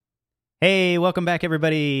Hey, welcome back,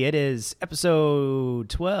 everybody. It is episode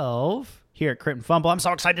 12 here at Crit and Fumble. I'm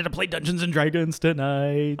so excited to play Dungeons & Dragons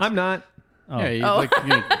tonight. I'm not. Oh. Yeah,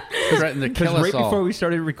 you threatened to kill us Right all. before we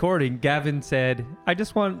started recording, Gavin said, I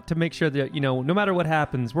just want to make sure that, no matter what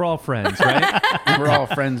happens, we're all friends, right? We're all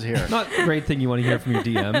friends here. Not a great thing you want to hear from your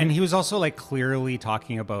DM. And he was also clearly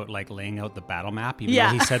talking about laying out the battle map, even Yeah.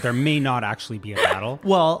 though he said there may not actually be a battle.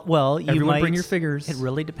 Well, you Everyone might bring your figures. It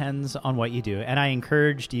really depends on what you do. And I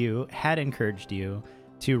encouraged you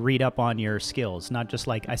to read up on your skills, not just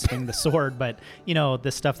I swing the sword, but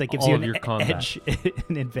the stuff that gives All you of an your combat. edge,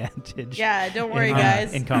 an advantage. Yeah, don't worry, in,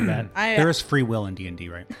 guys. in combat. There is free will in D&D,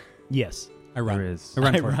 right? Yes. I run. There is. I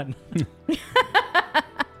run. I for it. run.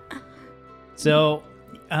 So,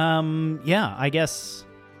 I guess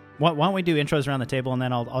why don't we do intros around the table, and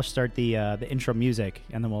then I'll start the intro music,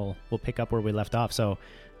 and then we'll pick up where we left off. So,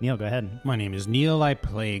 Neil, go ahead. My name is Neil. I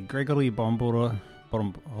play Gregory Bombura.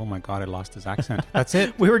 Oh my god, I lost his accent. That's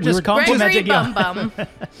it. We were just Gregory complimenting you. Bum Bum.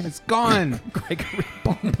 It's gone. Gregory.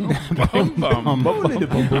 I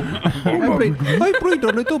played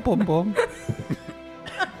a little bum bum.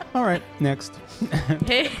 All right, next.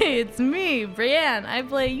 Hey, it's me, Brienne. I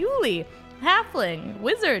play Yuli, halfling,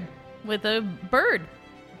 wizard with a bird.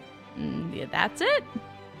 Yeah, that's it.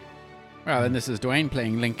 Well, and this is Dwayne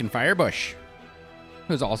playing Lincoln Firebush,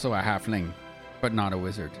 who's also a halfling, but not a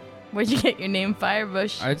wizard. Where'd you get your name,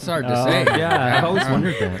 Firebush? It's hard to Oh, say. Yeah, I've always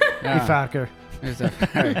wondered that. Yeah. Fucker. There's a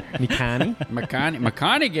Mikani?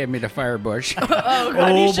 Makani gave me the Firebush. Oh,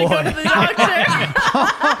 God, you should go to the doctor.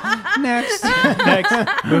 Next.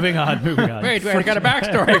 Next. Moving on. Wait, I got a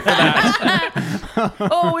backstory for that.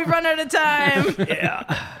 Oh, we've run out of time. Yeah.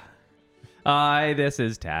 Hi, this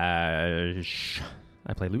is Tash.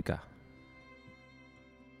 I play Luca.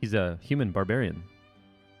 He's a human barbarian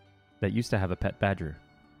that used to have a pet badger.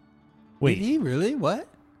 Wait, Did he really? What?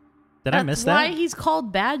 did I miss That's why that? he's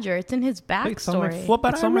called Badger. It's in his backstory. Well,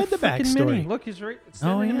 but It's I on my read the freaking backstory. mini. Look, he's right. It's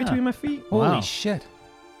Oh, in yeah. between my feet. Wow. Holy shit.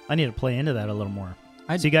 I need to play into that a little more.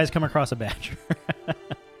 I- So you guys come across a badger.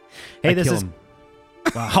 Hey, I this kill is him.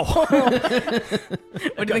 wow. What do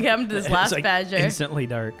you think happened to this last It's Badger? instantly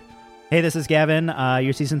dark. Hey, this is Gavin,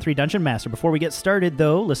 your Season 3 Dungeon Master. Before we get started,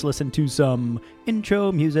 though, let's listen to some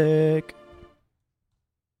intro music.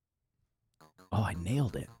 Oh, I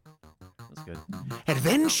nailed it. That's good.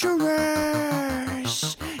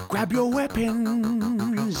 Adventurers, grab your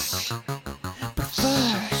weapons. But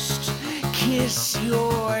first, kiss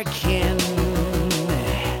your kin.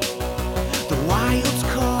 The wilds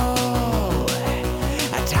call,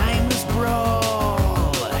 a timeless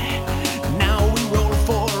brawl. Now we roll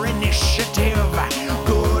for initiative.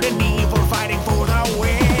 Good and evil fighting for the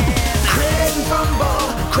win. Crit and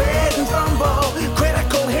fumble,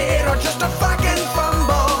 critical hit or just a fucking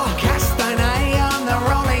fumble. Cast thine eye on the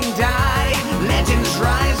rolling die. Legends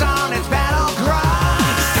rise on its battle cry.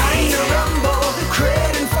 It's time to rumble,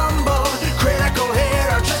 crit and fumble, critical hit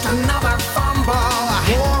or just another fumble.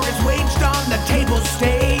 War is waged on the table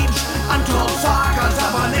stage. Untold sagas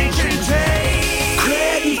of an ancient age.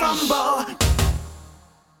 Crit and fumble.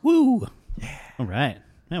 Woo! All right.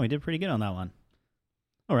 Man, we did pretty good on that one.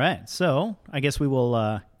 All right. So I guess we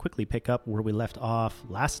will quickly pick up where we left off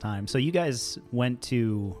last time. So you guys went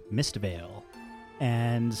to Mistvale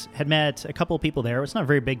and had met a couple of people there. It's not a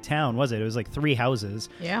very big town, was it? It was 3 houses.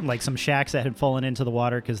 Yeah. Some shacks that had fallen into the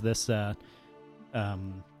water because this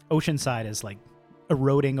ocean side is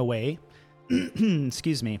eroding away.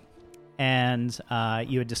 Excuse me. And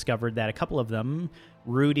you had discovered that a couple of them,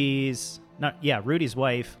 Rudy's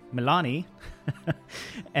wife, Milani,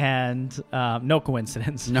 and no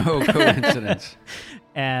coincidence. No coincidence.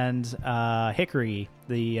 And Hickory,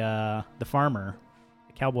 the farmer,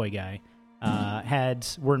 the cowboy guy,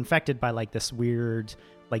 were infected by this weird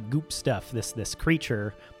goop stuff. This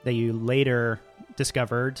creature that you later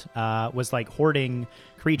discovered was hoarding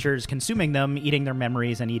creatures, consuming them, eating their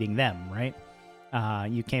memories, and eating them. Right?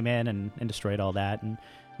 You came in and destroyed all that, and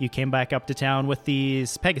you came back up to town with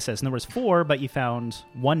these Pegasus, and there was 4, but you found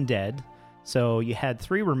 1 dead. So you had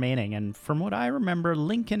 3 remaining, and from what I remember,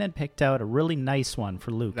 Lincoln had picked out a really nice one for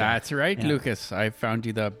Luke. That's right, Yeah. Lucas. I found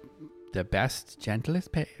you the best,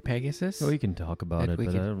 gentlest Pegasus. Well, we can talk about That it, we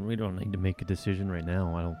but can- we don't need to make a decision right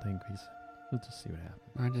now, I don't think. We'll just see what happens.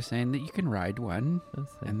 I'm just saying that you can ride one,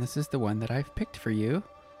 That's it. and this is the one that I've picked for you.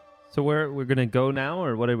 So we're going to go now,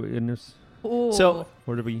 or what are we in this? Ooh. So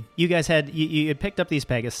Where do we? you guys had you had picked up these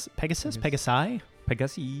Pegasi, Pegasi.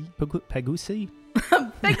 Pegusi, Pegusio.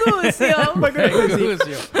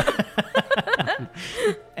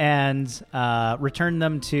 and returned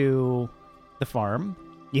them to the farm.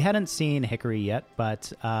 You hadn't seen Hickory yet,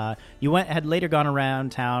 but you had later gone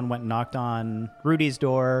around town, went and knocked on Rudy's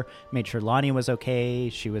door, made sure Lonnie was okay.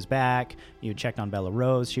 She was back. You checked on Bella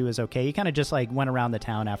Rose. She was okay. You kind of just like went around the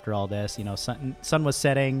town after all this. You know, sun was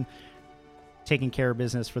setting, taking care of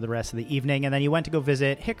business for the rest of the evening, and then you went to go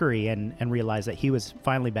visit Hickory and realized that he was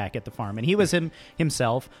finally back at the farm, and he was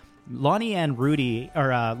himself. Lonnie and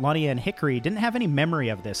Lonnie and Hickory didn't have any memory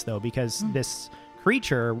of this though, because this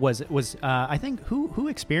creature was I think who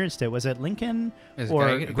experienced it? Was it Lincoln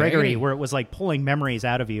or Gregory, where it was like pulling memories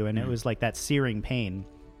out of you, and it was like that searing pain,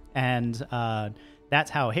 and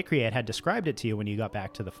that's how Hickory had described it to you when you got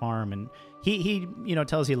back to the farm. And he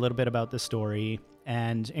tells you a little bit about the story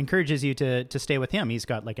and encourages you to stay with him. He's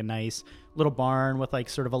got like a nice little barn with like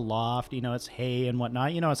sort of a loft, it's hay and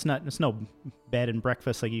whatnot. It's no bed and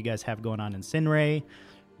breakfast like you guys have going on in Sinray,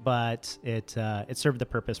 but it served the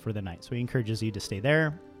purpose for the night. So he encourages you to stay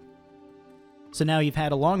there. So now you've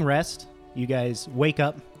had a long rest. You guys wake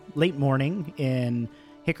up late morning in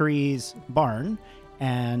Hickory's barn,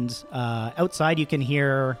 and outside you can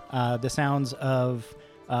hear the sounds of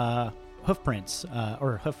hoof prints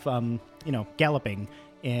or hoof galloping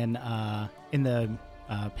in the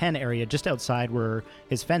pen area just outside where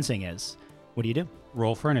his fencing is. What do you do?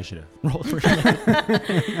 Roll for initiative. Roll for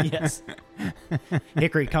initiative. Yes.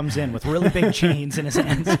 Hickory comes in with really big chains in his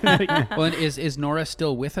hands. Well, and is Nora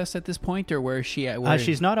still with us at this point, or where is she at?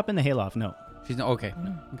 She's not up in the hayloft, no. She's not, okay.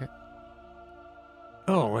 Okay.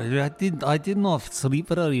 Oh, I did not sleep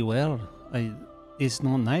very well. It's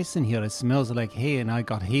not nice in here. It smells like hay, and I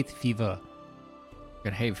got hay fever.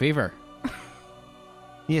 Got hay fever.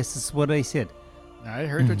 Yes, that's what I said. I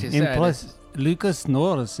heard what you And said. plus, Lucas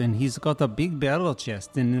snores, and he's got a big barrel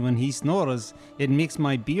chest, and when he snores, it makes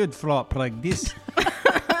my beard flop like this.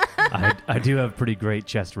 I do have pretty great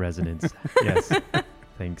chest resonance. Yes.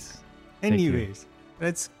 Thanks. Thank you. Anyways,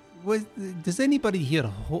 does anybody here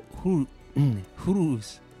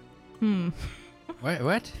who's?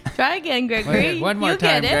 What? Try again, Gregory. One more you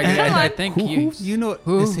time, get it. Gregory. Come I on. think you.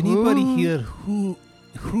 Does anybody here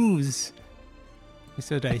who's? That's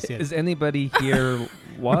what I said. Is anybody here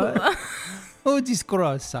what? Oh, just go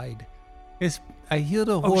outside. I hear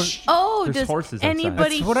the horse. Oh, There's does horses outside.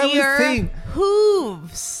 anybody That's what I was hear saying.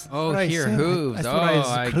 hooves? Oh, I here, said. hooves. That's Oh, what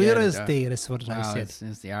I I clear get as it. day. That's what I Wow, said.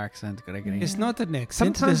 it's the accent, Gregory. It's not an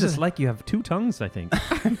accent. Sometimes there's it's like you have two tongues, I think.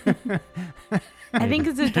 I think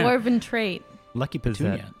it's a dwarven trait. Lucky Is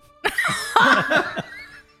that- Petunia.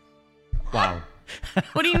 Wow.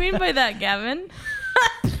 What do you mean by that, Gavin?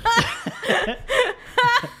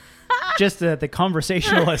 Just the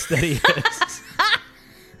conversationalist that he is.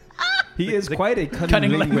 He is quite a cunning,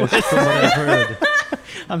 cunning linguist linguist. from what I've heard.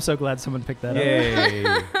 I'm so glad someone picked that up. Yay.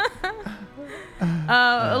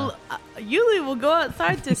 Yuli will go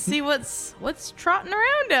outside to see what's trotting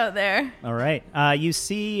around out there. All right. You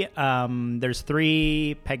see there's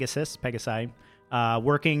 3 Pegasi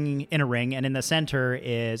working in a ring, and in the center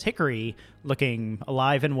is Hickory, looking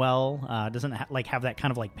alive and well. Doesn't have that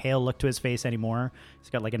kind of like pale look to his face anymore. He's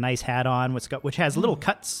got like a nice hat on, which has little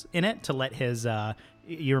cuts in it to let his.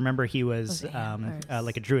 You remember he was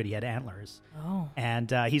like a druid. He had antlers. Oh.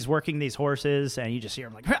 And he's working these horses, and you just hear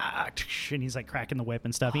him like, and he's like cracking the whip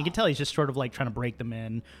and stuff. And you can tell he's just sort of like trying to break them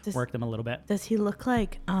in, work them a little bit. Does he look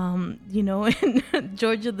like, in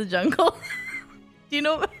George of the Jungle? Do you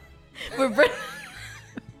know where Brent?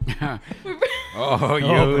 Oh,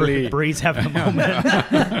 Yuli. Bree's having a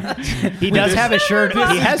moment. He does have a shirt.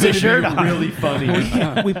 He has a shirt on. Really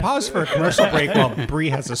funny. We pause for a commercial break while Bree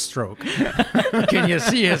has a stroke. Can you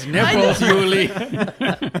see his nipples, Yuli?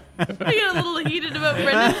 I got a little heated about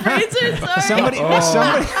Brendan Fraser. Sorry. Somebody.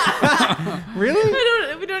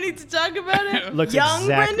 Really? We don't need to talk about it. Looks Young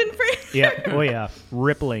exact- Brendan Fraser. Yeah. Oh yeah.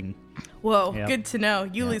 Rippling. Whoa, Yep. good to know.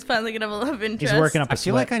 Yuli's finally gonna have a love interest. He's working up a I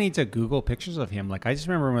feel sweat. like I need to Google pictures of him. Like I just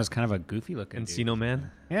remember him as kind of a goofy looking dude. Encino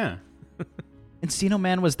Man. Yeah. Encino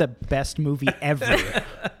Man was the best movie ever.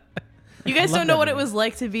 You guys love don't know that what it movie. was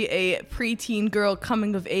like to be a preteen girl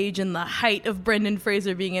coming of age in the height of Brendan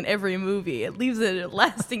Fraser being in every movie. It leaves a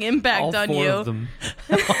lasting impact All on 4 you. of them.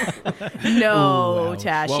 No, Wow.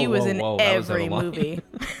 Tash, Whoa, he was whoa, in whoa, that was out every of line. movie.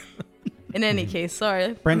 In any case,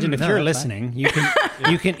 sorry. Brendan, if No, you're that's listening, you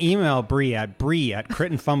can email Bree at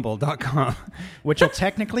critandfumble.com. Which will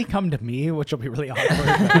technically come to me, which will be really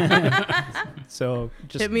awkward. So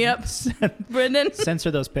just Hit me up, Brendan. censor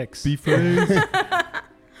those pics.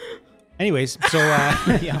 Anyways, so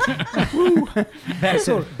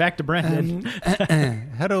Back to Brendan.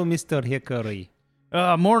 hello, Mr. Hickory.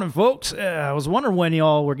 Morning, folks. I was wondering when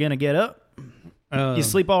y'all were gonna get up. You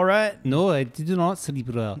sleep all right? No, I did not sleep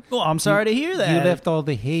well. Well, I'm sorry to hear that. You left all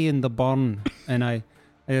the hay in the barn, and I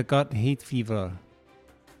I got heat fever.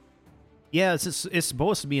 Yeah, it's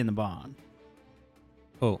supposed to be in the barn.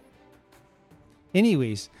 Oh.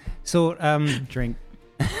 Anyways, so Drink.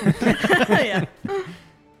 Yeah.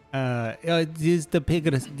 these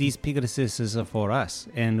Pegasuses are for us,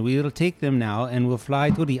 and we will take them now, and we'll fly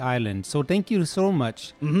to the island. So thank you so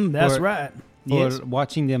much That's For- right. for Yes.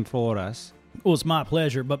 watching them for us. Well, it's my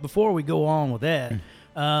pleasure. But before we go on with that,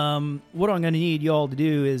 what I'm going to need y'all to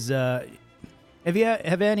do is,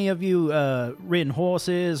 have any of you ridden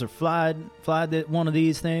horses or flied one of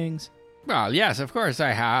these things? Well, yes, of course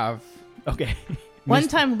I have. Okay. One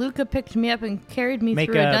time, Luca picked me up and carried me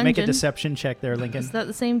make through a dungeon. make a deception check there, Lincoln. Is that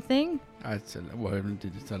the same thing? It's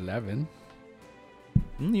 11.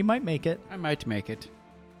 You might make it. I might make it.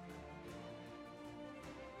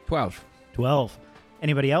 12. 12.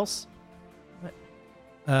 Anybody else?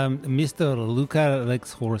 Mr. Luca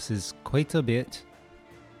likes horses quite a bit.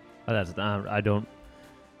 Oh, that's not. I don't.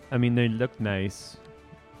 I mean, they look nice.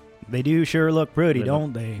 They do sure look pretty, They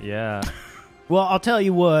don't they? Yeah. Well, I'll tell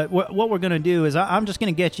you what we're going to do is I'm just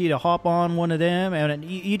going to get you to hop on one of them, and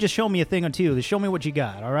you just show me a thing or two. Just show me what you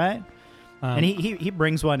got, all right? And he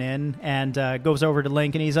brings one in and goes over to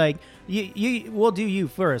Link, and he's like, we'll do you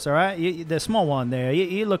first, all right? The small one there.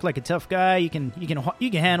 You look like a tough guy. You can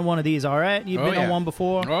handle one of these, all right? You've been on one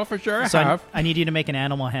before. Oh, for sure So I have. I need you to make an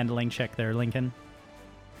animal handling check there, Lincoln.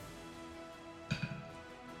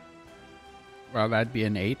 Well, that'd be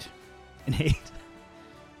an 8. An 8.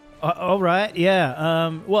 All right,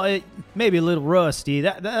 yeah. Well, it may be a little rusty.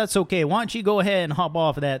 That's okay. Why don't you go ahead and hop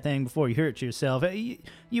off of that thing before you hurt yourself?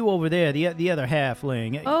 You over there, the other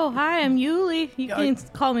halfling. Oh, hi, I'm Yuli. You Yeah, can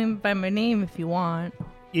call me by my name if you want.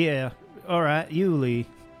 Yeah. All right, Yuli.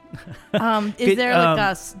 Is Could- there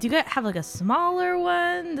like do you guys have like a smaller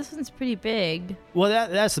one? This one's pretty big. Well,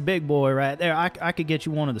 that's the big boy right there. I could get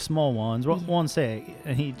you one of the small ones. One sec.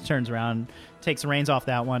 And he turns around, takes the reins off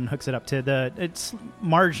that one, hooks it up to it's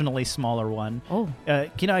marginally smaller one. Oh.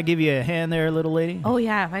 Can I give you a hand there, little lady? Oh,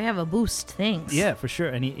 yeah, if I have a boost, thanks. Yeah, for sure.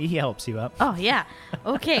 And he helps you up. Oh, yeah.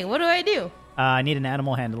 Okay, what do I do? I need an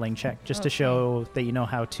animal handling check just to Okay. show that you know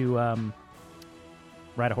how to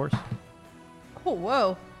ride a horse. Oh,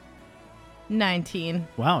 whoa. 19.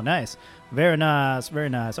 Wow, nice. Very nice, very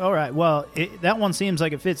nice. All right, well, that one seems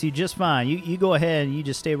like it fits you just fine. You go ahead and you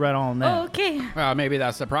just stay right on that. Oh, okay. Well, maybe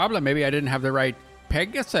that's the problem. Maybe I didn't have the right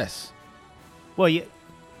Pegasus. Well,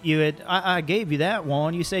 you had I gave you that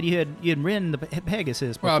one. You said you had ridden the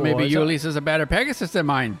Pegasus before. Well, maybe so- Yuli's is a better Pegasus than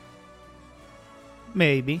mine.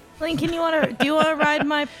 Maybe. Lincoln, do you want to ride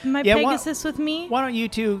my Yeah, why- Pegasus with me? Why don't you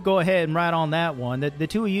two go ahead and ride on that one? The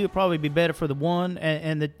two of you would probably be better for the one,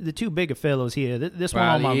 and the two bigger fellows here. This one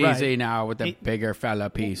on Well, my easy right. now with the He- bigger fella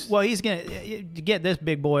piece. Well, he's gonna to get this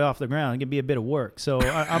big boy off the ground. It can be a bit of work. So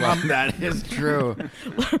I'm that is true.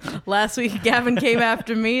 Last week, Gavin came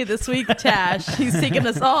after me. This week, Tash. He's taking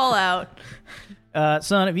us all out.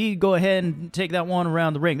 son, if you go ahead and take that one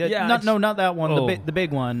around the ring. Yeah, not that one. Oh. The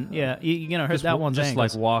big one. Yeah, you're gonna hurt Just, that one's just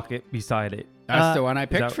ankles. like walk it beside it. That's the one I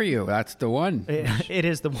picked that- for you. That's the one. It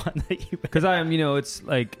is the one that you. Because I am, it's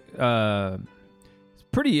like it's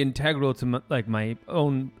pretty integral to my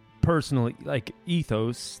own personal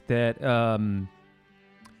ethos that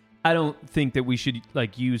I don't think that we should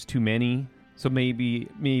use too many. So maybe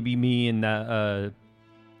me and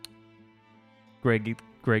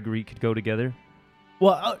Gregory could go together.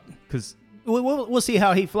 Well, Because we'll see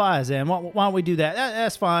how he flies. Then why don't we do that?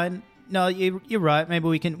 That's fine. No, you're right. Maybe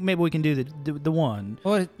we can do the one.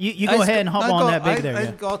 Well, You go ahead and hop on that big there. I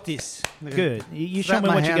yeah. got this. Good. You show Strap me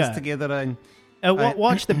my what you hands got. together and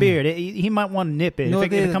Watch the beard. He might want to nip it. No,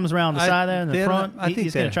 if it they- comes around the I- side there in the they're front, not- I think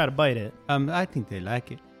he's going to they're- try to bite it. I think they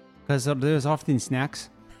like it because there's often snacks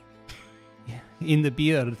in the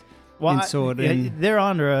beard. Well, And so then- they're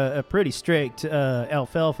under a pretty strict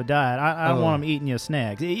alfalfa diet. I don't Oh. want them eating your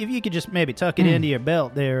snacks. If you could just maybe tuck it into your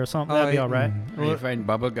belt there or something, that'd be all right. You find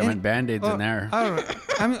bubblegum and band-aids in there. All right.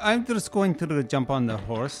 I'm just going to jump on the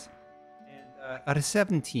horse. And, at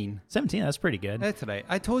 17. 17, that's pretty good. That's right.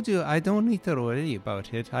 I told you I don't need to worry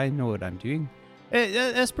about it. I know what I'm doing.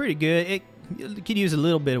 That's pretty good. It could use a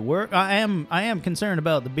little bit of work. I am concerned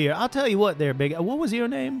about the beard. I'll tell you what there, big. What was your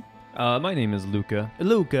name? my name is Luca.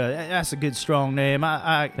 Luca. That's a good, strong name.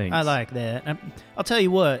 I Thanks. like that. I'll tell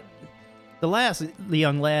you what. The last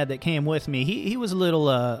young lad that came with me, he was a little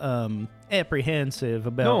apprehensive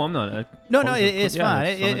about. No, I'm not. No, it's Yeah, fine.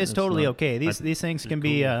 it's It's totally not- okay. These things can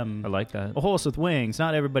be I like that. a horse with wings.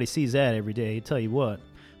 Not everybody sees that every day. Tell you what.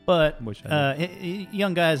 But Wish I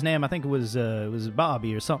young guy's name, I think it was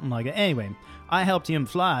Bobby or something like that. Anyway, I helped him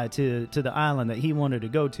fly to the island that he wanted to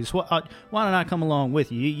go to. So why don't I come along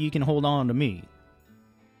with you? You can hold on to me.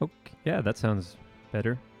 Okay. Yeah, that sounds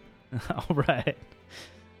better. All right.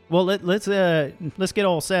 Well, let's get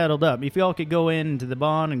all saddled up. If y'all could go into the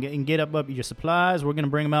barn and get up your supplies, we're gonna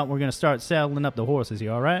bring them out. And we're gonna start saddling up the horses.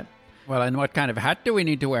 You all right? Well, and what kind of hat do we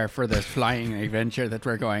need to wear for this flying adventure that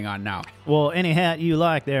we're going on now? Well, any hat you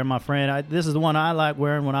like there, my friend. This is the one I like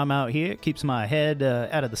wearing when I'm out here. It keeps my head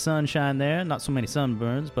out of the sunshine there. Not so many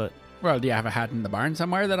sunburns, but... Well, do you have a hat in the barn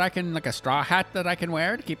somewhere that I can, like a straw hat that I can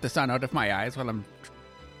wear to keep the sun out of my eyes while I'm...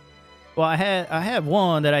 Well, I have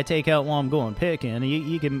one that I take out while I'm going picking.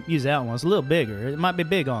 You can use that one. It's a little bigger. It might be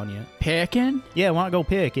big on you. Picking? Yeah, why not go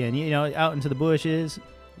picking? You know, out into the bushes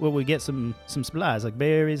where we get some supplies like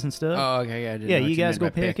berries and stuff. Oh, okay, yeah. I didn't Yeah, know what you guys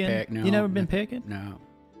meant go by pick, picking? pick. No, You never been no, picking? No.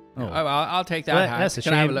 Oh. I'll take that Well, hat. that's a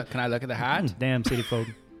Can I have shame. a look? Can I look at the hat? Damn city folk.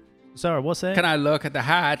 Sorry, what's that? Can I look at the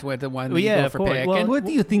hat with the one Well, that you yeah, go of for course. picking? Well, What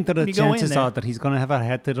do you think that the you go in chances there. are that he's going to have a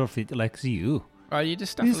hat that'll fit like you? Well, you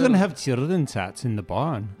just stuff He's a going little, to have children's hats in the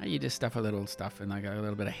barn. You just stuff a little stuff and like a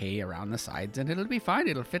little bit of hay around the sides, and it'll be fine.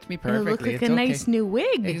 It'll fit me It'll perfectly. look like It's a okay. nice new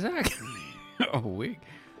wig. Exactly. Oh, wig.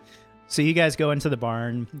 So you guys go into the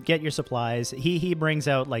barn, get your supplies. He brings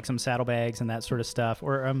out like some saddlebags and that sort of stuff.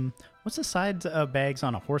 Or what's the sides of bags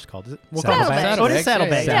on a horse called? Is it we'll call them Saddlebags. Oh, it is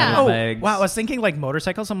Saddlebags, saddlebags. yeah, yeah. Saddlebags. Oh, wow! I was thinking like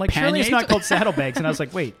motorcycles. I'm like, surely it's Panniers? not called saddlebags. And I was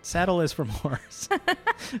like, wait, saddle is from horse.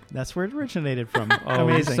 That's where it originated from. Oh,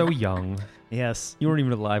 Amazing. so young. Yes. You weren't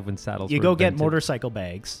even alive when saddles You were go get invented. motorcycle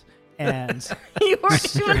bags. And You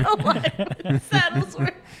weren't even alive when saddles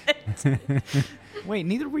were. wait,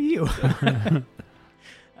 neither were you.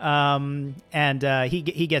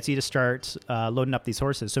 He gets you to start loading up these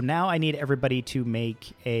horses. So now I need everybody to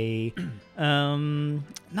make a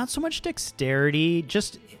not so much dexterity,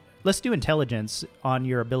 just let's do intelligence on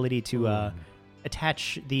your ability to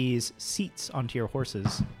attach these seats onto your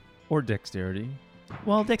horses. Or dexterity.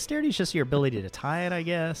 Well, dexterity is just your ability to tie it, I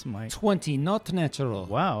guess. I'm like, 20, not natural.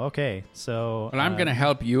 wow, okay. So Well, I'm gonna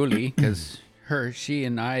help Yuli because she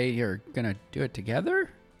and I are gonna do it together.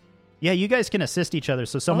 yeah, you guys can assist each other,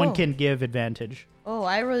 so someone Oh. can give advantage. Oh,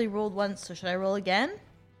 I really rolled once, so should I roll again?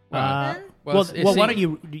 Uh, Even? well, see- why don't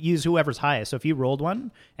you use whoever's highest? So if you rolled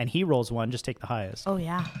one and he rolls one, just take the highest. Oh,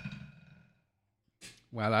 yeah.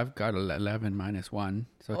 Well, I've got 11 minus 1,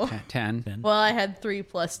 so Oh. 10. Well, I had 3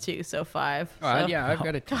 plus 2, so 5. Well, so. yeah, I've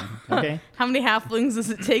got a 10. Okay. How many halflings does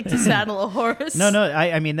it take to saddle a horse? No,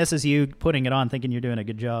 I mean, this is you putting it on, thinking you're doing a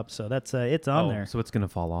good job. So that's it's on there. So it's going to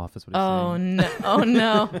fall off, is what he's Oh, saying. no. Oh,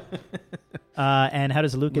 no. And how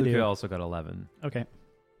does Luca Luca do? also got 11. Okay.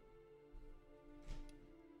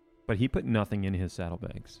 But he put nothing in his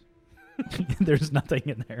saddlebags. There's nothing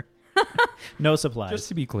in there. No supplies. Just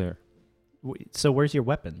to be clear. So where's your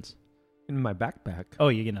weapons? In my backpack. Oh,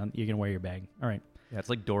 you're gonna wear your bag. All right. Yeah, it's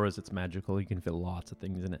like Dora's. It's magical. You can fit lots of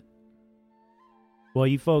things in it. Well,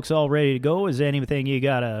 you folks all ready to go? Is there anything you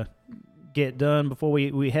gotta get done before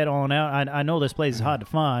we head on out? I know this place is hard to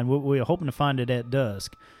find. We're hoping to find it at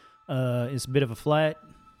dusk. It's a bit of a flight.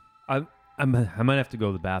 I might have to go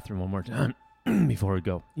to the bathroom one more time before we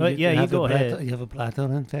go. Yeah, you have go a ahead. You have a bladder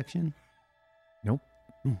infection?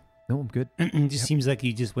 No, I'm good. It just seems like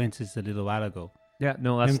you just went just a little while ago. Yeah,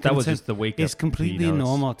 no, I'm that was concerned- just the wake up. It's completely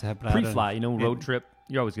normal to have bladder. Pre-flight, Yeah. road trip.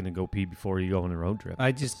 You're always going to go pee before you go on a road trip.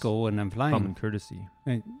 I just go and I'm Common flying. courtesy.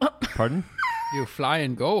 Right. Pardon? You fly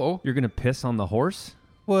and go. You're going to piss on the horse?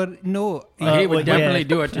 Well, no. He would well, yeah. definitely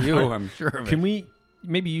do it to you, I'm sure of it. Can we?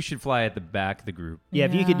 Maybe you should fly at the back of the group. Yeah,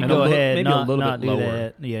 if you could Yeah. go And a little- ahead, maybe not, a little not bit do lower.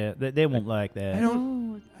 that. Yeah, they won't like that. I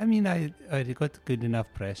don't. I mean, I got good enough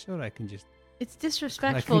pressure. I can just. It's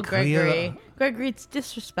disrespectful, clear- Gregory. Gregory, it's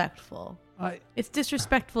disrespectful. It's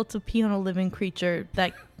disrespectful to pee on a living creature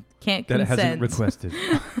that can't That consent. hasn't requested.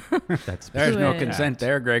 That's There's no Do it. consent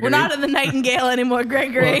there, Gregory. We're not in the Nightingale anymore,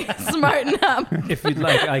 Gregory. Smarten up. if you'd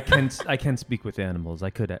like, I can speak with animals.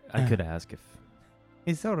 I could ask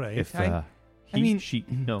It's all right. if I he, mean- she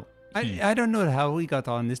no. he. I don't know how we got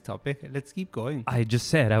on this topic. Let's keep going. I just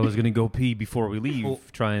said I was going to go pee before we leave, Oh.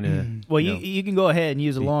 trying to. Well, you you know. can go ahead and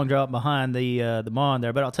use a long drop behind the barn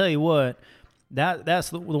there, but I'll tell you what,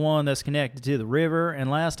 that's the one that's connected to the river. And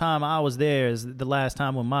last time I was there is the last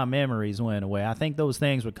time when my memories went away. I think those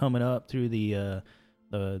things were coming up through the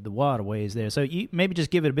waterways there. So you maybe just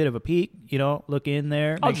give it a bit of a peek. Look in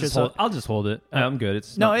there. I'll make sure just it's hold. I'll just hold it. I'm good.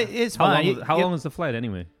 It's No, not- it's how fine. Long, how long is the flight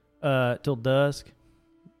anyway? till dusk.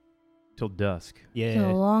 Till dusk. It's a Yeah,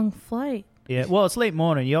 long flight. yeah. Well, it's late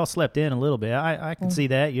morning. Y'all slept in a little bit. I can Mm. see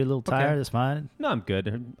that. You're a little Okay. tired. That's fine. No, I'm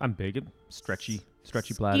good. I'm big, stretchy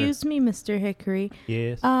bladder. Excuse me, Mr. Hickory.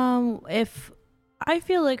 Yes. If I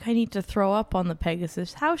feel like I need to throw up on the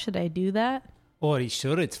Pegasus, how should I do that? Or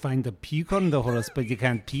sure, it's fine to puke on the horse, but you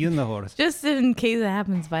can't pee on the horse. Just in case it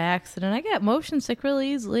happens by accident. I get motion sick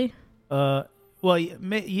really easily. Well,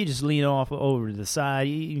 you just lean off over to the side.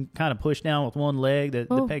 You can kind of push down with one leg.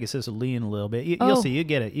 The Pegasus will lean a little bit. You'll see. You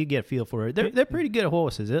get it. You get a feel for it. They're pretty good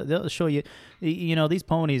horses. They'll show you. You know, these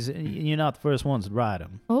ponies. You're not the first ones to ride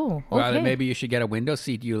them. Oh, okay. Well, then maybe you should get a window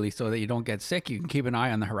seat, Yuli, so that you don't get sick. You can keep an eye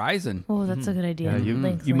on the horizon. Oh, that's a good idea. Yeah,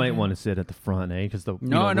 Thanks, you might Lincoln. want to sit at the front, eh? Because the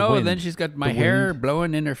No, wind, then she's got my the hair wind.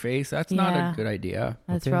 blowing in her face. That's not Yeah. a good idea.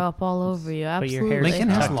 That's Okay. up all over you. But your Absolutely. hair's Lincoln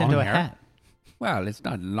has tucked long into a hair. hat. Well, it's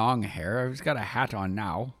not long hair. I've got a hat on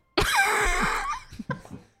now.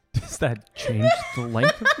 Does that change the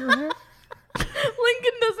length of your hair?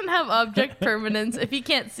 Lincoln doesn't have object permanence. If he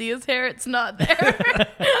can't see his hair, it's not there.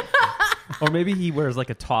 Or maybe he wears like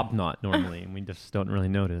a top knot normally, and we just don't really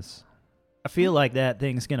notice. I feel like that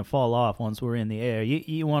thing's gonna fall off once we're in the air.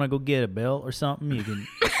 You want to go get a belt or something? You can.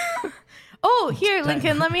 Oh, here,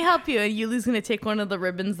 Lincoln, let me help you. And Yuli's going to take one of the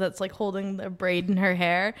ribbons that's like holding the braid in her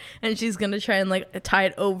hair, and she's going to try and like tie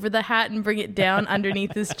it over the hat and bring it down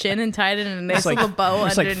underneath his chin and tie it in a nice little bow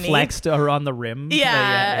it's underneath. like flexed around the rim.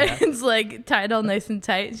 Yeah, it's like tied all nice and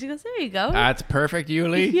tight. She goes, there you go. That's perfect,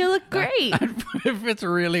 Yuli. You look great. It fits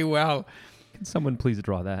really well. Can someone please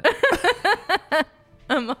draw that?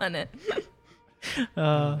 I'm on it.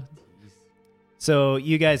 So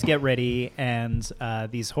you guys get ready, and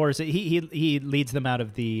these horses. He leads them out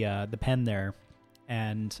of the pen there,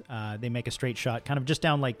 and they make a straight shot, kind of just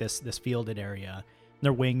down like this fielded area.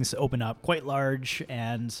 Their wings open up quite large,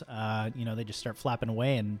 and they just start flapping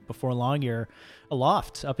away. And before long, you're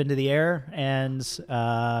aloft, up into the air, and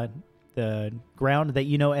the ground that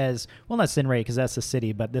you know as not Sinray, because that's the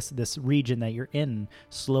city, but this region that you're in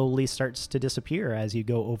slowly starts to disappear as you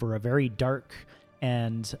go over a very dark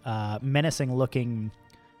and menacing looking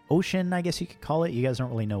ocean, I guess you could call it. You guys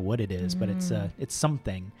don't really know what it is, but it's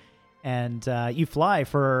something. And you fly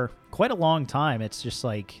for quite a long time. It's just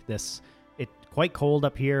like this, quite cold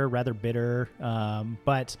up here, rather bitter.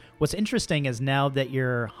 But what's interesting is now that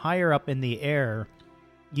you're higher up in the air,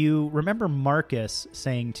 you remember Marcus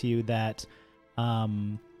saying to you that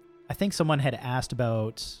I think someone had asked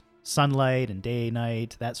about sunlight and day,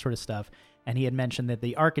 night, that sort of stuff. And he had mentioned that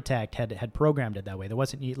the architect had programmed it that way. There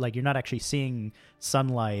wasn't like you're not actually seeing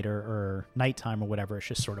sunlight or nighttime or whatever. It's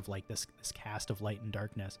just sort of like this cast of light and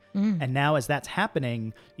darkness. And now as that's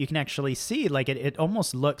happening, you can actually see like it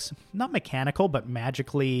almost looks not mechanical but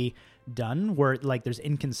magically done, where like there's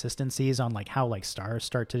inconsistencies on like how like stars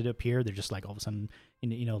start to appear. They're just like all of a sudden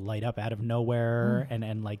light up out of nowhere,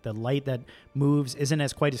 and like the light that moves isn't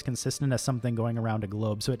as quite as consistent as something going around a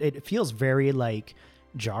globe. So it feels very like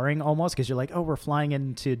jarring almost, because you're like, oh, we're flying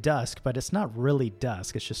into dusk, but it's not really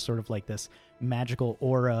dusk. It's just sort of like this magical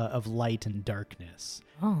aura of light and darkness.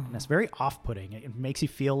 And it's very off-putting. It makes you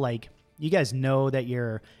feel like you guys know that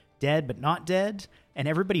you're dead but not dead, and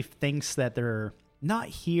everybody thinks that they're not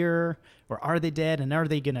here, or are they dead, and are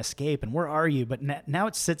they gonna escape, and where are you? But now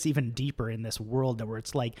it sits even deeper in this world where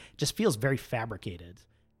it's like just feels very fabricated.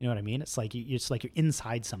 You know what I mean? It's like you're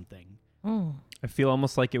inside something. I feel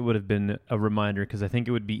almost like it would have been a reminder, because I think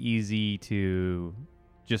it would be easy to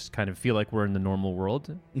just kind of feel like we're in the normal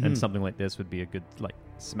world, and something like this would be a good like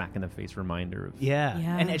smack in the face reminder of Yeah.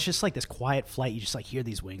 Yeah. And it's just like this quiet flight. You just like hear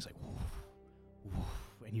these wings like woof,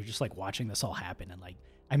 woof, and you're just like watching this all happen. And like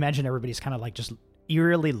I imagine everybody's kind of like just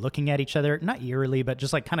eerily looking at each other, not eerily, but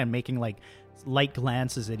just like kind of making like light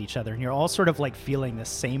glances at each other, and you're all sort of like feeling the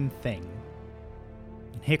same thing.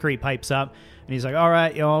 And Hickory pipes up and he's like, all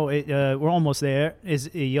right, y'all, we're almost there.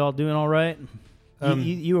 Is y'all doing all right?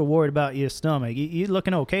 You were worried about your stomach. You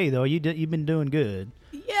looking okay though. You've been doing good.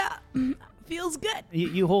 Yeah, feels good.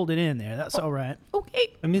 You hold it in there. That's all right.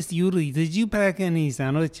 Okay. Mr. Yuri, did you pack any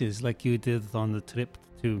sandwiches like you did on the trip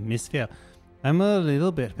to Misfair? I'm a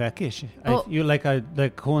little bit peckish. Oh. You like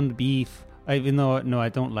corned beef. Even though no, I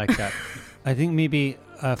don't like that. I think maybe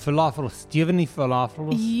falafels. Do you have any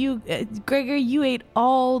falafels? You, Gregor, you ate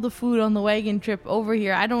all the food on the wagon trip over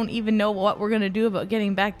here. I don't even know what we're gonna do about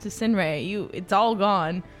getting back to Sinray. It's all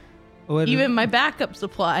gone. Well, Even my backup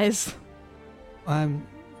supplies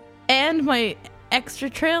and my extra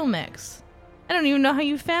trail mix. I don't even know how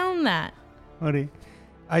you found that. Sorry.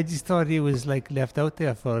 I just thought it was like left out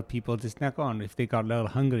there for people to snack on if they got a little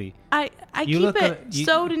hungry. I You keep look it at- you-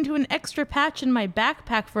 sewed into an extra patch in my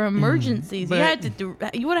backpack for emergencies. You but- had to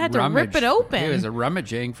you would have had to rip it open. It was a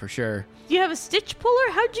rummaging for sure. Do you have a stitch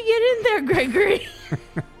puller? How'd you get in there, Gregory?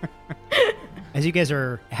 As you guys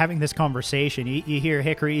are having this conversation, you hear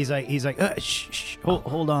Hickory. He's like, shh,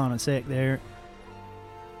 hold on a sec there.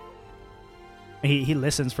 He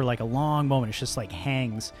listens for like a long moment. It's just like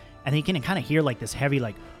hangs, and he can kind of hear like this heavy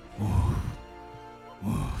like, and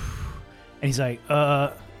he's like,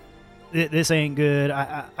 this ain't good.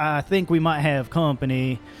 I think we might have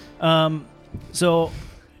company. So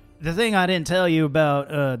the thing I didn't tell you about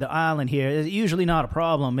the island here is usually not a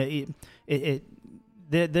problem.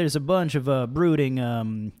 There's a bunch of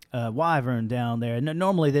brooding wyvern down there.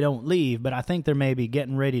 Normally they don't leave, but I think they're maybe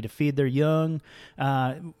getting ready to feed their young.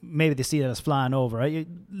 Maybe they see us flying over.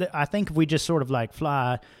 I think if we just sort of like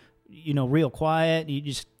fly, real quiet, you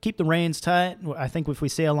just keep the reins tight. I think if we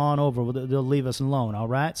sail on over, they'll leave us alone, all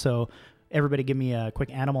right? So everybody give me a quick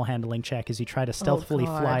animal handling check as you try to stealthily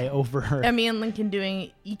fly over. Me and Lincoln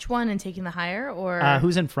doing each one and taking the higher, or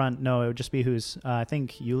who's in front? No, it would just be who's. I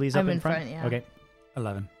think Yuli's up in front. Yeah. Okay.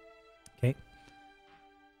 11. Okay.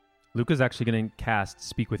 Luca's actually going to cast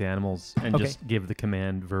Speak with Animals and Okay. just give the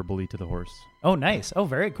command verbally to the horse. Oh, nice. Oh,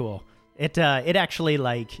 very cool. It actually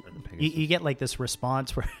like you get like this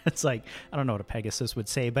response where it's like, I don't know what a Pegasus would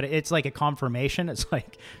say, but it's like a confirmation. It's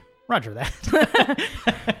like, Roger that.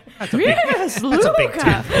 Yes, Luca.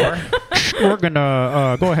 We're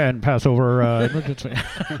gonna go ahead and pass over.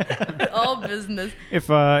 All business.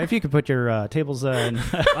 If you could put your tables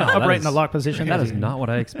upright in the lock position. That is not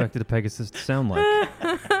what I expected a Pegasus to sound like.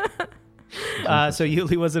 So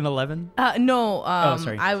Yuli was an 11, No.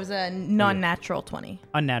 sorry. I was a non-natural 20.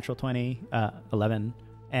 unnatural 20, 11,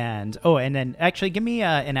 and then actually give me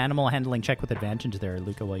an animal handling check with advantage there,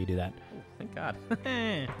 Luca, while you do that. Thank God.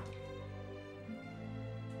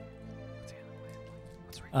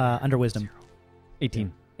 Under wisdom.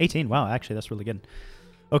 18. 18. Wow, actually, that's really good.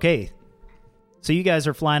 Okay. So you guys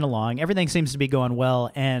are flying along. Everything seems to be going well,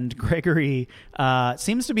 and Gregory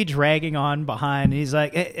seems to be dragging on behind. He's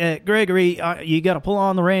like, hey, Gregory, you got to pull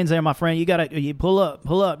on the reins there, my friend. You pull up.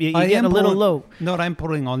 You're getting a little low. No, I'm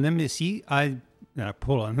pulling on them. You see, I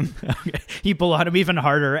pull on them. You pull on him even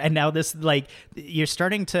harder, and now this like you're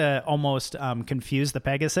starting to almost confuse the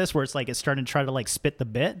Pegasus, where it's like it's starting to try to like spit the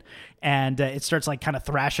bit, and it starts like kind of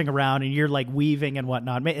thrashing around, and you're like weaving and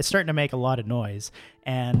whatnot. It's starting to make a lot of noise,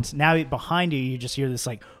 and now behind you, you just hear this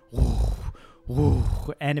like, whoo, whoo,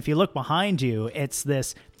 and if you look behind you, it's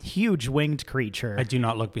this huge winged creature. I do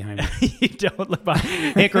not look behind me. You don't look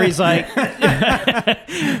behind. Hickory's like,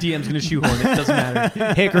 DM's going to shoehorn it. Doesn't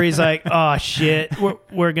matter. Hickory's like, oh shit,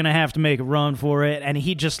 we're gonna have to make a run for it. And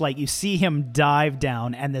he just like, you see him dive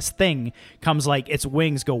down, and this thing comes like, its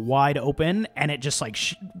wings go wide open, and it just like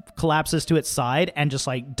collapses to its side and just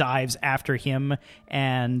like dives after him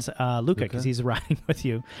and Luca, because he's riding with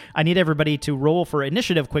you. I need everybody to roll for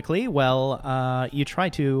initiative quickly. Well, you try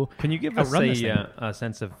to. Can you give us outrun this thing. a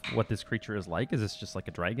sense of what this creature is like? Is this just like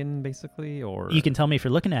a dragon, basically, or You can tell me if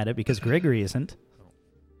you're looking at it, because Gregory isn't.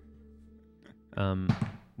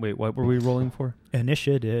 Wait, what were we rolling for?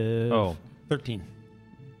 Initiative. Oh, 13.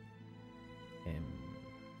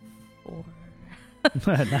 4.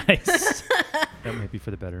 Nice. that might be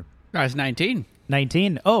for the better. That's 19.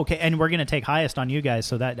 19. Oh, okay. And we're gonna take highest on you guys,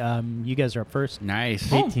 so that you guys are up first.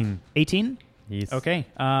 Nice. 18. 18. Yes. Okay.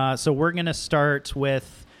 So we're gonna start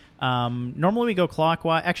with. Normally we go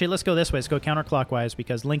clockwise. Actually, let's go this way. Let's go counterclockwise,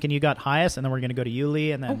 because Lincoln, you got highest, and then we're going to go to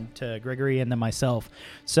Yuli, and then to Gregory, and then myself.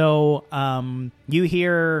 So you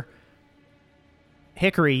hear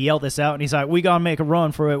Hickory yell this out, and he's like, we got to make a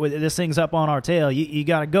run for it. This thing's up on our tail. You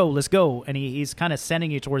got to go. Let's go. And he's kind of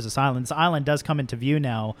sending you towards this island. This island does come into view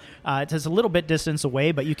now. It's a little bit distance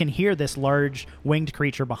away, but you can hear this large winged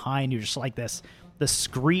creature behind you, just like this. The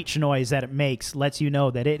screech noise that it makes lets you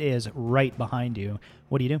know that it is right behind you.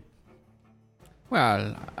 What do you do?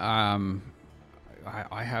 Well,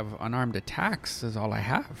 I have unarmed attacks. Is all I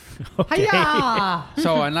have. Okay.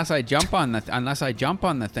 So unless I jump on the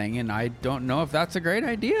thing, and I don't know if that's a great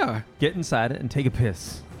idea. Get inside it and take a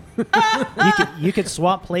piss. You could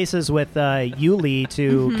swap places with Yuli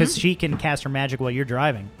because she can cast her magic while you're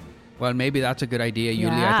driving. Well, maybe that's a good idea,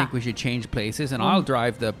 Yuli. I Yeah. think we should change places, and I'll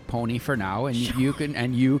drive the pony for now, and you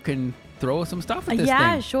can throw some stuff at this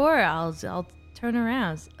Yeah, thing. sure. I'll turn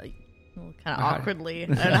around. Kind of awkwardly. I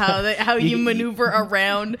don't know how you maneuver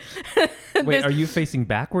around. Wait, are you facing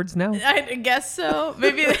backwards now? I guess so.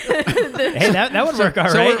 Maybe. Hey, that would work all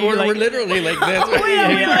So right. we're literally like this. Are we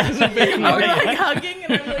like hugging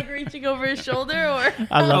and I'm like reaching over his shoulder, or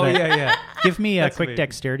I love Oh, it. yeah. Give me a That's quick amazing.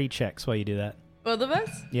 dexterity checks while you do that. both of us?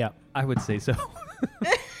 Yeah. I would say so.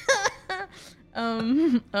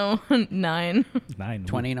 Oh, 9. 9.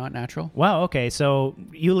 20 not natural. Wow, okay. So,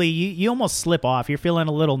 Yuli, you almost slip off. You're feeling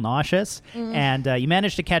a little nauseous, and you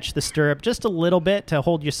manage to catch the stirrup just a little bit to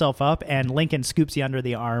hold yourself up, and Lincoln scoops you under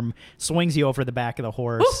the arm, swings you over the back of the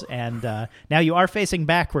horse, and now you are facing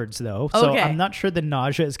backwards, though. So Okay. I'm not sure the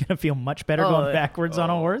nausea is going to feel much better going backwards on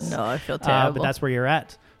a horse. No, I feel terrible. But that's where you're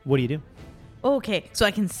at. What do you do? Okay, so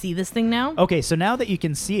I can see this thing now? Okay, so now that you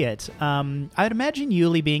can see it, I would imagine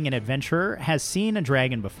Yuli, being an adventurer, has seen a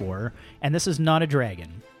dragon before, and this is not a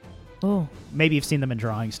dragon. Oh. Maybe you've seen them in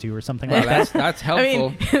drawings too, or something Well, like that. that's I helpful.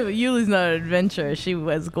 mean, Yuli's not an adventurer. She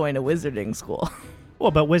was going to wizarding school.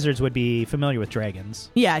 Well, but wizards would be familiar with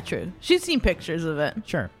dragons. Yeah, true. She's seen pictures of it.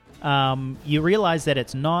 Sure. You realize that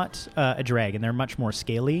it's not a dragon. They're much more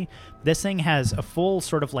scaly. This thing has a full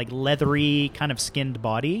sort of like leathery kind of skinned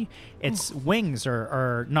body. Its wings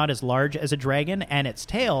are not as large as a dragon, and its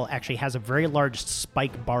tail actually has a very large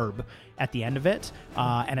spike barb at the end of it.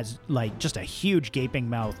 And it's like just a huge gaping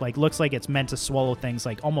mouth. Like looks like it's meant to swallow things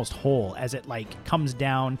like almost whole as it like comes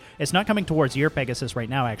down. It's not coming towards your Pegasus right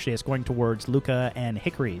now, actually. It's going towards Luca and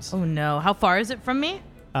Hickory's. Oh no. How far is it from me?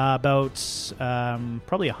 About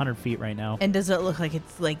probably 100 feet right now. And does it look like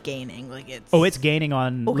it's like gaining? Like it's Oh, it's gaining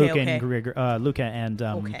on Okay, Luca okay. and Luca and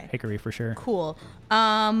Okay. Hickory for sure. cool.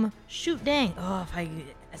 Shoot dang. Oh, if I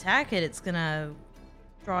attack it, it's gonna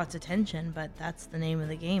draw its attention, but that's the name of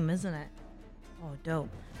the game, isn't it? Oh, dope.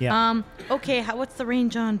 Yeah. Okay, what's the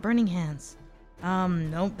range on Burning Hands?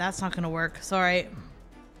 Nope, that's not gonna work. Sorry.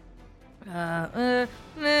 How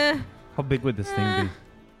big would this thing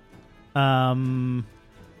be?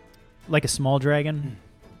 Like a small dragon.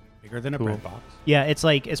 Bigger than a Cool. bread box. Yeah,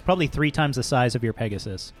 it's probably 3 times the size of your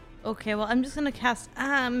Pegasus. Okay, well, I'm just gonna cast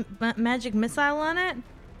magic missile on it.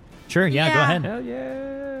 Sure, yeah, go Yeah. ahead. Hell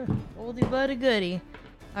yeah! Oldie but a goodie.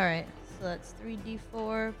 All right, so that's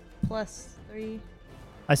 3d4 plus 3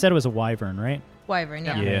 I said it was a wyvern, right? wyvern.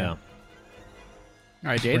 Yeah. Yeah.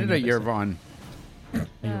 I dated a Yervon.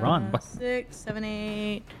 You're on. 6, 7,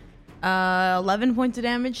 8, 11 points of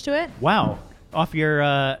damage to it. Wow. Off your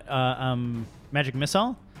magic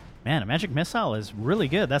missile? Man, a magic missile is really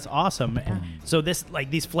good. That's awesome. So this,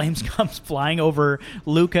 like, these flames comes flying over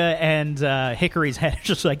Luca and Hickory's head,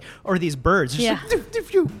 just like, or these birds, just Yeah. like, doof,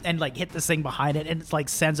 doof, doof, and like hit this thing behind it, and it's like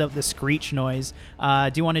sends out this screech noise.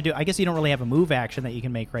 Do you want to do? I guess you don't really have a move action that you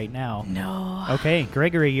can make right now. No. Okay,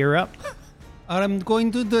 Gregory, you're up. I'm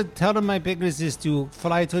going to tell my Pegasus to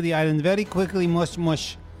fly to the island very quickly. Mush,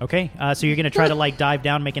 mush. Okay, so you're gonna try to like dive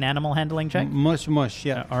down, make an animal handling check. Mush, mush,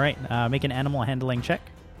 yeah. All right, make an animal handling check.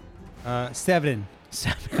 7.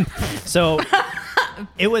 7. So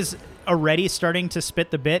it was already starting to spit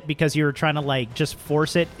the bit because you were trying to like just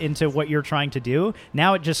force it into what you're trying to do.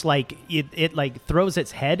 Now it just like it like throws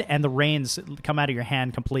its head and the reins come out of your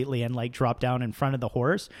hand completely and like drop down in front of the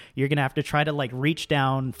horse. You're gonna have to try to like reach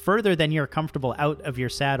down further than you're comfortable out of your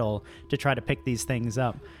saddle to try to pick these things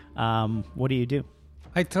up. What do you do?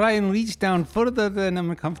 I try and reach down further than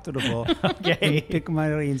I'm comfortable. Okay. Pick my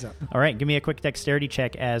reins up. All right, give me a quick dexterity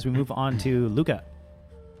check as we move on to Luca.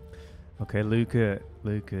 Okay, Luca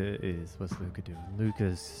is what's Luca doing?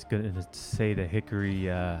 Luca's gonna say to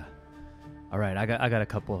Hickory, all right, I got a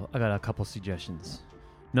couple suggestions.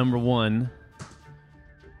 Number 1,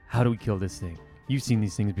 how do we kill this thing? You've seen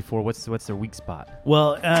these things before. What's their weak spot?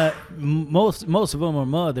 Well, most of them are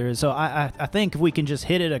mothers, so I think if we can just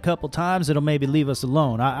hit it a couple times, it'll maybe leave us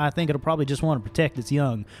alone. I think it'll probably just want to protect its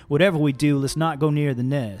young. Whatever we do, let's not go near the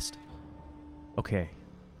nest. Okay,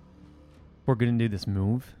 we're gonna do this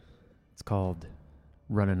move. It's called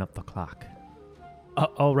running up the clock.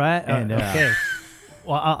 All right. And, okay.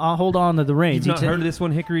 Well, I'll hold on to the reins. You've not heard of this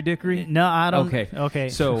one, Hickory Dickory? No, I don't. Okay. Okay.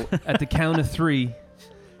 So at the count of 3,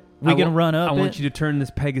 we gonna run up. I want you to turn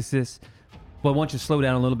this Pegasus. Well, I want you to slow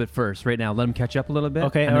down a little bit first, right now. Let him catch up a little bit.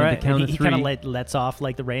 Okay. And All then right. at the count of He 3, kind of lets off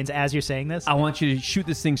like the reins as you're saying this. I want you to shoot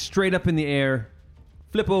this thing straight up in the air,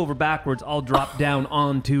 flip over backwards. I'll drop down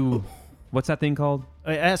onto what's that thing called?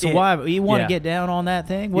 That's why you want to Yeah. get down on that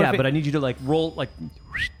thing. What Yeah, if but I need you to like roll like.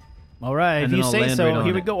 All right, And if then you I'll say land so. right on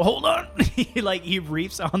Here we it. go. Hold on. he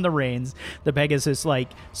reefs on the reins. The Pegasus like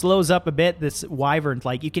slows up a bit. This wyvern,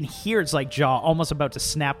 like you can hear its like jaw almost about to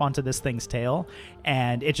snap onto this thing's tail,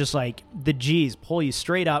 and it just like the G's pull you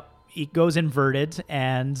straight up. It goes inverted,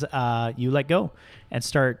 and you let go and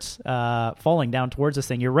start falling down towards this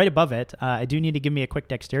thing. You're right above it. I do need to give me a quick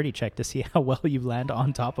dexterity check to see how well you land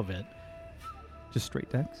on top of it. Just straight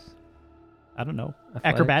dex. I don't know. Athletics?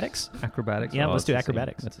 Acrobatics? Acrobatics. Yeah, let's it's do the same.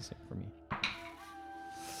 acrobatics. That's the same for me.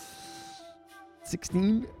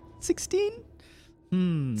 16. 16?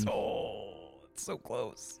 so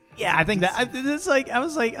close. Yeah, I think that it's like I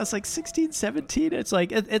was like 16, 17. It's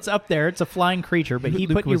like it's up there. It's a flying creature, but he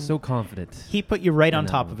Luke put you was so confident. he put you right on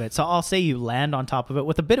top know. of it. So I'll say you land on top of it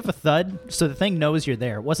with a bit of a thud, so the thing knows you're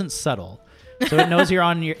there. It wasn't subtle. So it knows you're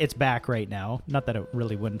on its back right now. Not that it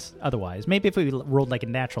really wouldn't otherwise. Maybe if we rolled like a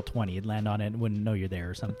natural 20, it'd land on it and wouldn't know you're there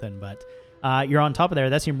or something. But you're on top of there.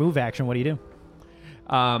 That's your move action. What do you do?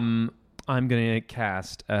 I'm gonna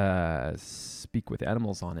cast Speak with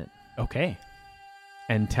Animals on it Okay.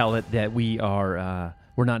 and tell it that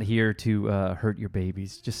we're not here to hurt your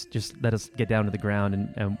babies. Just let us get down to the ground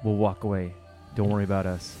and we'll walk away. Don't worry about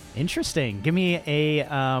us. Interesting. Give me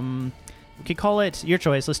a we could call it your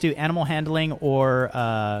choice. Let's do animal handling or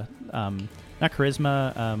not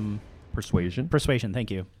charisma, Persuasion. persuasion. Thank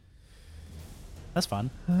you. That's fun.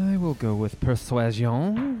 I will go with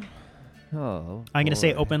persuasion. Oh, I'm going to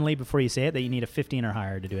say boy. openly before you say it that you need a 15 or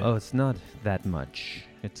higher to do it. Oh, it's not that much.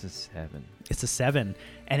 It's a 7. It's a 7,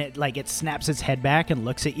 and it snaps its head back and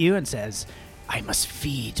looks at you and says, "I must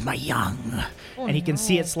feed my young." And he can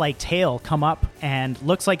see its like tail come up and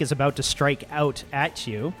looks like it's about to strike out at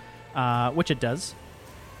you, which it does.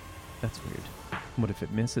 That's weird. What if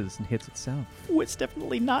it misses and hits itself? Oh, it's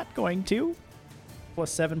definitely not going to.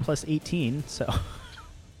 +7 +18, so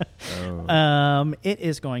Oh. it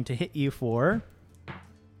is going to hit you for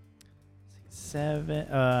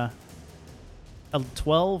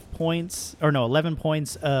 12 points, or no, 11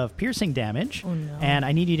 points of piercing damage. Oh, no. And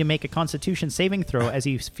I need you to make a Constitution saving throw as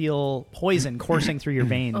you feel poison coursing through your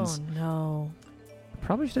veins. Oh no.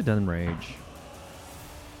 Probably should have done rage.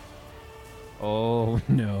 Oh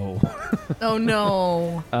no. Oh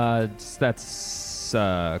no. That's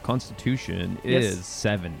Constitution Yes. is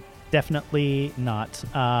 7. Definitely not.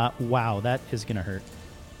 Wow, that is going to hurt.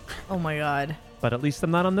 Oh my god. But at least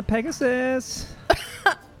I'm not on the Pegasus.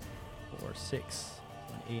 4, 6,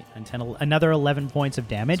 8, 9, 10, 11, another 11 points of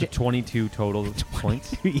damage. So 22 total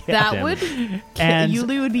points. Yeah. That damage. would And-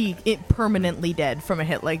 Yuli would be permanently dead from a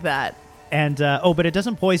hit like that. And but it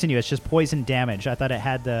doesn't poison you. It's just poison damage. I thought it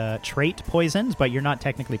had the trait poisons, but you're not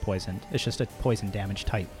technically poisoned. It's just a poison damage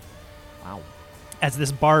type. Wow. As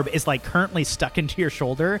this barb is like currently stuck into your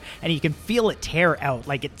shoulder, and you can feel it tear out,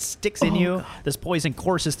 like it sticks in you. This poison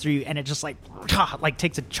courses through you, and it just like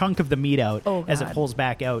takes a chunk of the meat out as it God. pulls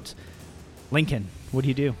back out. Lincoln, what do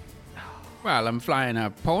you do? Well, I'm flying a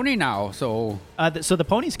pony now, so So the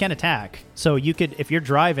ponies can attack. So you could, if you're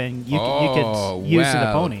driving, you could use the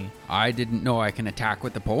well, pony. I didn't know I can attack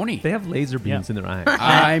with the pony. They have laser beams in their eyes.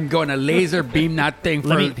 I'm gonna laser beam that thing for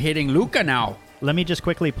Let me- hitting Luca now. Let me just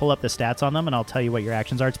quickly pull up the stats on them, and I'll tell you what your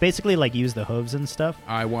actions are. It's basically like use the hooves and stuff.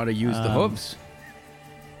 I want to use the hooves.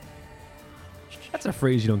 That's a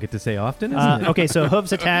phrase you don't get to say often, isn't it? Okay, so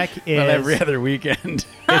hooves attack is Well, every other weekend.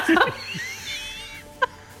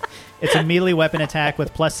 it's a melee weapon attack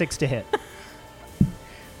with +6 to hit.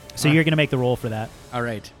 So you're gonna make the roll for that. All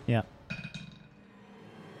right. Yeah,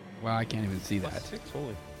 Well, I can't even see that.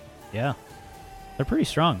 yeah, they're pretty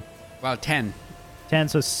strong. Well, 10. 10,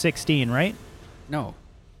 so 16, right? No.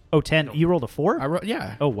 Oh, 10. You rolled a 4? I wrote,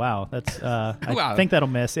 yeah. Oh wow, that's I Wow. think that'll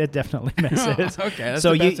miss. It definitely misses. Okay, that's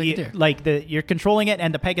so the best I you can do. like you're controlling it,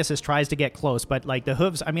 and the Pegasus tries to get close, but like the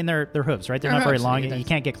hooves. I mean, they're hooves, right? They're They're not very hooves, long. yeah, You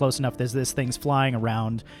can't get close enough. There's this thing's flying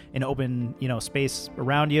around in open, space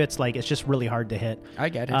around you. It's like it's just really hard to hit. I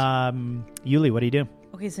get it. Yuli, what do you do?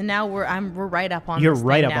 Okay, so now we're right up on You're this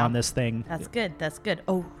right thing up now. on this thing. That's good. That's good.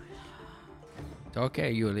 Oh,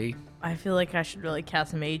 Okay, Yuli. I feel like I should really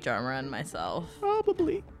cast mage armor on myself.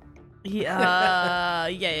 Probably. Yeah,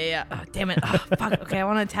 yeah. Oh, damn it. Oh, fuck. Okay, I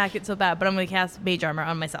want to attack it so bad, but I'm going to cast mage armor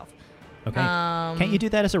on myself. Okay. Can't you do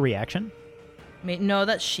that as a reaction? No,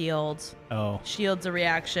 that's shield. Oh. Shield's a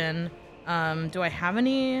reaction. Do I have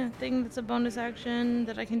anything that's a bonus action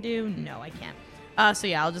that I can do? No, I can't. So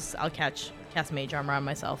yeah, I'll cast mage armor on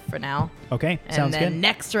myself for now. Okay. And Sounds then good.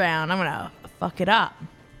 next round, I'm gonna fuck it up.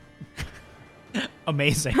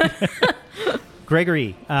 Amazing.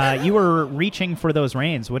 Gregory, you were reaching for those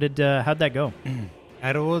reins. How'd that go?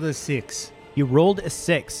 I rolled a 6. You rolled a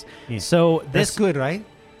 6. Yeah. So That's this good, right?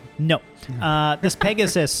 No. This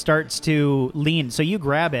Pegasus starts to lean. So you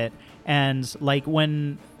grab it, and like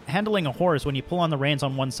when handling a horse, when you pull on the reins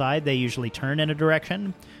on one side, they usually turn in a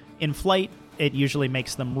direction. In flight, it usually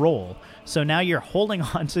makes them roll. So now you're holding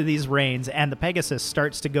on to these reins, and the Pegasus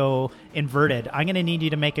starts to go inverted. I'm going to need you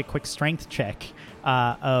to make a quick strength check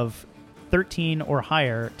of 13 or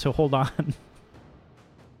higher to hold on.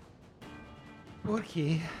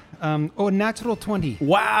 Okay. Natural 20.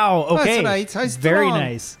 Wow. Okay. That's right. I Very strong.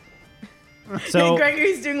 nice. So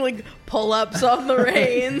Gregory's doing like pull-ups off the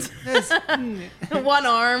reins,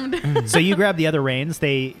 one-armed. so you grab the other reins.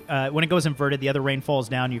 They when it goes inverted, the other rein falls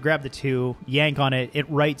down. You grab the two, yank on it. It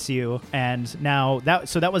rights you, and now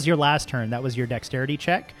that was your last turn. That was your dexterity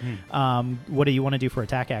check. What do you want to do for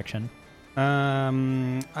attack action? I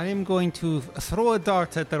am going to throw a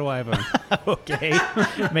dart at the wyvern. Okay,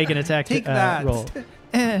 make an attack Take that. roll.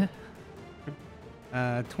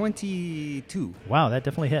 22. Wow, that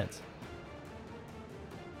definitely hits.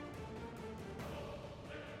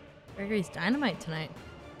 Gregory's dynamite tonight.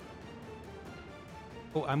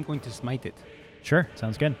 Oh, I'm going to smite it. Sure,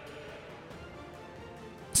 sounds good.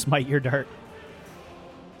 Smite your dart.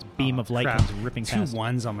 It's a beam of light Crap. comes ripping 2 past.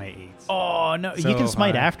 ones on my 8s. Oh no! You So, can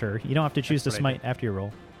smite after. You don't have to choose to that's what I smite after your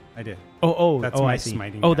roll. I did. Oh, That's my I see.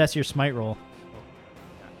 smiting Oh, damage. that's your smite roll.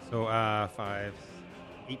 So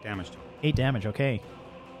 8 damage total. 8 damage. Okay.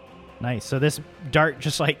 Nice. So this dart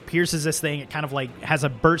just like pierces this thing. It kind of like has a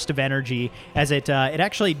burst of energy as it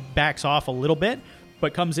actually backs off a little bit,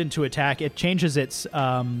 but comes into attack. It changes its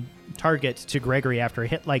target to Gregory after a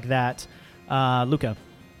hit like that. Luca.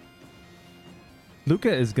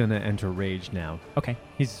 Luca is gonna enter rage now. Okay.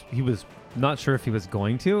 He was not sure if he was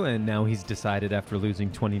going to, and now he's decided after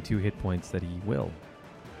losing 22 hit points that he will.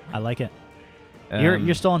 I like it. You're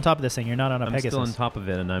Um, still on top of this thing. You're not on a I'm Pegasus. still on top of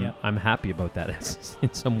it, and Yep. I'm happy about that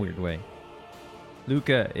in some weird way.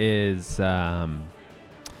 Luca is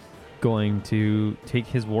going to take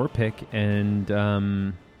his war pick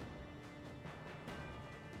and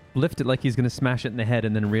lift it like he's going to smash it in the head,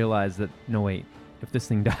 and then realize that no, wait, if this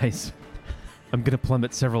thing dies, I'm going to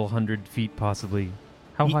plummet several hundred feet, possibly.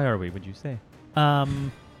 How high are we? Would you say?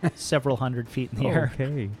 Several hundred feet in the air.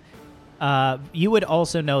 Okay. You would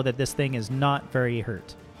also know that this thing is not very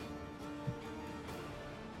hurt.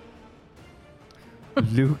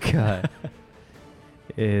 Luca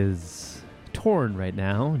is torn right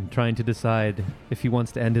now and trying to decide if he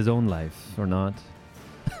wants to end his own life or not.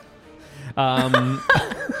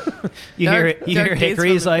 You Dark- hear it. You dark hear days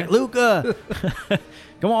Hickory's for like, Luca,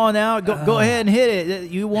 come on now, go ahead and hit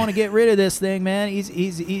it. You want to get rid of this thing, man.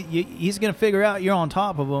 He's gonna figure out you're on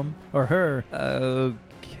top of him or her.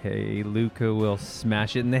 Okay, Luca will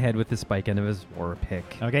smash it in the head with the spike end of his war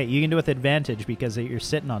pick. Okay, you can do it with advantage because you're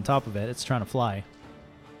sitting on top of it. It's trying to fly.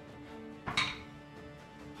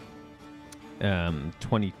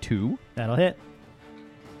 22. That'll hit.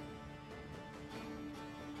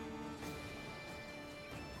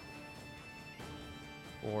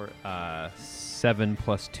 Or 7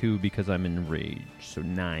 plus 2 because I'm in rage. So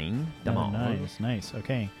 9. Oh, nice.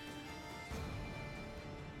 Okay.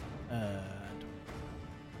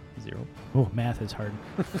 0. Oh, math is hard.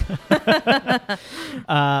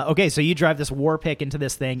 Okay, so you drive this war pick into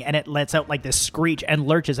this thing, and it lets out like this screech and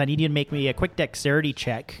lurches. I need you to make me a quick dexterity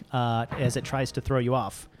check as it tries to throw you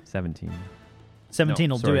off. 17. 17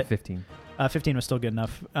 No, will sorry, do it. 15. 15 was still good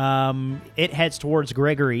enough. It heads towards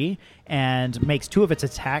Gregory and makes 2 of its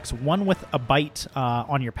attacks. One with a bite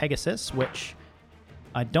on your Pegasus, which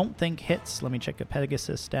I don't think hits. Let me check the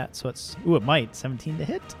Pegasus stat. So it's... Ooh, it might. 17 to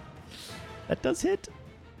hit. That does hit.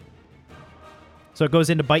 So it goes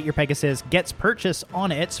in to bite your Pegasus, gets purchase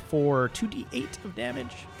on it for 2d8 of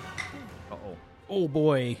damage. Uh-oh. Oh,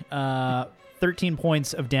 boy. 13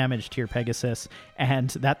 points of damage to your Pegasus, and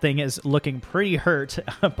that thing is looking pretty hurt.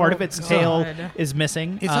 Part of its tail God. is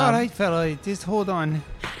missing. It's all right, fella. Just hold on.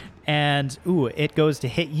 And, it goes to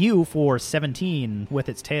hit you for 17 with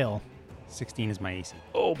its tail. 16 is my AC.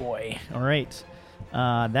 Oh, boy. All right.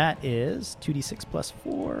 That is 2d6 plus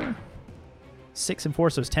 4. 6 and 4,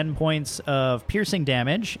 so it's 10 points of piercing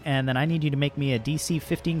damage, and then I need you to make me a DC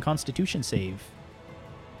 15 Constitution save.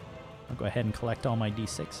 I'll go ahead and collect all my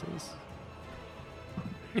D6s.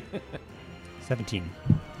 17.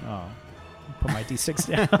 Oh, put my D6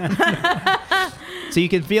 down. So you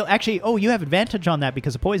can feel... Actually, you have advantage on that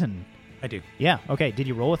because of poison. I do. Yeah, okay. Did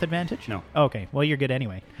you roll with advantage? No. Okay, well, you're good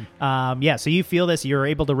anyway. Yeah, so you feel this. You're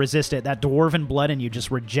able to resist it. That dwarven blood in you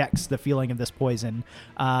just rejects the feeling of this poison.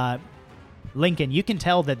 Lincoln, you can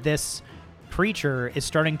tell that this creature is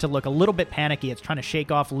starting to look a little bit panicky. It's trying to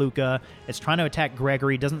shake off Luca. It's trying to attack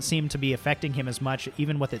Gregory. Doesn't seem to be affecting him as much,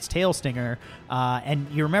 even with its tail stinger. And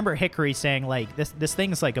you remember Hickory saying, like, this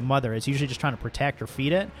thing's like a mother. It's usually just trying to protect or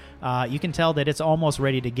feed it. You can tell that it's almost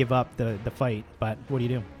ready to give up the fight. But what do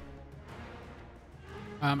you do?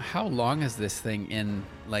 How long is this thing in,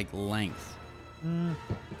 like, length?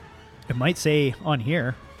 It might say on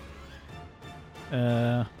here.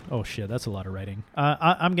 Oh shit, that's a lot of writing.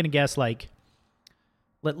 I'm gonna guess like,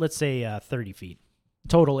 let's say 30 feet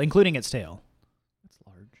total, including its tail. That's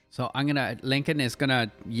large. So Lincoln is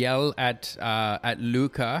gonna yell at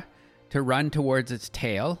Luca to run towards its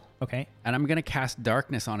tail, Okay. and I'm gonna cast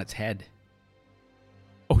darkness on its head.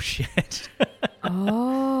 Oh shit.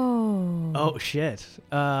 Oh. Oh shit.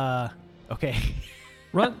 Okay.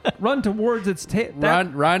 Run towards its tail.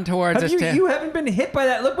 Run towards its tail. You haven't been hit by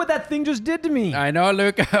that. Look what that thing just did to me. I know,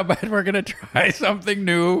 Luca, but we're gonna try something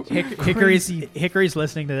new. Hickory's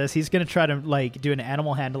listening to this. He's gonna try to like do an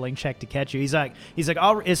animal handling check to catch you. He's like,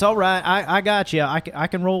 it's all right. I got you. I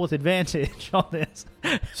can roll with advantage on this.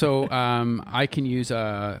 So I can use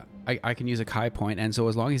a Kai point, and so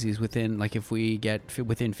as long as he's within, like, if we get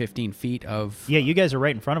within 15 feet of, Yeah, you guys are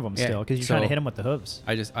right in front of him Yeah, still because you're trying to so- hit him with the hooves.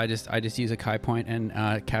 I just use a Kai point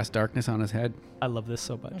and cast darkness on his head. I love this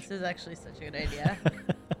so much. This is actually such a good idea.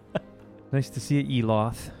 Nice to see you,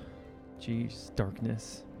 Eloth. Jeez,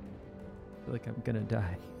 darkness. I feel like I'm gonna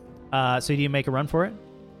die. So do you make a run for it?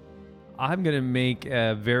 I'm gonna make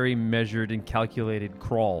a very measured and calculated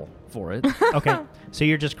crawl for it. Okay. So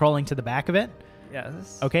you're just crawling to the back of it?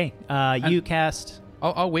 Yes. Okay. You cast.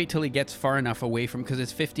 I'll wait till he gets far enough away from, because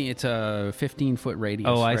it's 15. It's a 15-foot radius.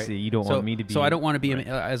 Oh, I right? see. You don't So- want me to be. So I don't want to be right.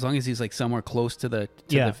 as long as he's like somewhere close to the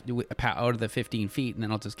out of the 15 feet, and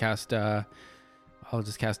then I'll just cast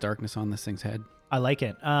darkness on this thing's head. I like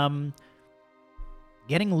it.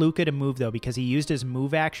 Getting Luca to move though, because he used his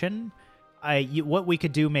move action. What we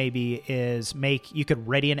could do maybe is you could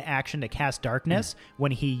ready an action to cast darkness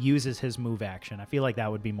when he uses his move action. I feel like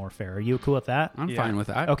that would be more fair. Are you cool with that? I'm Yeah. fine with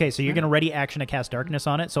that. Okay, so you're going to ready action to cast darkness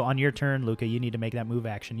on it. So on your turn, Luca, you need to make that move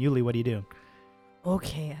action. Yuli, what do you do?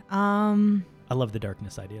 Okay. I love the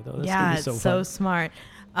darkness idea though. That's Yeah, gonna be it's so so fun. smart.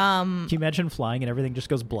 Can you imagine flying and everything just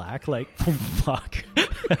goes black? Like, fuck.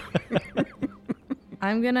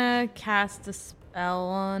 I'm gonna cast a spell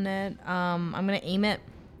on it. I'm gonna aim it.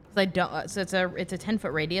 'Cause I don't. So it's a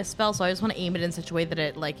 10-foot radius spell. So I just want to aim it in such a way that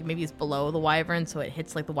it like maybe it's below the wyvern, so it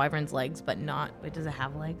hits like the wyvern's legs, but not. Wait, does it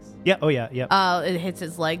have legs? Yeah. Oh yeah. Yeah. It hits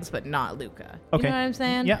its legs, but not Luca. Okay. You know what I'm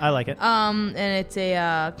saying? Yeah, I like it. And it's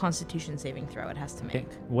a Constitution saving throw. It has to make. Okay.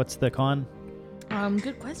 What's the con?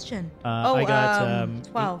 Good question. I got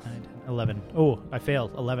 12. 8, 9, 11. Oh, I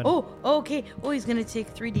failed. 11. Oh, okay. Oh, he's gonna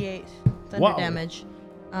take 3d8 thunder Wow. damage.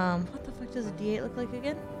 What the fuck does a d8 look like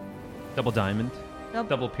again? Double diamond. Nope.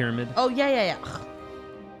 Double pyramid. Oh yeah.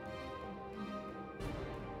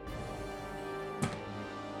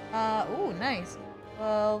 Oh, nice.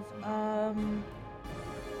 12.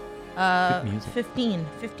 Good music.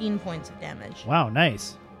 15 points of damage. Wow,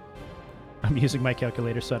 nice. I'm using my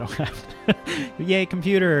calculator so I don't have to. Yay,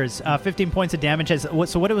 computers. 15 points of damage.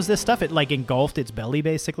 So what was this stuff? It like engulfed its belly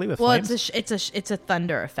basically with Well, flames? it's a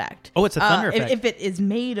thunder effect. Oh, it's a thunder effect. If it is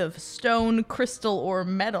made of stone, crystal, or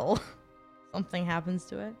metal, something happens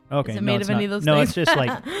to it. Okay, Is it no, made it's of any not. of those No, things? it's just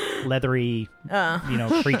like leathery,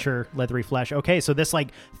 creature, leathery flesh. Okay, so this like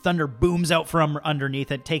thunder booms out from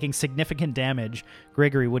underneath it, taking significant damage.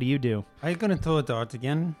 Gregory, what do you do? I'm gonna throw a dart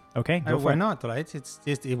again. Okay, go for Why it. not? Right?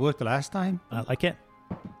 It worked the last time. I like it.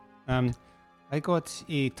 I got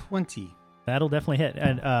a 20. That'll definitely hit.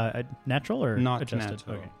 And a natural or Not adjusted?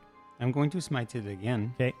 natural. Okay. I'm going to smite it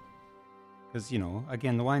again. Okay. Because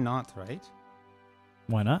again, why not? Right?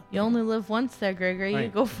 Why not? You only live once there, Gregory. You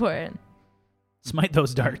Right. go for it. Smite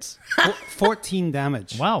those darts. 14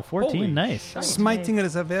 damage. Wow, 14. Holy Nice. Smiting it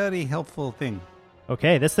is a very helpful thing.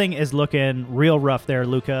 Okay, this thing is looking real rough there,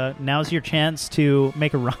 Luca. Now's your chance to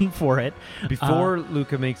make a run for it. Before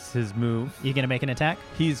Luca makes his move, You gonna make an attack?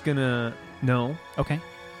 he's gonna Okay.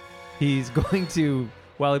 He's going to,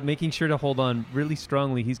 while making sure to hold on really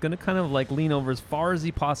strongly, he's going to kind of like lean over as far as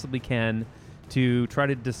he possibly can to try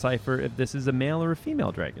to decipher if this is a male or a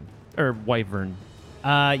female dragon or wyvern.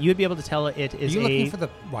 You would be able to tell it Are is you a looking for the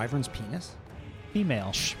wyvern's penis?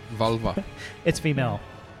 female. Vulva. It's female.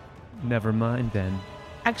 Never mind then.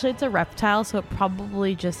 Actually, it's a reptile, so it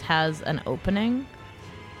probably just has an opening.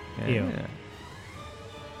 Ew. Yeah.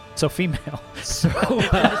 So female. So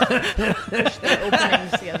Their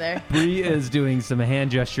openings together. Bree is doing some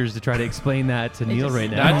hand gestures to try to explain that to Neil just-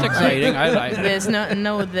 right now. That's exciting. I like it. There's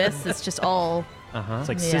no this. It's just all Uh-huh. It's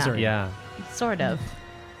like Yeah. scissoring. Yeah. sort of.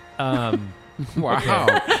 Wow.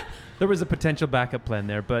 There was a potential backup plan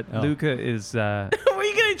there, but Oh. Luca is Were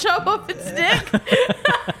you gonna chop off its dick?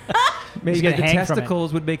 maybe gonna the hang from it.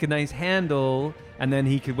 testicles would make a nice handle, and then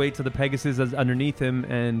he could wait till the Pegasus is underneath him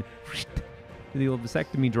and do the old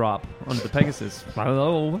vasectomy drop onto the Pegasus.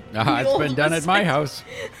 Hello. It's been done at my house.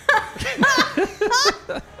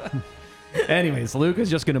 Anyways, Luca's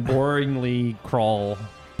just going to boringly crawl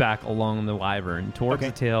back along the wyvern towards Okay.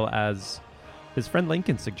 the tail as his friend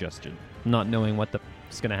Lincoln suggested, not knowing what's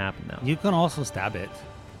going to happen now. You can also stab it.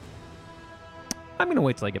 I'm going to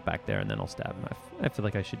wait till I get back there, and then I'll stab him. I feel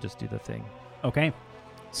like I should just do the thing. Okay.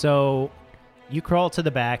 So you crawl to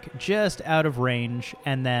the back, just out of range,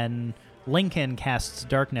 and then Lincoln casts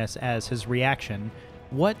darkness as his reaction.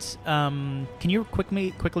 What? Can you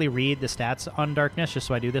quickly read the stats on darkness, just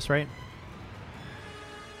so I do this right?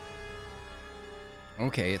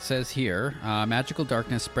 Okay, it says here, magical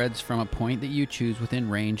darkness spreads from a point that you choose within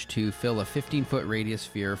range to fill a 15-foot radius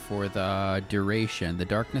sphere for the duration. The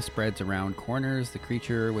darkness spreads around corners. The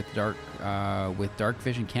creature with dark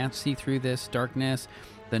vision can't see through this darkness.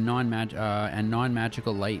 The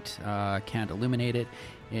non-magical light can't illuminate it.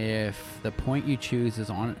 If the point you choose is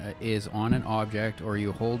on an object, or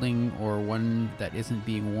you holding, or one that isn't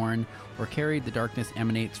being worn or carried, the darkness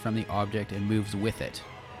emanates from the object and moves with it,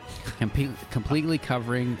 completely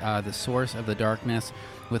covering the source of the darkness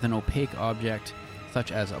with an opaque object,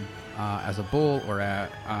 such as a bowl or a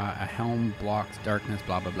helm blocks darkness.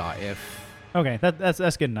 Blah blah blah. Okay,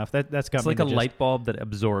 that's good enough. That's got It's me like the a gist. light bulb that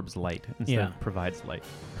absorbs light instead Yeah. of provides light.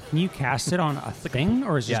 Can you cast it on a thing,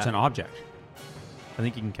 or is it just Yeah. an object? I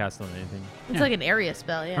think you can cast it on anything. It's like an area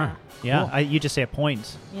spell, yeah. Huh. Yeah, Cool. you just say a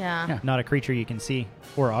point, Yeah. Yeah. not a creature you can see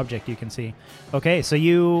or object you can see. Okay, so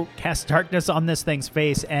you cast darkness on this thing's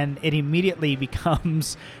face, and it immediately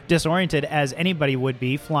becomes disoriented, as anybody would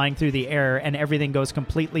be, flying through the air, and everything goes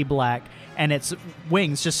completely black, and its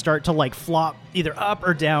wings just start to like flop either up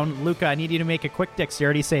or down. Luca, I need you to make a quick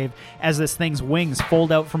dexterity save as this thing's wings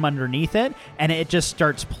fold out from underneath it, and it just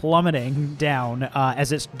starts plummeting down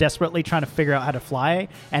as it's desperately trying to figure out how to fly,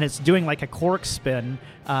 and it's doing like a cork spin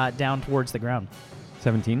down towards the ground.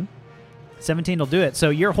 17. 17 will do it. So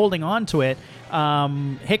you're holding on to it.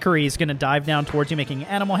 Hickory is going to dive down towards you, making an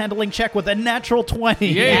animal handling check with a natural 20.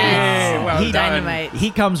 Yes. Well He- done. Dynamite. He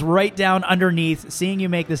comes right down underneath, seeing you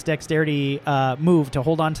make this dexterity move to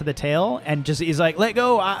hold on to the tail, and just he's like, "Let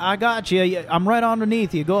go! I got you. I'm right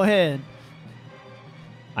underneath you. Go ahead."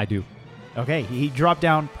 I do. Okay, he dropped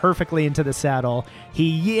down perfectly into the saddle. He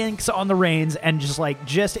yanks on the reins, and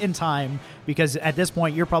just in time, because at this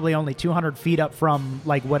point you're probably only 200 feet up from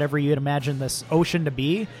like whatever you'd imagine this ocean to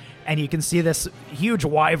be, and you can see this huge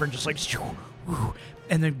wyvern just like,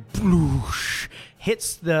 and then bloosh,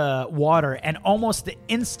 hits the water, and almost the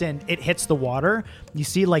instant it hits the water, you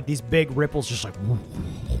see like these big ripples just like,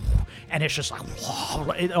 and it's just like,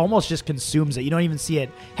 it almost just consumes it. You don't even see it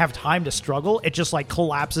have time to struggle. It just like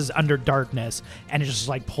collapses under darkness, and it's just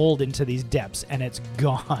like pulled into these depths, and it's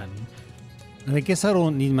gone. I guess I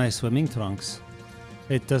don't need my swimming trunks.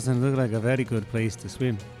 It doesn't look like a very good place to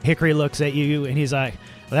swim. Hickory looks at you, and he's like,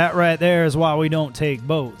 "That right there is why we don't take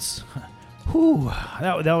boats." Whew,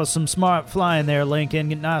 that was some smart flying there, Lincoln.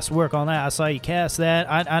 Nice work on that. I saw you cast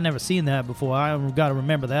that. I never seen that before. I got to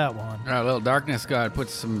remember that one. A little darkness god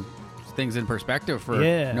puts some things in perspective for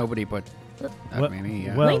Yeah. nobody but What- me.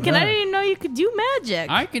 Yeah. well Lincoln, I done. didn't even know you could do magic.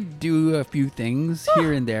 I could do a few things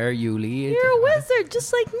here and there, Yuli. You're a wizard,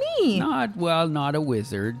 just like me. Not a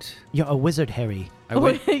wizard. You're a wizard, Harry. I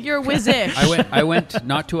went, You're a wizard. I went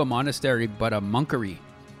not to a monastery, but a monkery.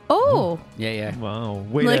 Oh, Yeah. Wow.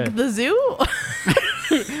 Wait, like the zoo?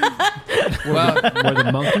 Well, where the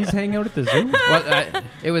monkeys hang out at the zoo?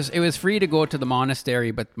 it was free to go to the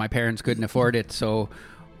monastery, but my parents couldn't afford it, so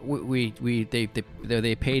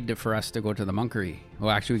they paid for us to go to the monkery. Well,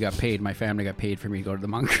 actually, we got paid. My family got paid for me to go to the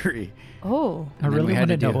monkery. Oh. I And then really we want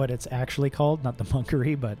had to know do- what it's actually called, not the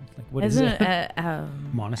monkery, but like, what is Isn't it? it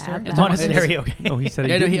Monastery? It's Monastery, okay. Oh, he said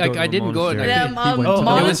Yeah, he no, didn't he- go I to a didn't go monastery. there. Yeah, He went to Oh, a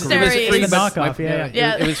monastery free, is- but the knockoff, yeah.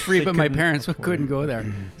 Yeah. It was free, They but my couldn't parents afford couldn't it. go there.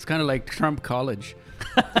 It's kind of like Trump College,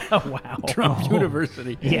 Oh, wow. Trump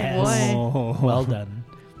University. Yes. Boy. Well done.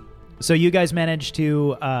 So you guys managed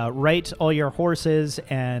to right all your horses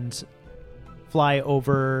and fly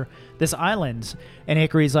over this island. And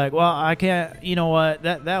Hickory's like, "Well, I can't. You know what?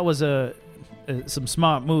 That was some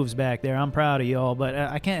smart moves back there. I'm proud of y'all, but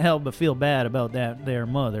I can't help but feel bad about that their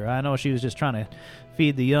mother. I know she was just trying to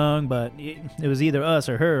feed the young, but it was either us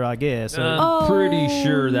or her, I guess." So, I'm pretty Oh.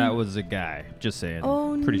 sure that was a guy. Just saying. Oh,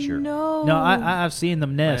 Pretty sure. no. no, I've seen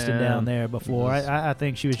them nesting Yeah. down there before. I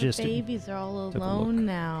think she was The just. babies are all a look. alone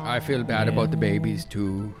now. I feel bad about the babies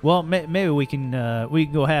too. Well, maybe we can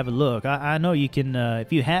go have a look. I know you can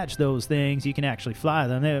if you hatch those things, you can actually fly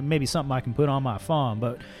them. There may be something I can put on my farm,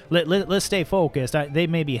 but let's stay focused. They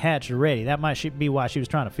may be hatched already. That might be why she was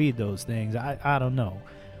trying to feed those things. I don't know.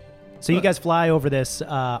 So you guys fly over this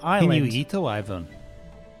island. Can you eat a wyvern?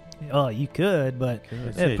 Oh, you could, but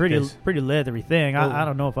That's yeah, it, pretty that's- pretty leathery thing. Well, I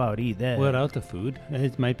don't know if I would eat that. We're out of food.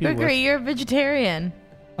 It might be Gregory, worth. you're a vegetarian.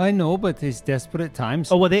 I know, but it's desperate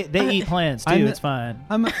times. Oh well, they eat plants too. I'm- It's fine.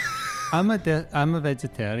 I'm a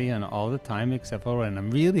vegetarian all the time except for when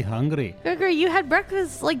I'm really hungry. Gregory, you had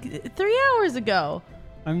breakfast like 3 hours ago.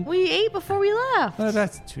 We ate before we left. Oh,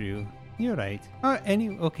 that's true. You're right.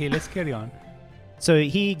 Okay, let's carry on. So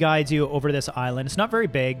he guides you over this island. It's not very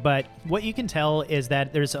big, but what you can tell is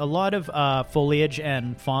that there's a lot of foliage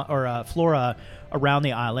and flora around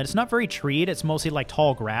the island. It's not very treed. It's mostly like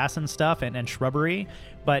tall grass and stuff and shrubbery.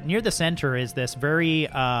 But near the center is this very,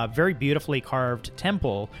 very beautifully carved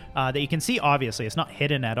temple that you can see, obviously. It's not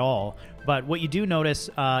hidden at all. But what you do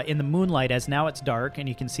notice in the moonlight, as now it's dark and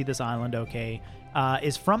you can see this island okay,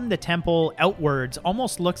 is from the temple outwards,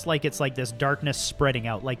 almost looks like it's like this darkness spreading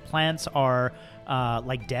out. Like plants are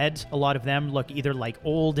like dead. A lot of them look either like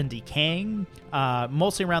old and decaying,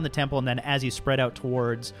 mostly around the temple. And then as you spread out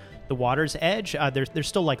towards the water's edge, there's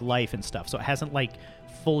still like life and stuff. So it hasn't like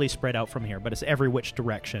fully spread out from here, but it's every which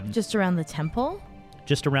direction. Just around the temple?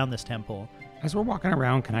 Just around this temple. As we're walking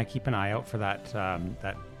around, can I keep an eye out for that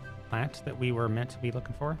that plant that we were meant to be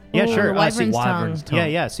looking for? Yeah, Oh, sure. the wyvern's Wyvern's tongue.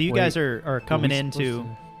 tongue. Yeah. So you Wait, guys are coming we into. supposed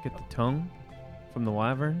to get the tongue from the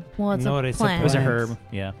wyvern. Well, it's No, a it's a plant. It was a Plants. herb.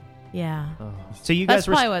 Yeah. Yeah. Oh. So you That's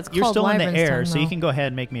guys probably why it's you're called still in the wyvern's air, tongue, so you though. can go ahead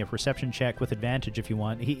and make me a perception check with advantage if you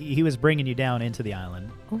want. He was bringing you down into the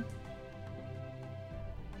island. Oh.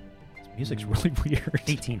 This music's really weird.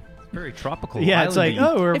 18. Very tropical. Yeah, it's like, islandy.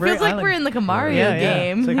 oh, we're It very feels like island. we're in like a Mario Yeah, yeah.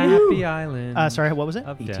 game. It's like, Happy Island. Sorry, what was it?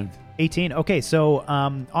 Of 18. death. 18. Okay, so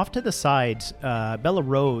off to the side, Bella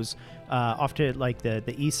Rose, off to like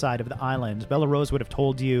the east side of the island, Bella Rose would have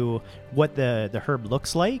told you what the herb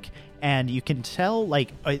looks like, and you can tell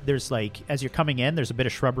like there's like as you're coming in, there's a bit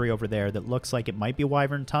of shrubbery over there that looks like it might be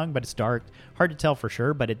wyvern tongue, but it's dark, hard to tell for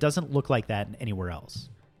sure, but it doesn't look like that anywhere else.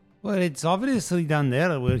 Well, it's obviously down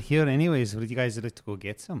there. We're here anyways. Would you guys like to go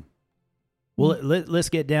get some? Well, let's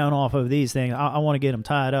get down off of these things. I want to get them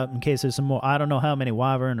tied up in case there's some more. I don't know how many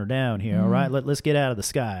wyvern are down here. All right, let's get out of the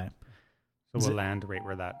sky. So we'll land right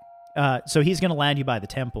where that. So he's going to land you by the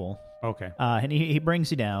temple. Okay. And he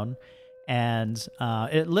brings you down, and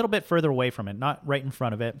a little bit further away from it, not right in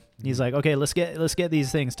front of it. He's like, okay, let's get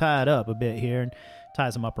these things tied up a bit here, and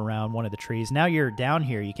ties them up around one of the trees. Now you're down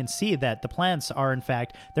here. You can see that the plants are, in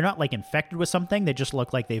fact, they're not like infected with something. They just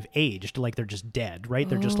look like they've aged, like they're just dead, right?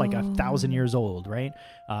 They're just like 1,000 years old, right?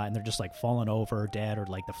 And they're just like fallen over, dead, or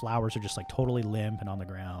like the flowers are just like totally limp and on the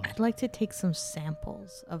ground. I'd like to take some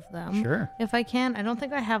samples of them. Sure. If I can. I don't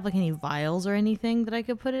think I have like any vials or anything that I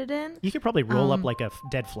could put it in. You could probably roll up like a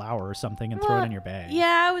dead flower or something and throw it in your bag.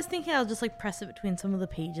 Yeah, I was thinking I'll just like press it between some of the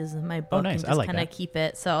pages in my book nice. and I just like kind of that. keep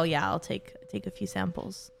it. So yeah, I'll take a few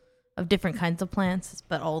samples of different kinds of plants,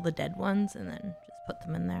 but all the dead ones, and then just put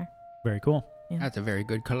them in there. Very cool. That's a very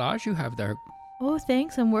good collage you have there. Oh,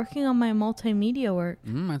 thanks. I'm working on my multimedia work.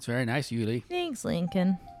 That's very nice, Yuli. Thanks,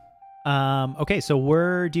 Lincoln. Okay, so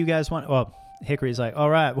where do you guys want? Well, Hickory's like, all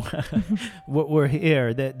right, we're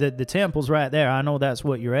here. The temple's right there. I know that's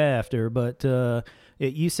what you're after, but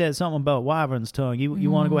you said something about wyvern's tongue. You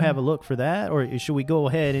want to go have a look for that, or should we go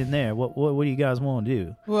ahead in there? What do you guys want to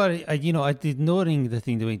do? Well, ignoring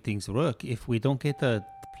the way things work, if we don't get the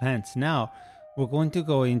plants now, we're going to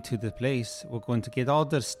go into the place. We're going to get all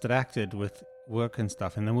distracted with work and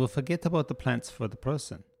stuff, and then we'll forget about the plants for the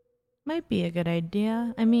person. Might be a good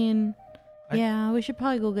idea. I mean, yeah, we should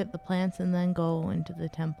probably go get the plants and then go into the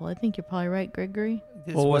temple. I think you're probably right, Gregory.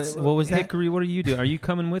 What was that? Hickory, what are you doing? Are you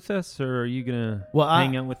coming with us, or are you gonna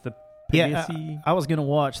hang out with the Yeah, Pegasi? I was gonna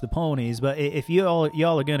watch the ponies, but if y'all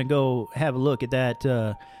are gonna go have a look at that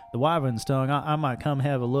the wyvern's tongue, I might come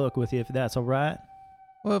have a look with you if that's all right.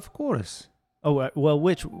 Well, of course. Oh well,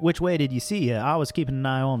 which way did you see it? I was keeping an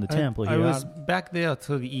eye on the temple I here. was back there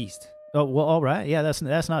to the east. Oh well, all right. Yeah,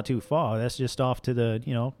 that's not too far. That's just off to the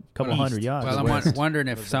couple Well, hundred yards. Well, I'm west. wondering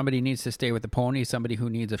if somebody needs to stay with the ponies, somebody who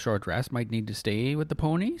needs a short rest might need to stay with the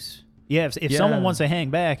ponies. Yeah, if Yeah. someone wants to hang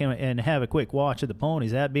back and have a quick watch of the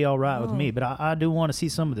ponies, that'd be all right with Oh. me. But I do want to see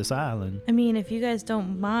some of this island. I mean, if you guys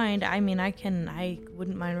don't mind, I mean, I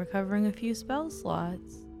wouldn't mind recovering a few spell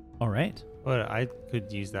slots. All right. Well, I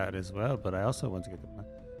could use that as well, but I also want to get the plant.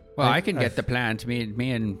 Well, I can get the plant.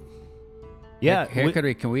 Me and Yeah.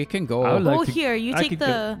 Hickory, we can go. I would like Oh, to- here, you I take could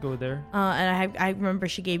the. go there. And I remember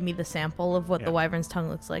she gave me the sample of what the Yeah. wyvern's tongue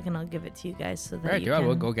looks like, and I'll give it to you guys so that Right, you yeah, can.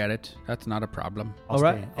 we'll go get it. That's not a problem. I'll All stay,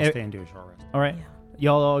 right. I'll stay and do a short rest. all right. Yeah.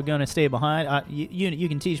 Y'all are gonna stay behind. You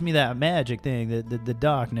can teach me that magic thing, the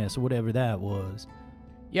darkness, or whatever that was.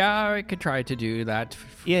 Yeah, I could try to do that.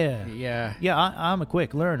 Yeah. Yeah. Yeah, I'm a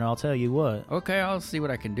quick learner. I'll tell you what. Okay, I'll see what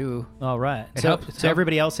I can do. All right. It So, helps- so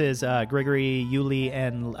everybody else is Gregory, Yuli,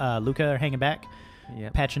 and Luca are hanging back,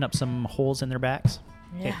 Yeah. patching up some holes in their backs.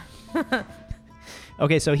 Yeah.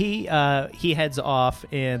 Okay, so he heads off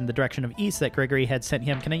in the direction of east that Gregory had sent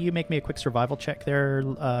him. Can you make me a quick survival check there,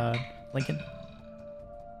 Lincoln?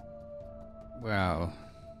 Well,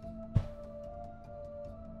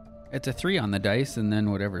 It's a 3 on the dice, and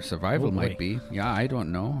then whatever survival Oh, boy. might be. Yeah, I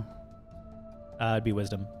don't know. It'd be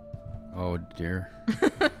wisdom. Oh dear.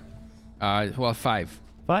 Well, 5.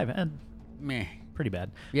 5, and Meh. pretty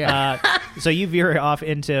bad. Yeah. So you veer off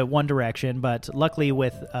into one direction, but luckily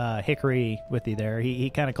with Hickory with you there, he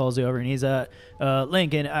kind of calls you over and he's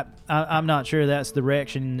Lincoln, I'm not sure that's the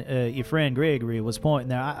direction your friend Gregory was pointing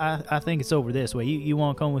there. I think it's over this way. You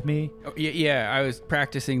want to come with me? Oh, yeah, I was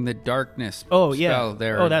practicing the darkness Oh yeah. spell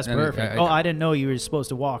there. Oh, that's and perfect. I didn't know you were supposed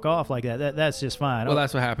to walk off like that. That's just fine. Well,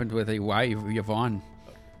 that's what happened with Yvonne.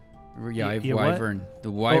 Yeah, your what? Wyvern. The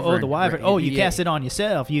Wyvern. Oh, the wyvern. Oh, you yeah. cast it on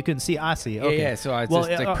yourself. You couldn't see. I see. Okay. Yeah, so I was Well,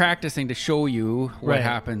 just like practicing to show you what right.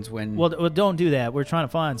 happens when. Well, don't do that. We're trying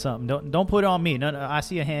to find something. Don't put it on me. No, I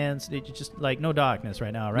see your hands. It's just like no darkness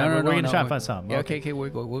right now, right? We're gonna try to find something. Yeah, okay, we'll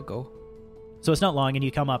go. So it's not long, and you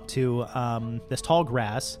come up to this tall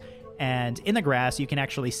grass, and in the grass you can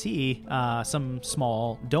actually see some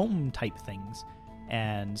small dome type things.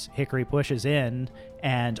 And Hickory pushes in,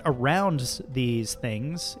 and around these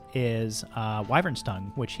things is Wyvern's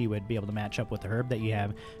tongue, which he would be able to match up with the herb that you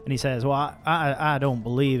have. And he says, "Well, I don't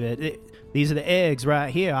believe it. These are the eggs right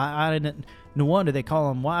here. I didn't. No wonder they call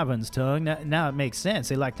them Wyvern's tongue. Now it makes sense.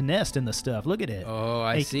 They like to nest in the stuff. Look at it. Oh,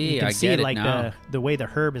 I see. You can I see get it like now. the way the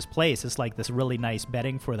herb is placed. It's like this really nice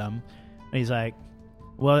bedding for them." And he's like,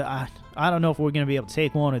 "Well, I don't know if we're gonna be able to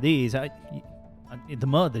take one of these. The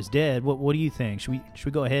mother's dead. What do you think? Should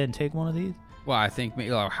we go ahead and take one of these?" Well, I think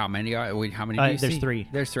how many do you there's see? 3.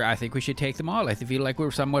 There's 3. I think we should take them all. I feel like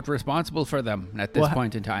we're somewhat responsible for them at this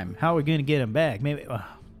point in time. How are we gonna get them back? Maybe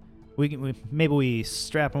we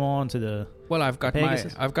strap them on to the. Well, I've got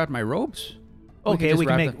Pegasus? my robes. Okay,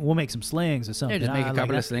 just we'll make some slings or something. Yeah, just make a I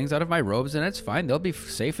couple like of slings out of my robes, and it's fine. They'll be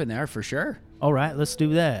safe in there for sure. All right, let's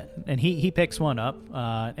do that. And he picks one up,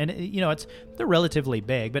 and they're relatively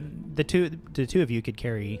big, but the two of you could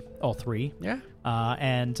carry all 3. Yeah.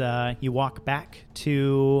 And you walk back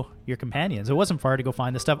to your companions. It wasn't far to go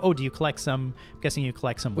find the stuff. Oh, do you collect some? I'm guessing you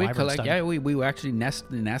collect some wyvern tongue. Yeah, we actually nest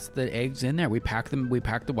the eggs in there. We pack them. We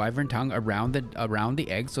pack the wyvern tongue around the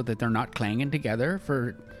eggs so that they're not clanging together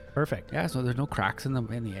for. Perfect. Yeah, so there's no cracks in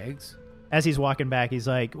the eggs. As he's walking back, he's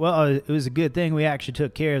like, "Well, it was a good thing we actually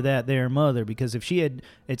took care of that there mother, because if she had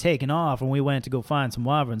taken off and we went to go find some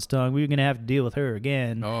wyvern's tongue, we were going to have to deal with her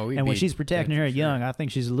again. Oh, and when she's protecting her young, I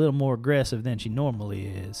think she's a little more aggressive than she normally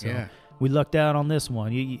is. So Yeah. we lucked out on this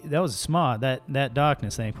one. That was smart, that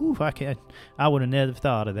darkness thing. Whew, I would have never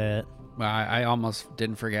thought of that. Well, I almost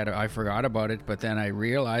didn't forget it. I forgot about it, but then I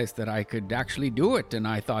realized that I could actually do it, and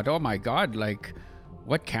I thought, oh my God, like,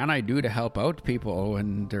 what can I do to help out people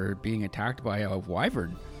when they're being attacked by a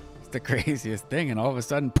wyvern? It's the craziest thing. And all of a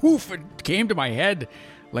sudden, poof, it came to my head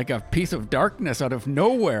like a piece of darkness out of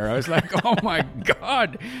nowhere. I was like, oh my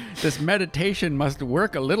God, this meditation must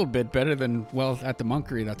work a little bit better than, well, at the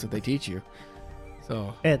monkery, that's what they teach you.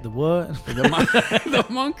 So At the what? the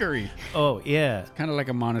monkery. Oh, yeah. Kind of like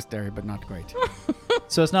a monastery, but not quite.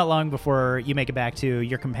 So it's not long before you make it back to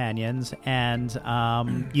your companions, and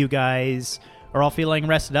you guys are all feeling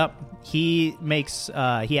rested up. He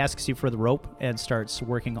asks you for the rope and starts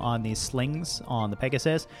working on these slings on the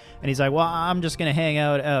Pegasus. And he's like, "Well, I'm just gonna hang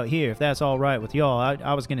out here if that's all right with y'all.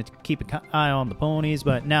 I was gonna keep an eye on the ponies,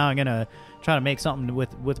 but now I'm gonna try to make something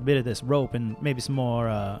with a bit of this rope and maybe some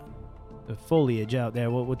more foliage out there.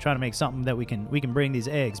 We'll try to make something that we can bring these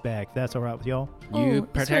eggs back. If that's all right with y'all." You Oh,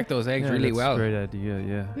 protect those eggs Yeah, really that's well. a great idea,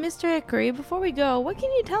 yeah. Mr. Hickory, before we go, what can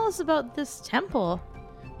you tell us about this temple?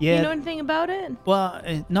 Yeah. You know anything about it? Well,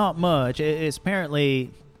 not much. It's apparently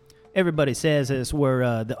everybody says it's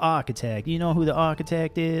where the architect. You know who the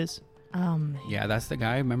architect is? Yeah, that's the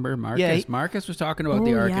guy. Remember Marcus? Yeah, Marcus was talking about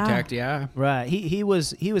the Oh, yeah. architect. Yeah. Right. He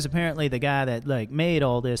was apparently the guy that like made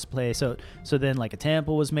all this place. So then like a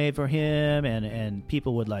temple was made for him, and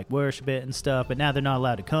people would like worship it and stuff. But now they're not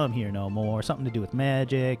allowed to come here no more. Something to do with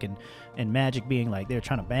magic and magic being like they're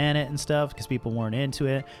trying to ban it and stuff because people weren't into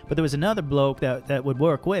it. But there was another bloke that would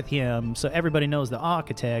work with him. So everybody knows the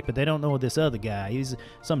architect, but they don't know this other guy. He's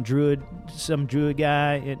some druid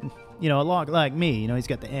guy. A lot like me, he's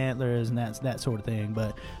got the antlers and that sort of thing,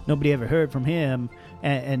 but nobody ever heard from him.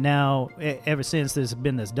 And now, ever since there's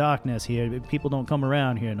been this darkness here, people don't come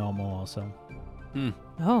around here no more. So,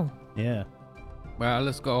 Oh, yeah. Well,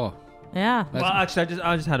 let's go. yeah. Let's- Well, actually,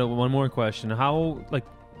 I just had one more question. How,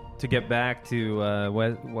 to get back to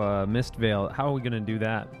Mistvale, how are we going to do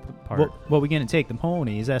that part? Well, we're gonna take the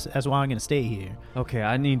ponies. That's why I'm gonna stay here. Okay,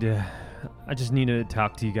 I just need to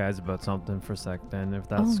talk to you guys about something for a sec then, if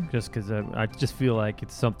that's just because I just feel like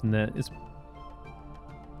it's something that is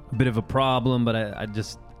a bit of a problem, but I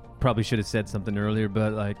just probably should have said something earlier,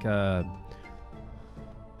 but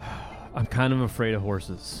I'm kind of afraid of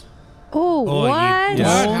horses. Oh, Oh, you- what?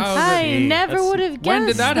 yeah. How I did he- never that's- would have guessed When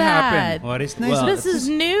did that happen? Well, it's nice. Well, This is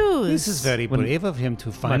news. This is very When brave of him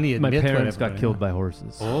to finally my admit parents whatever. got killed by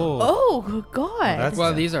horses. Oh. Oh, good God. that's-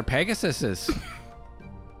 Well, these are Pegasuses.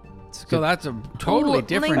 So that's a totally Oh,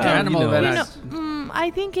 different Lincoln, animal you know, than You know, us. I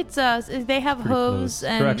think it's they have Pretty hooves close.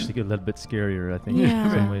 and They're actually a little bit scarier, I think. Yeah.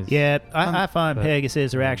 In some ways. Yeah, I find but-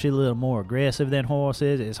 Pegasus are actually a little more aggressive than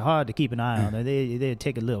horses. It's hard to keep an eye on them. They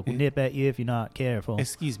take a little nip at you if you're not careful.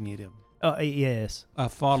 Excuse me, Adam. Oh, yes. A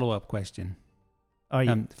follow-up question Are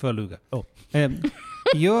you? for Luga. Oh.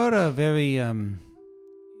 You're a very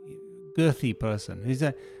girthy person. Is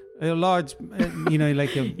that a large,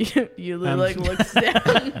 like a... you Um, looks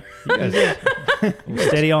down.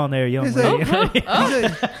 Steady on there, young He's lady.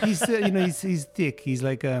 he's thick. He's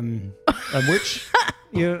like Which?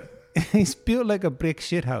 he's built like a brick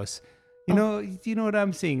shit house. You know what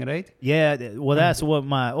I'm saying, right? Yeah, well, that's what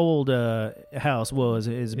my old house was.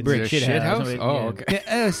 Is It's brick a shit shit house. house? Yeah. Oh, okay.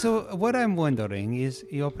 Yeah, so what I'm wondering is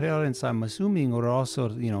your parents, I'm assuming, are also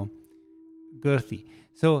girthy.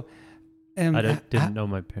 So I didn't know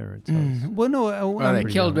my parents. well, no. Well, they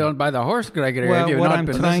killed Bill by the horse, Gregory. Have Well, you what not I'm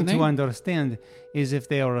been trying listening? to understand is if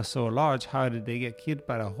they are so large, how did they get killed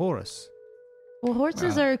by a horse? Well,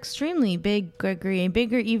 horses are extremely big, Gregory,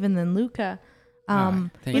 bigger even than Luca. thank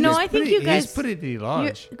You know, you. I think you guys, He's pretty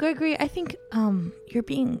large. Gregory, I think you're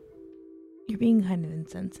being kind of I'm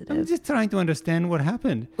insensitive. just trying to understand what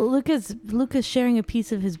happened. Lucas sharing a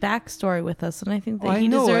piece of his backstory with us, and I think that I he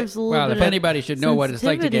know deserves a little Well, bit if of anybody should know what it's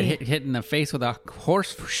like to get sensitivity. hit in the face with a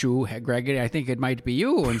horseshoe, Gregory, I think it might be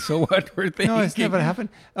you. And so what we're thinking. No, it's never happened.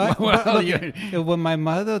 Well, But you- what my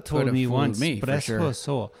mother told Could've me fooled once, me, for bless sure. her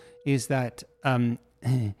soul, is that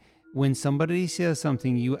when somebody says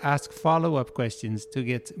something, you ask follow-up questions to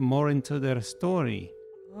get more into their story.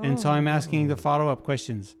 And so I'm asking the follow-up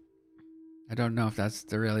questions. I don't know if that's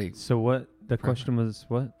the really. So what? The question was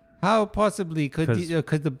what? How possibly could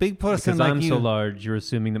the big person Because like I'm you... so large, you're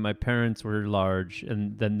assuming that my parents were large,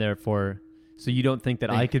 and then therefore, so you don't think that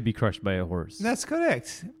I could be crushed by a horse? That's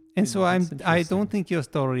correct. And so That's I interesting. don't think your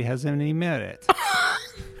story has any merit.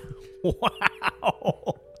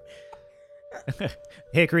 Wow.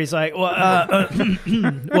 Hickory's like, well,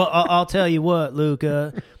 well, I'll tell you what,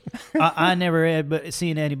 Luca. I never had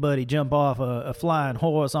seen anybody jump off a flying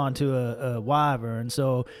horse onto a wyvern.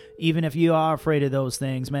 So even if you are afraid of those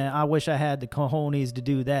things, man, I wish I had the cojones to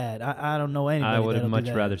do that. I don't know anybody. I would have that'll do much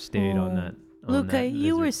that. rather stayed on that. on Luca, that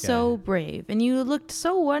you were lizard so guy. brave, and you looked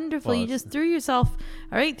so wonderful. Well, You just threw yourself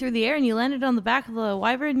right through the air, and you landed on the back of the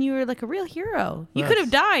wyvern. And you were like a real hero. You could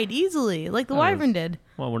have died easily, like the That wyvern was- did.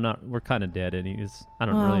 Well, we're kind of dead anyways. I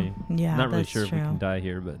don't Well, really, yeah, not really that's sure if we true. can die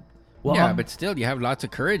here, but Well, yeah, but still, you have lots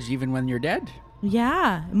of courage even when you're dead.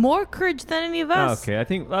 Yeah, more courage than any of us. okay. I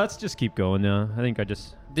think let's just keep going now. I think I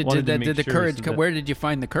just Did wanted to the make sure courage? so that- Where did you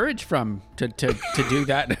find the courage from to do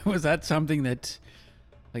that? Was that something that,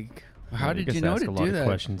 like, how I did guess you know ask to a lot do of that?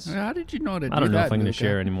 questions. How did you know to do that? I don't know if I'm going to Luca?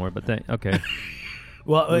 share anymore, but okay.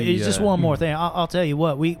 Well, We, it's just one more thing. I'll tell you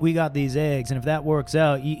what. We got these eggs, and if that works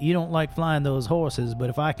out, you don't like flying those horses, but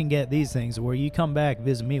if I can get these things where you come back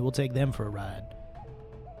visit me, we'll take them for a ride.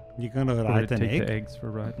 You're gonna We're ride gonna an take egg? the eggs for a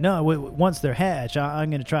ride. No, once they're hatched, I'm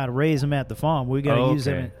going to try to raise them at the farm. We got to Oh, use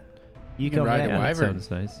them. okay. You can come ride back. a Yeah, that wyvern. sounds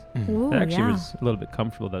nice. Ooh, That actually yeah. was a little bit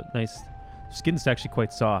comfortable. That nice skin's actually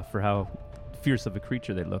quite soft for how fierce of a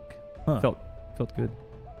creature they look. Huh. Felt good.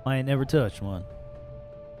 I ain't never touched one.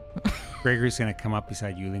 Gregory's gonna come up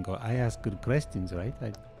beside you and go, I ask good questions, right?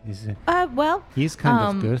 Well, He's kind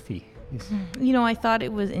Um, of girthy. you know, I thought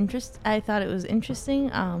it was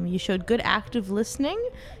interesting. You showed good active listening.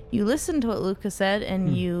 You listened to what Lucas said,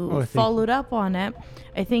 and you Oh, thank followed up on it.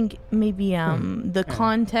 I think maybe the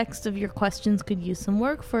context of your questions could use some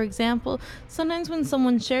work. For example, sometimes when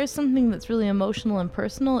someone shares something that's really emotional and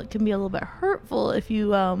personal, it can be a little bit hurtful if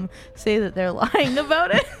you say that they're lying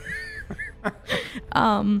about it.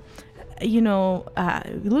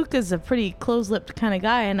 Luca's a pretty close-lipped kind of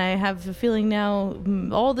guy, and I have a feeling now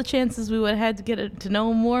all the chances we would have had to get to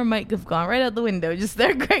know him more might have gone right out the window just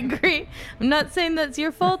there, Gregory. I'm not saying that's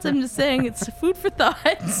your fault. I'm just saying it's food for thought.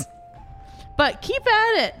 But keep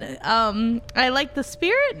at it. I like the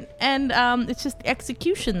spirit, and it's just the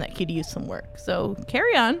execution that could use some work. So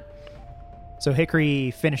carry on. So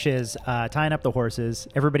Hickory finishes tying up the horses.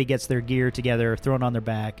 Everybody gets their gear together, thrown on their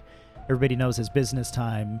back. Everybody knows it's business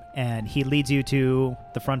time, and he leads you to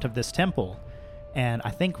the front of this temple. And I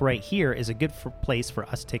think right here is a good place for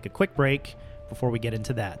us to take a quick break before we get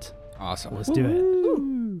into that. Awesome. Let's do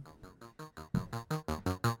it.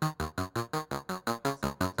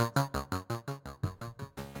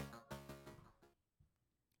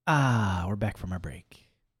 We're back from our break.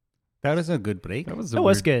 That was a good break. That was, That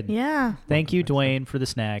was good. Yeah. Thank you, Dwayne, for the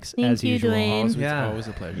snacks, Thank as you, usual. Dwayne. Yeah. Always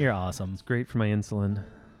a pleasure. You're awesome. great for my insulin.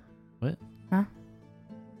 What? Huh?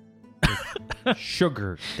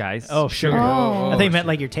 Sugar, guys. Oh, sugar. Oh. I think it meant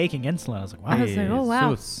like you're taking insulin. I was like, wow. I was like, oh,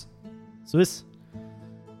 wow. Sus.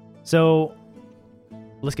 So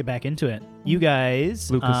let's get back into it. You guys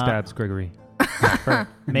Lucas stabs Gregory.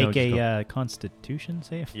 make just a constitution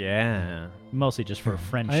save. Yeah. Mostly just for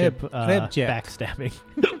friendship crab jack. backstabbing.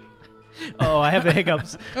 Oh, I have the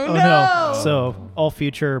hiccups. Oh, no. So all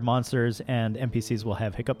future monsters and NPCs will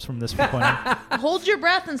have hiccups from this point on. Hold your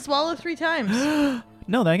breath and swallow 3 times.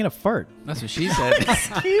 No, they're going to fart. That's what she said.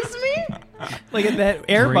 Excuse me? Like that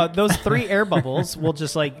air Drink. those 3 air bubbles will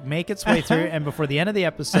just like make its way through, and before the end of the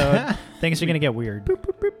episode, things are gonna get weird. Boop,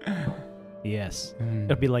 boop, boop. Yes,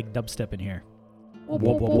 it'll be like dubstep in here. Wow,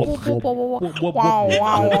 wow,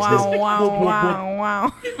 wow, wow,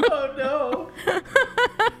 wow. Oh no!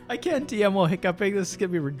 I can't DM while hiccuping. This is gonna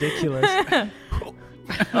be ridiculous.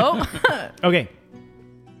 Oh. Okay,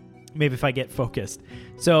 maybe if I get focused.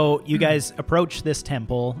 So you guys approach this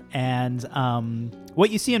temple, and what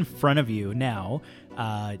you see in front of you now,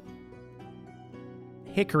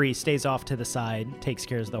 Hickory stays off to the side, takes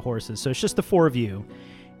care of the horses. So it's just the 4 of you.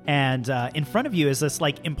 And in front of you is this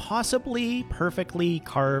like impossibly perfectly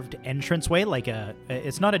carved entranceway. Like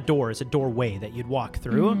it's not a door, it's a doorway that you'd walk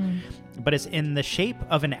through, but it's in the shape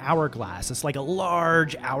of an hourglass. It's like a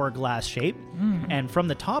large hourglass shape. And from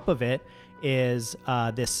the top of it is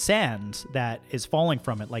this sand that is falling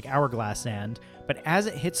from it, like hourglass sand. But as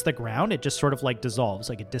it hits the ground, it just sort of like dissolves,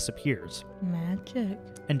 like it disappears. Magic.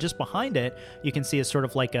 And just behind it, you can see is sort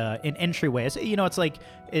of like an entryway. It's like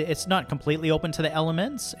it's not completely open to the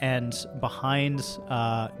elements, and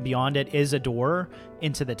beyond it is a door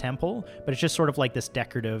into the temple, but it's just sort of like this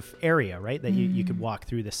decorative area, right? That you could walk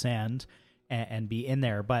through the sand and be in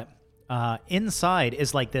there. But inside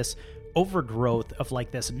is like this overgrowth of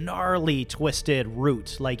like this gnarly, twisted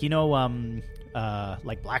root, like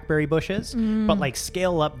like blackberry bushes, but like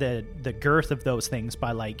scale up the girth of those things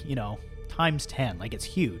by like times 10. Like it's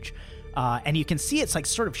huge, and you can see it's like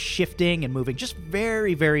sort of shifting and moving just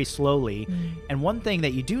very, very slowly. And one thing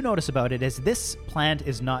that you do notice about it is this plant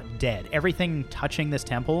is not dead. Everything touching this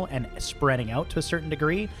temple and spreading out to a certain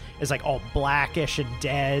degree is like all blackish and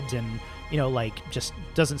dead, and like just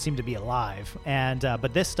doesn't seem to be alive. And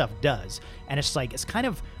but this stuff does, and it's like it's kind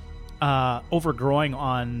of overgrowing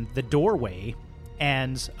on the doorway,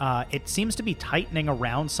 and it seems to be tightening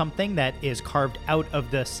around something that is carved out of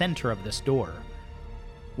the center of this door.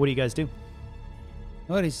 What do you guys do?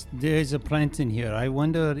 There's a plant in here. I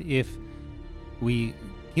wonder if we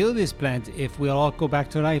kill this plant, if we'll all go back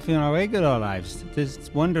to life in our regular lives.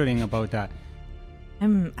 Just wondering about that.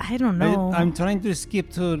 I don't know. I'm trying to skip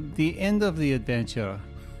to the end of the adventure.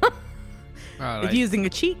 Using a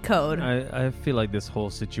cheat code. I feel like this whole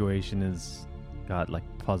situation has got like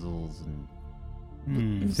puzzles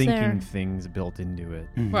and Is there- thinking things built into it.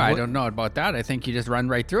 Well, I don't know about that. I think you just run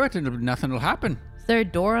right through it and nothing will happen. Is there a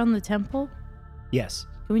door on the temple? Yes.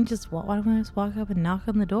 Can we just why don't we just walk up and knock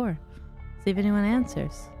on the door? See if anyone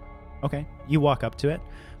answers. Okay. You walk up to it.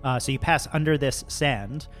 So you pass under this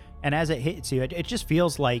sand, and as it hits you, it just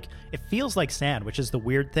feels like sand, which is the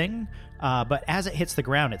weird thing. But as it hits the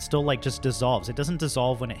ground, it still like just dissolves. It doesn't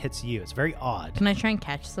dissolve when it hits you. It's very odd. Can I try and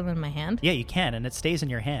catch some in my hand? Yeah, you can, and it stays in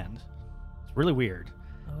your hand. It's really weird.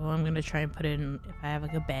 Oh, I'm gonna try and put it in. If I have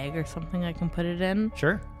like a bag or something, I can put it in.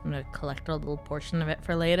 Sure. I'm gonna collect a little portion of it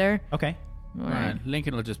for later. Okay. All right.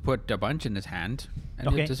 Lincoln will just put a bunch in his hand and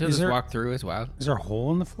Okay. he'll just Is there- walk through as well. Is there a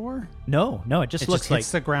hole in the floor? No, it just It looks just like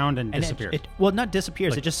hits the ground and and disappears. well, not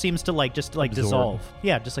disappears. Like- It just seems to like Absorb. dissolve.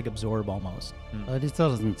 Yeah, just like absorb almost. This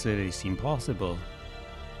doesn't really seem possible.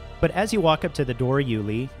 But as you walk up to the door,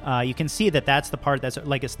 Yuli, you can see that's the part that's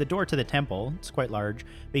like it's the door to the temple. It's quite large,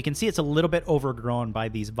 but you can see it's a little bit overgrown by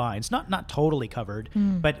these vines. Not totally covered,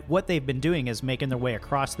 but what they've been doing is making their way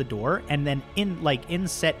across the door, and then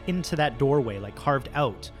inset into that doorway, like carved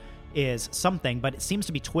out, is something. But it seems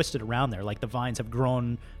to be twisted around there, like the vines have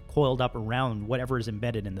grown coiled up around whatever is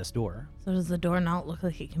embedded in this door. So does the door not look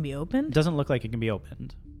like it can be It opened? doesn't look like it can be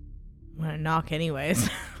opened. I'm gonna knock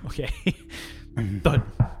anyways. Okay. Thud.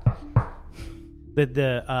 Well,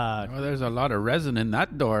 there's a lot of resin in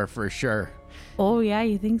that door for sure. Oh yeah,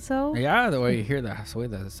 you think so? Yeah, the way you hear the way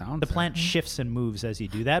the sounds. The plant shifts and moves as you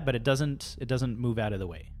do that, but it doesn't move out of the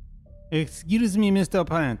way. Excuse me, Mr.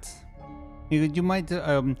 Plant. You might,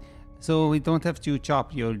 so we don't have to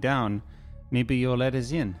chop you down. Maybe you'll let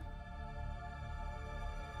us in.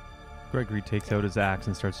 Gregory takes out his axe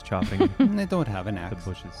and starts chopping I don't have an the axe.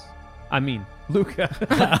 bushes. I mean, Luca.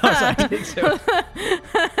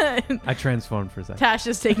 I transformed for a second. Tash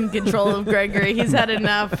is taking control of Gregory. He's had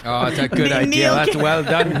enough. Oh, it's a good Neil idea. That's can't- well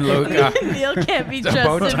done, Luca. Neil can't be about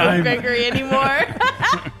trusted time. with Gregory anymore.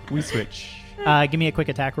 We switch. Give me a quick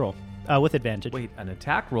attack roll with advantage. Wait, an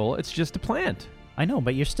attack roll? It's just a plant. I know,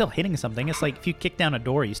 but you're still hitting something. It's like if you kick down a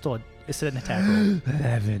door, you still it's an attack roll.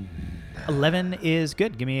 11. 11 is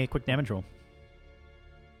good. Give me a quick damage roll,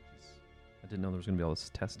 I didn't know there was going to be all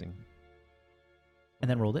this testing. and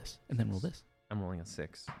then roll this, and then roll this. I'm rolling a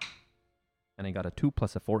 6. And I got a 2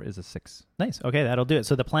 plus a 4 is a 6. Nice. Okay, that'll do it.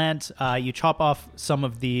 So the plant, you chop off some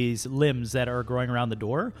of these limbs that are growing around the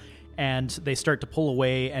door, and they start to pull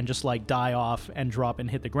away and just like die off and drop and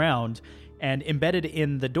hit the ground. And embedded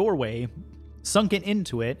in the doorway, sunken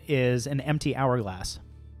into it, is an empty hourglass.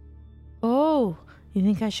 Oh, you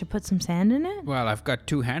think I should put some sand in it? Well, I've got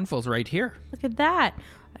 2 handfuls right here. Look at that.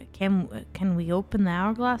 Can we open the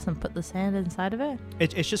hourglass and put the sand inside of it?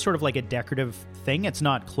 It's just sort of like a decorative thing. It's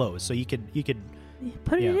not closed, so you could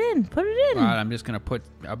Put it Yeah. in. Put it in. Well, I'm just gonna put.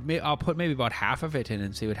 I'll put maybe about half of it in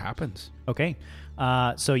and see what happens. Okay.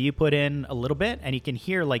 So you put in a little bit, and you can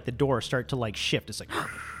hear like the door start to like shift. It's like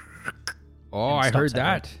Oh, And I stops heard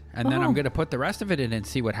that, right? that. And then I'm gonna put the rest of it in and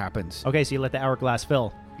see what happens. okay. So you let the hourglass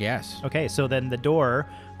fill. Yes. Okay, so then the door,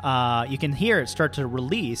 you can hear it start to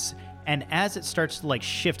release, and as it starts to like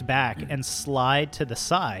shift back and slide to the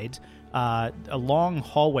side, a long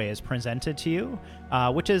hallway is presented to you,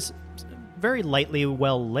 which is very lightly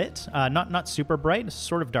well lit, not super bright, it's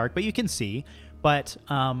sort of dark, but you can see. But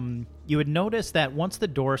you would notice that once the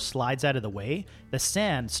door slides out of the way, the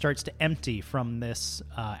sand starts to empty from this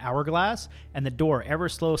hourglass, and the door ever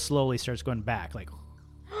slowly starts going back, like.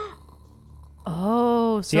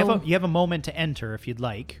 Oh, So you have a moment to enter if you'd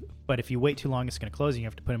like, but if you wait too long, it's going to close and you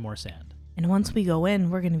have to put in more sand. and once we go in,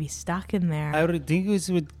 we're going to be stuck in there. I would think we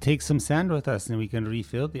would take some sand with us and we can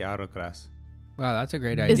refill the hourglass. Well, that's a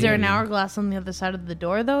great idea. Is there an hourglass on the other side of the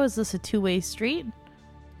door, though? Is this a two-way street?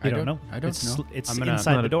 I You don't know. I don't It's know. It's I'm gonna-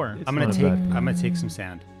 inside not the a- door. it's I'm gonna not a take. bad- I'm gonna take some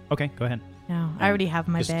sand. Okay, go ahead. No, I already have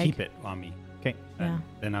my Just bag. keep it on me. Okay, Yeah.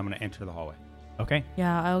 Then I'm gonna enter the hallway. okay.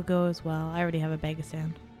 Yeah, I'll go as well. I already have a bag of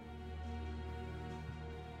sand.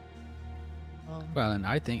 Well, and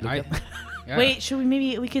I think I. Yeah. Wait, should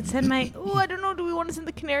we could send my... Oh, I don't know. Do we want to send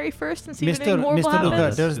the canary first and see if Mr. anything more will Mr. happen? Luca,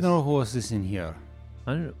 Let's there's just- no horses in here.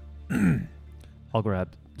 I don't know. I'll grab.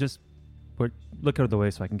 Just look out of the way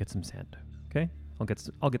so I can get some sand. Okay?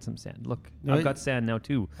 I'll get some sand. Look, Right. I've got sand now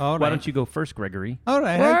too. All Why right. don't you go first, Gregory? All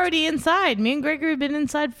right. We're already inside. Me and Gregory have been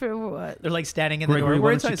inside for what? They're like standing in the Gregory, door. why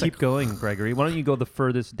We're don't you inside. keep going, Gregory? Why don't you go the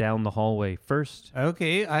furthest down the hallway first?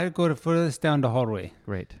 Okay, I go the furthest down the hallway.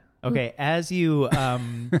 Great. Okay, as you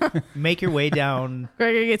make your way down,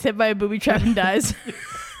 Gregory gets hit by a booby trap and dies.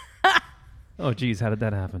 Oh, geez, how did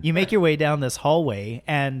that happen? you make your way down this hallway,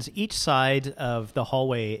 and each side of the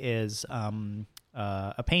hallway is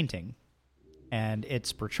a painting, and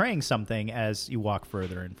it's portraying something as you walk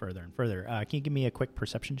further and further and further. Can you give me a quick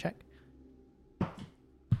perception check?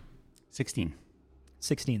 16.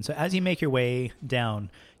 16. So as you make your way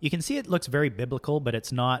down, you can see it looks very biblical, but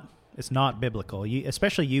it's not. It's not biblical.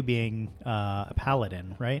 Especially you being a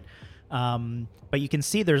paladin, right? But you can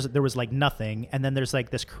see there was like nothing, and then there's like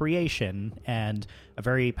this creation and a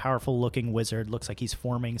very powerful looking wizard. Looks like he's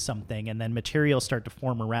forming something, and then materials start to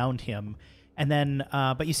form around him. And then,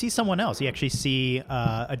 but you see someone else. You actually see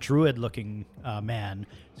a druid-looking man.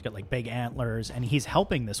 He's got like big antlers, and he's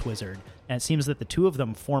helping this wizard. And it seems that the two of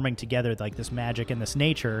them forming together, like this magic and this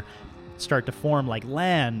nature, start to form like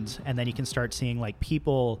land, and then you can start seeing like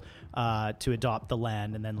people to adopt the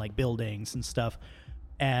land, and then like buildings and stuff.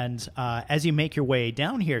 And as you make your way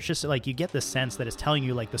down here, it's just like you get the sense that it's telling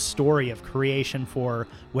you like the story of creation for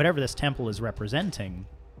whatever this temple is representing.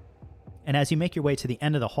 And as you make your way to the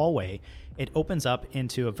end of the hallway, it opens up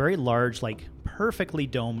into a very large, like perfectly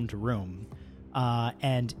domed room.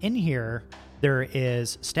 And in here, there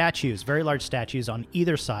is statues, very large statues on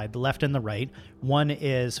either side, the left and the right. One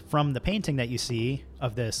is from the painting that you see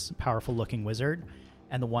of this powerful looking wizard,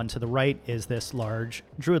 and the one to the right is this large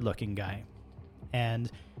druid looking guy.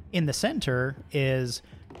 And in the center is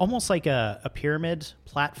almost like a pyramid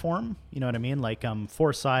platform, you know what I mean? Like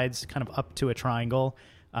 4 sides kind of up to a triangle,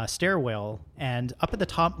 stairwell, and up at the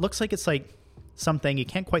top looks like it's like something, you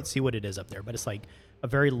can't quite see what it is up there, but it's like a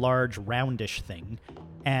very large roundish thing.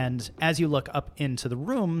 And as you look up into the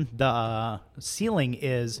room, the ceiling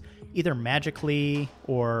is either magically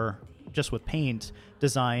or just with paint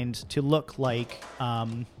designed to look like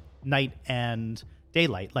night and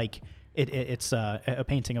daylight. Like it's a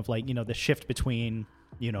painting of like, you know, the shift between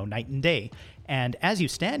night and day. And as you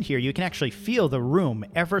stand here, you can actually feel the room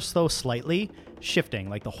ever so slightly shifting.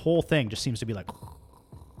 Like the whole thing just seems to be like...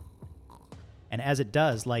 And as it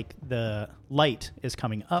does, like the light is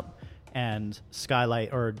coming up and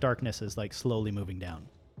skylight or darkness is like slowly moving down.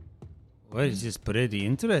 Well, it's just pretty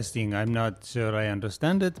interesting. I'm not sure I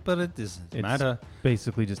understand it, but it doesn't matter.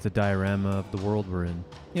 Basically just a diorama of the world we're in.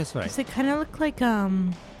 Yes, right. Does it kind of look like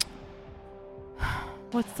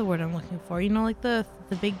what's the word I'm looking for? Like the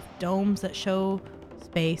big domes that show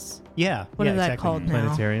space. Yeah. What yeah, is that exactly. called now?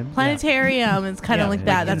 Planetarium? Planetarium. It's kind of like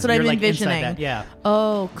that. That's what I'm You're, like, inside envisioning. that, yeah.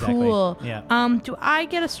 Oh, Exactly. cool. Yeah. Do I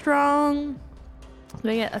get a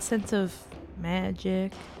sense of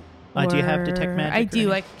magic? Do you have detect Or- magic? I or do.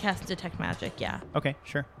 anything? I can cast detect magic. Yeah. Okay,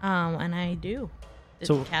 sure. And I do.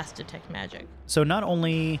 So- Cast detect magic. So not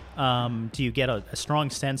only do you get a strong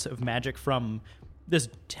sense of magic from this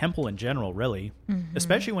temple in general, really,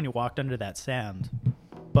 especially when you walked under that sand,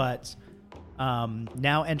 but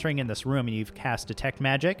now entering in this room and you've cast detect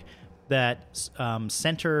magic, that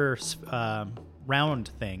center round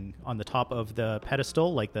thing on the top of the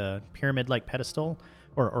pedestal, like the pyramid-like pedestal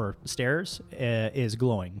or stairs, is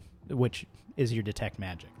glowing, which is your detect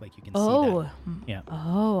magic. Like you can see that. Yeah.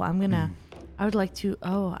 Oh, I would like to.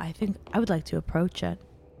 Oh, I think I would like to approach it,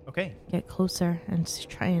 Okay. get closer, and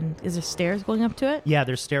try and. Is there stairs going up to it? Yeah,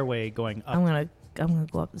 there's stairway going up. I'm gonna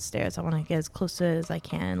go up the stairs. I want to get as close to it as I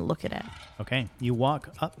can and look at it. Okay. You walk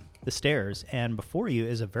up the stairs, and before you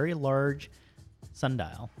is a very large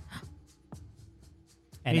sundial.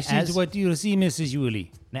 And This is what you see, Mrs.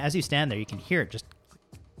 Yulee. as you stand there, you can hear it just.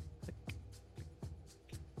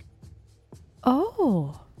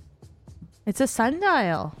 Oh, it's a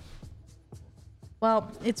sundial.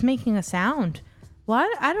 Well, it's making a sound. Well,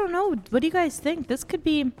 I don't know. What do you guys think? This could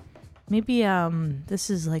be, maybe. This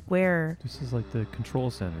is like where This is like the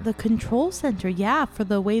control center. the control center. Yeah, for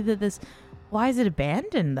the way that this. Why is it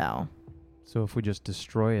abandoned though? So if we just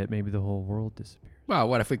destroy it, maybe the whole world disappears. Well,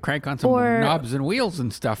 what if we crank on some Or- knobs and wheels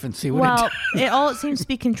and stuff and see what Well, it all it seems to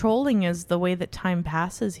be controlling is the way that time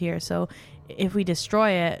passes here. So if we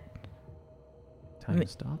destroy it, Time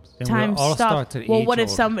stops. Then time we'll all stops. start to Well, age what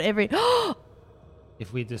if old. every?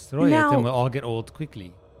 If we destroy it, Now- then we'll all get old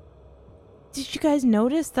quickly. Did you guys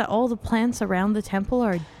notice that all the plants around the temple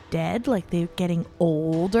are dead? Like they're getting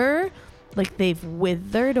older, like they've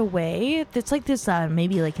withered away. It's like this,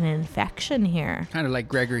 maybe like an infection here. kind of like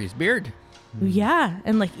Gregory's beard. Yeah,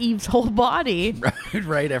 and like Eve's whole body.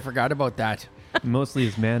 Right, I forgot about that. Mostly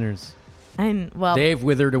his manners. And well, They've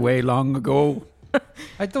withered away long ago.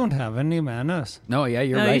 I don't have any manners. No, yeah,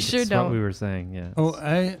 you're No, you right. sure That's don't. what we were saying, yeah. Oh,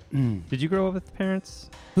 Did you grow up with parents?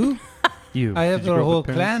 who? You. I have Did you a grow up whole with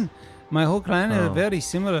parents? clan. My whole clan are Oh. very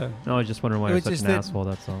similar. No, I was just wondering why It you're was such just an that- asshole,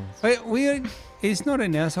 that's all. It's not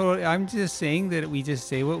an asshole. I'm just saying that we just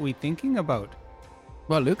say what we're thinking about.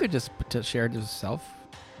 Well, Luca just shared himself.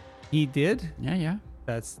 He did. Yeah.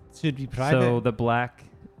 That should be private. So the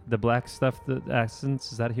black stuff, the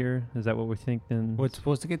accents, is that here? Is that what we think then? We're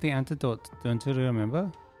supposed to get the antidote. Don't you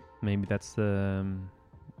remember? Maybe that's the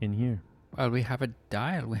in here. Well, we have a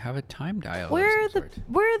dial. We have a time dial. of where are some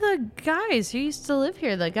the sort. guys who used to live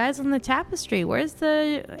here? The guys on the tapestry. Where's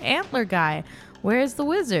the antler guy? Where's the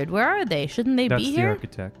wizard? Where are they? Shouldn't they That's be the here?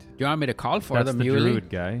 architect. Do you want me to call for That's them, the Yuli? druid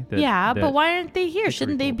guy. Yeah, but that- why aren't they here? Hickory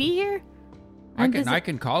Shouldn't they told be here? I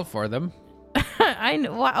can call for them. I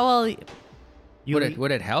know. Well,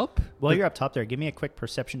 Would it help? While you're up top there, give me a quick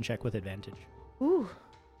perception check with advantage. ooh.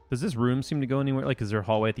 Does this room seem to go anywhere? Like, is there a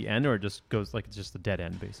hallway at the end, or it just goes like it's just a dead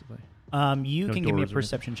end, basically? You No can give me a doors or anything?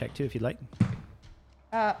 perception check too if you'd like.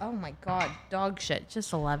 Oh my god, dog shit.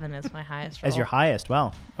 Just 11 is my highest roll. As your highest.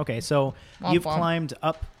 Wow. Okay, so Womp you've womp. climbed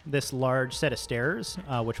up this large set of stairs,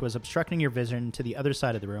 which was obstructing your vision to the other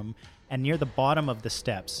side of the room. And near the bottom of the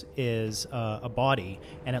steps is a body,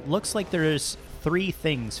 and it looks like there's 3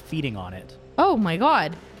 things feeding on it, Oh my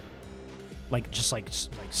god. like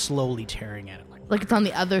slowly tearing at it. Like it's on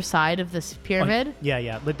the other side of this pyramid?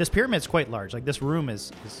 Yeah. Like, this pyramid's quite large. Like this room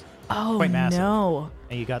is Oh quite massive. no.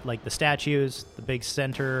 And you got like the statues, the big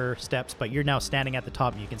center steps, but you're now standing at the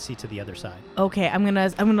top and you can see to the other side. Okay, I'm gonna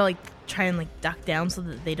like try and like duck down so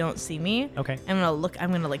that they don't see me. Okay. I'm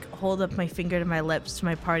gonna like hold up my finger to my lips to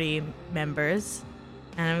my party members,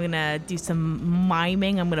 and I'm gonna do some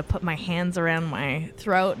miming. I'm gonna put my hands around my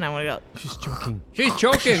throat, and I'm gonna go. She's joking. She's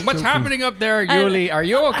choking. What's happening up there, Yuli? Are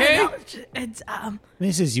you I okay? know, it's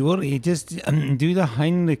Mrs. Yulee, just do the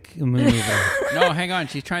Heimlich maneuver. No, hang on.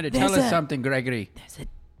 She's trying to tell There's us a- something, Gregory. there's a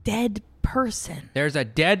dead person, There's a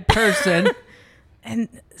dead person, and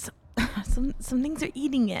some things are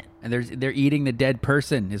eating it. and they're eating the dead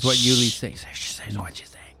person. Is what Yuli's saying. She's what she's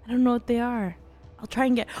saying. I don't know what they are. I'll try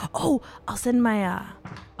and get. Oh, I'll send my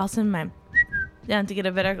down to get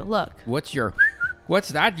a better look. What's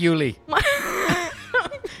that, Yuli?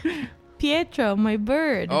 Pietro, my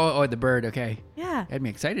bird. Oh, the bird. Okay. Yeah. Had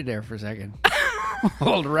me excited there for a second.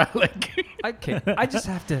 Old relic. Okay, I just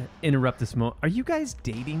have to interrupt this moment. Are you guys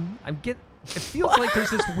dating? It feels like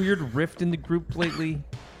there's this weird rift in the group lately,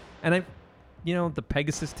 and the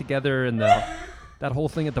Pegasus together and that whole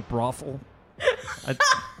thing at the brothel.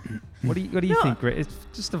 What do you think, Greg? It's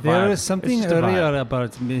just a vibe. There was something It's just a vibe. earlier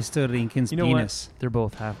about Mr. Lincoln's You know penis. what? They're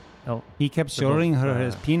both half. Oh, He kept They're both, showing her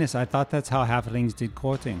his penis. I thought that's how halflings did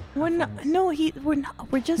courting. We're not. No, we're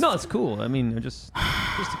not. We're just. no, it's cool. I mean, just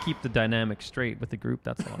to keep the dynamic straight with the group.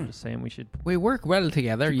 That's all I'm just saying. We should. We work well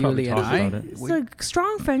together, Should probably Yuli and talk I. about it. It's a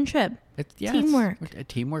strong friendship. Teamwork.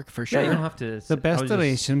 Teamwork for Yeah, sure. you don't have to. The I best was just-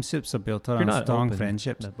 relationships are built if you're around not strong open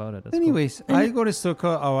friendships. about it. That's Anyways, I go to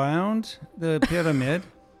circle around the pyramid.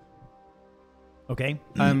 Okay.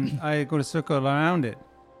 I go to circle around it.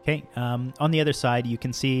 Okay. On the other side, you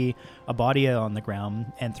can see a body on the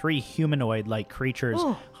ground and 3 humanoid-like creatures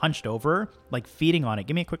Oh. hunched over, like feeding on it.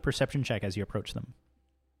 Give me a quick perception check as you approach them.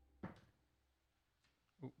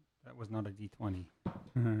 That was not a D20.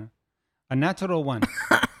 A natural 1.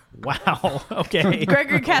 Wow. Okay.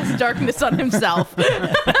 Gregory casts darkness on himself.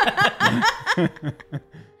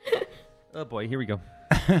 Oh boy, here we go.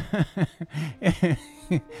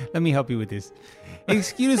 Let me help you with this.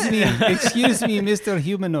 Excuse me, Mr.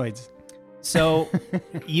 Humanoids. So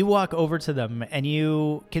you walk over to them and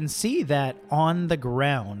you can see that on the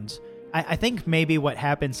ground, I think maybe what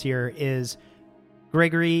happens here is,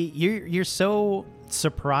 Gregory, you're so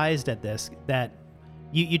surprised at this that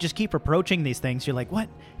you just keep approaching these things. You're like, what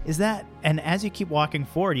is that? And as you keep walking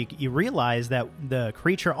forward, you realize that the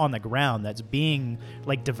creature on the ground that's being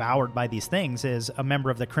like devoured by these things is a member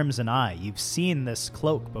of the Crimson Eye. You've seen this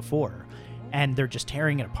cloak before, and they're just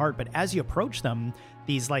tearing it apart. But as you approach them,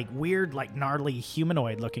 these like weird, like gnarly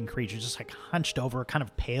humanoid looking creatures, just like hunched over, kind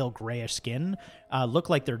of pale grayish skin, look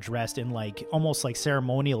like they're dressed in like almost like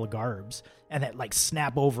ceremonial garbs, and that like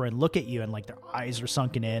snap over and look at you, and like their eyes are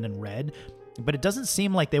sunken in and red. But it doesn't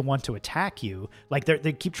seem like they want to attack you. Like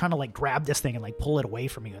they keep trying to like grab this thing and like pull it away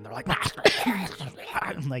from you, and they're like,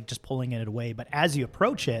 and, like just pulling it away. But as you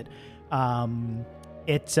approach it,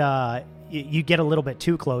 you get a little bit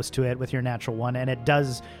too close to it with your natural 1, and it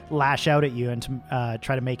does lash out at you and to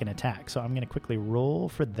try to make an attack. So I'm going to quickly roll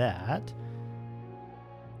for that.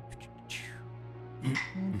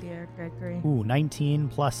 Oh dear, Gregory. Ooh, 19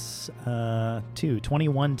 plus 2,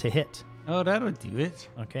 21 to hit. Oh, that'll do it.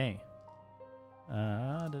 Okay.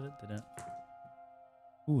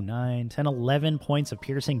 Ooh, 9, 10, 11 points of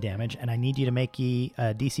piercing damage, and I need you to make a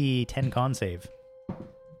DC 10 con save.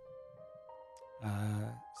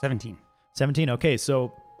 17. 17. Okay,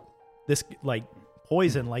 so this like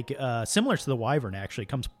poison, like similar to the wyvern, actually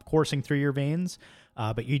comes coursing through your veins,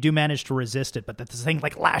 but you do manage to resist it. But this thing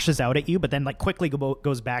like lashes out at you, but then like quickly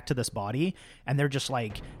goes back to this body, and they're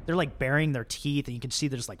baring their teeth, and you can see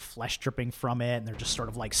there's like flesh dripping from it, and they're just sort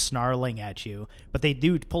of like snarling at you. But they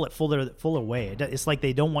do pull it full away. It's like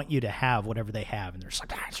they don't want you to have whatever they have, and they're just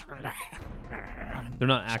like. They're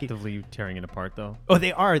not actively tearing it apart, though. Oh,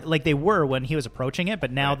 they are. Like they were when he was approaching it,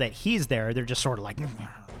 but now that he's there, they're just sort of like.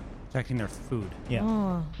 Protecting their food. Yeah.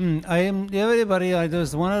 Oh. I am everybody.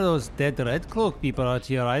 There's one of those dead red cloak people out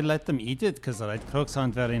here. I let them eat it because the red cloaks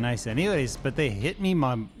aren't very nice, anyways. But they hit me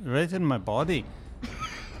right in my body.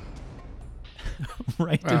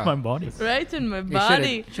 Right in my body. Right in my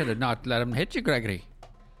body. Should have not let him hit you, Gregory.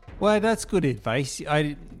 Well, that's good advice.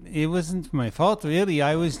 It wasn't my fault, really.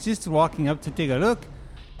 I was just walking up to take a look.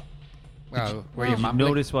 Well, were you Did you mumbling?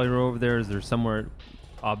 notice while you were over there? Is there somewhere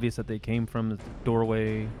obvious that they came from? The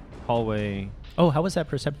doorway, hallway? Oh, how was that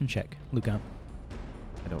perception check, Luca?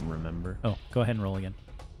 I don't remember. Oh, go ahead and roll again.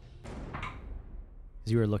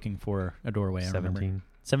 Because you were looking for a doorway, I remember. 17.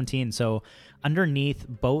 17. So underneath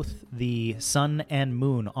both the sun and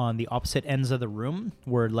moon on the opposite ends of the room,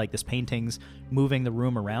 where like this painting's moving the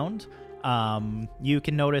room around, you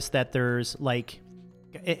can notice that there's like,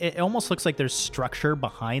 it almost looks like there's structure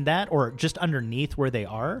behind that, or just underneath where they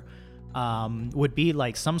are. Would be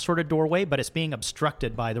like some sort of doorway, but it's being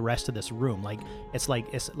obstructed by the rest of this room. Like it's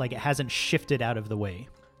like it hasn't shifted out of the way.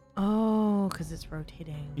 Oh, because it's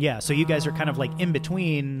rotating. Yeah, so you guys are kind of like in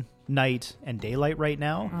between night and daylight right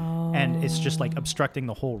now, and it's just like obstructing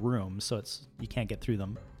the whole room, so you can't get through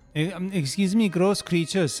them. Excuse me, gross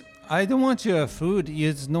creatures. I don't want your food.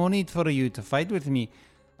 There's no need for you to fight with me.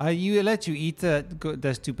 You let you eat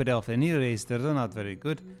the stupid elf anyways. They're not very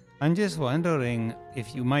good. I'm just wondering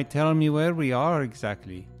if you might tell me where we are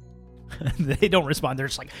exactly. They don't respond. They're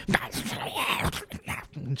just like,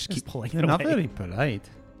 and just keep pulling You're it not away. very polite.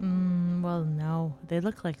 Well, no. They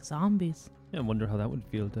look like zombies. Yeah, I wonder how that would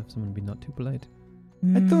feel to have someone be not too polite.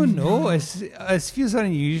 I don't know. It feels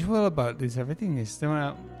unusual about this. Everything is still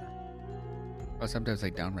out. Well, sometimes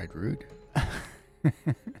like downright rude.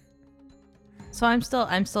 So I'm still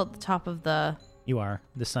at the top of the. You are.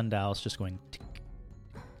 The sundial's just going tick.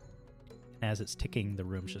 As it's ticking, the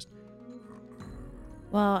room's just.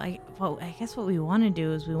 Well, I guess what we want to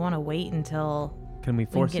do is we want to wait until. Can we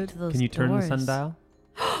force get it? to those Can you turn the doors. sundial?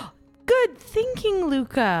 Good thinking,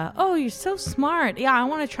 Luca. Oh, you're so smart. Yeah, I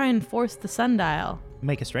want to try and force the sundial.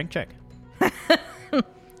 Make a strength check.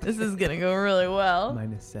 This is gonna go really well.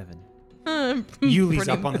 -7. Yuli's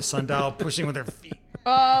up on the sundial, pushing with her feet.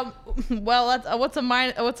 Well, that's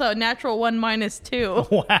what's a natural 1 minus 2.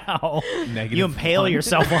 Wow. You impale -1.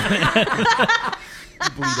 yourself on it.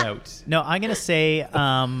 Bleed out. No, I'm gonna say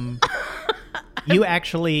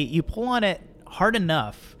you pull on it hard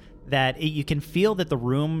enough that you can feel that the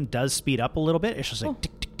room does speed up a little bit. It's just like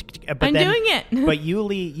tick, tick, tick, tick. But I'm doing it. But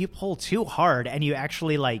you pull too hard and you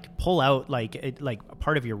actually like pull out like a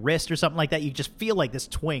part of your wrist or something like that. You just feel like this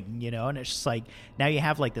twing, and it's just like now you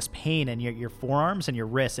have like this pain in your forearms and your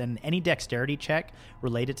wrists, and any dexterity check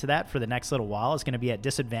related to that for the next little while is going to be at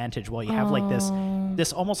disadvantage while you have like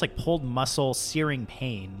this almost like pulled muscle searing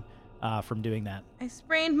pain from doing that. I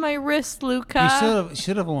sprained my wrist, Luca. You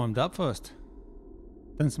should have warmed up first.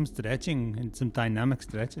 Done some stretching and some dynamic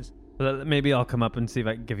stretches. Well, maybe I'll come up and see if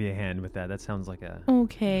I can give you a hand with that. That sounds like a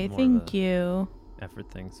Okay, more of thank a- you.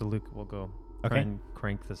 effort thing. So Luke will go Okay. try and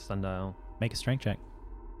crank the sundial. Make a strength check.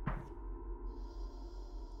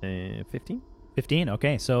 15? 15.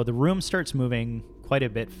 Okay, so the room starts moving quite a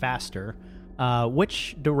bit faster.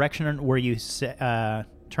 Which direction were you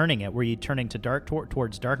turning it? Were you turning to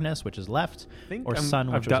towards darkness, which is left, or sun,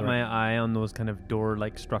 which I've was got right? my eye on those kind of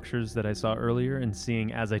door-like structures that I saw earlier, and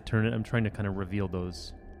seeing as I turn it, I'm trying to kind of reveal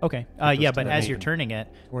those. Okay. those Yeah, to but the as main. you're turning it,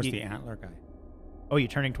 Towards you- the antler guy. oh, you're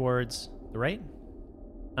turning towards the right.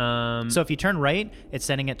 So So if you turn right, it's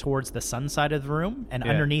sending it towards the sun side of the room, and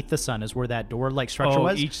Yeah. underneath the sun is where that door-like structure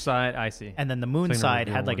was. each side, I see. And then the moon So I'm gonna side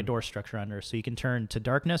reveal had like a one. door structure under, so you can turn to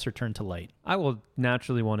darkness or turn to light. I will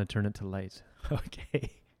naturally want to turn it to light.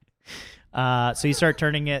 Okay. So you start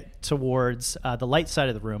turning it towards the light side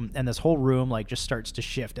of the room, and this whole room like just starts to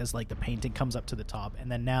shift as like the painting comes up to the top, and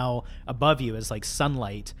then now above you is like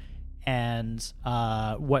sunlight, and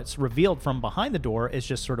what's revealed from behind the door is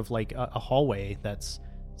just sort of like a hallway that's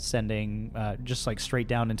sending just like straight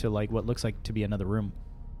down into like what looks like to be another room.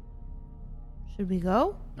 Should we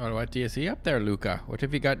go? Well, what do you see up there, Luca? What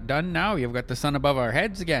have you got done now? You've got the sun above our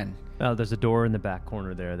heads again. Well, there's a door in the back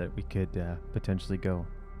corner there that we could potentially go.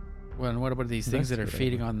 Well, and what about these things That's that are a good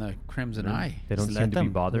feeding on the Crimson Eye? They don't Just seem let to be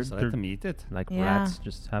them- bothered. just They're let them eat it. like Yeah. rats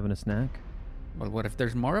just having a snack. Well, what if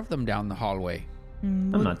there's more of them down the hallway?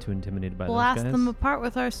 I'm not too intimidated by We'll those ask guys. them apart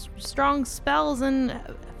with our strong spells and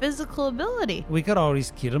physical ability. We could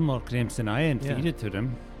always kill more Crimson Eye and Yeah. feed it to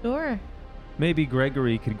them. Sure. Maybe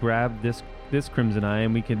Gregory could grab this Crimson Eye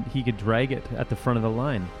and he could drag it at the front of the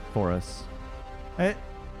line for us.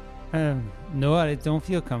 No, I don't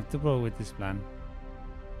feel comfortable with this plan.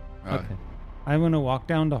 Okay. I want to walk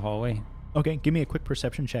down the hallway. Okay, give me a quick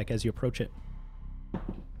perception check as you approach it.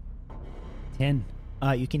 10.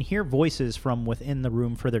 You can hear voices from within the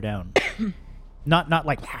room further down. not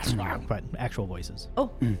like, but actual voices.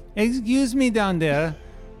 Oh, Excuse me down there.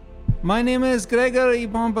 My name is Gregory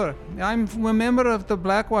Bomber. I'm a member of the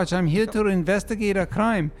Black Watch. I'm here to investigate a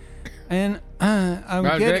crime. And I'm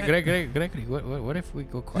Well, getting... Gregory, what if we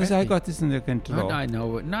go quietly? Yes, I got this under control. I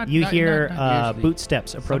know. Not You not- hear not- not usually. boot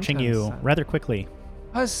steps approaching you Sometimes. rather quickly.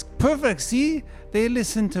 That's perfect. See? They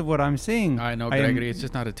listen to what I'm saying. I know, I'm- Gregory. It's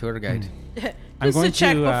just not a tour guide. I'm just to going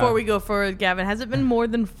check to, before we go forward, Gavin. Has it been more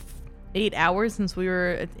than 8 hours since we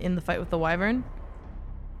were in the fight with the wyvern?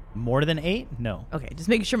 More than 8? No. Okay, just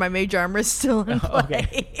making sure my mage armor is still in play.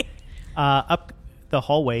 Okay. Up the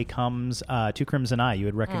hallway comes 2 Crimson Eye. You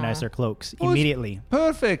would recognize their cloaks Oh, it's immediately.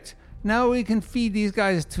 Perfect. Now we can feed these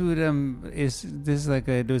guys to them. Is this like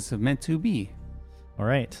it was meant to be? All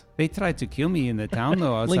right. They tried to kill me in the town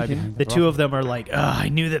though. Outside behind The two of them are like, I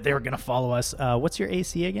knew that they were going to follow us. What's your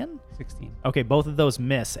AC again? 16. Okay, both of those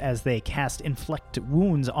miss as they cast inflict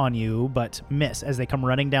wounds on you, but miss as they come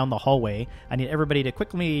running down the hallway. I need everybody to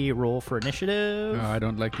quickly roll for initiative. I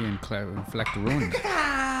don't like the inflect wound.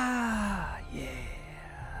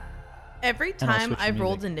 Every And I'll time switch to I've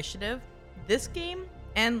rolled music. initiative, this game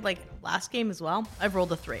and like last game as well, I've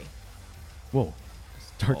rolled a 3. Whoa.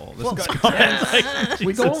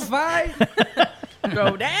 We go 5.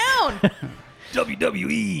 Go down.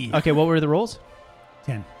 WWE. Okay, what were the rolls?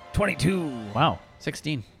 10. 22. Wow.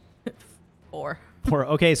 16. 4.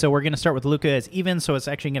 Okay, so we're going to start with Luca as even, so it's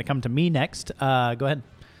actually going to come to me next. Go ahead.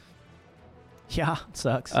 Yeah, it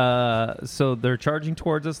sucks. So they're charging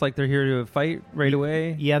towards us like they're here to fight right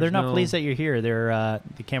away? Yeah, they're There's not pleased that you're here. They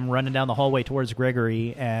came running down the hallway towards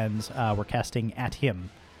Gregory, and we're casting at him.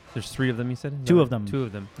 There's 3 of them, you said? Is that Two right? of them. 2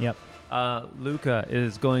 of them. Yep. Luca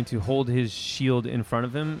is going to hold his shield in front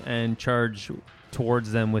of him and charge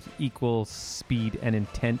towards them with equal speed and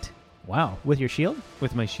intent Wow, with your shield?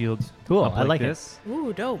 with my shield. Cool, up I like it. this,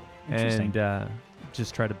 Ooh, dope. Interesting. and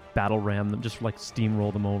just try to battle ram them, just like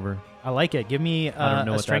steamroll them over. I like it. Give me I don't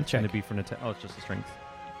know a what strength that's going check. to be for an attack. Oh, it's just a strength.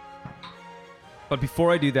 But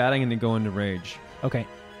before I do that, I'm going to go into rage. Okay,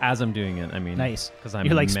 As I'm doing it, I mean, nice. because I'm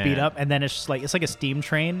You like mad. speed up, and then it's just like a steam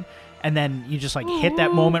train, and then you just like hit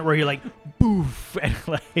that moment where you're like, boof, and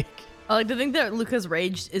like. I like to think that Luca's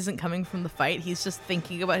rage isn't coming from the fight. He's just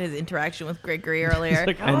thinking about his interaction with Gregory earlier.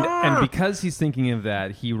 like, And because he's thinking of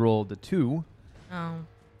that, he rolled a 2. Oh.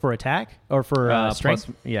 For attack or for strength?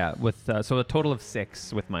 Plus, yeah, with so a total of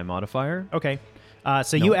 6 with my modifier. Okay.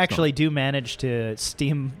 So No, you it's actually do manage to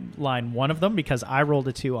steam line one of them because I rolled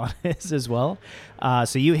a 2 on his as well.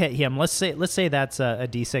 So you hit him. Let's say that's a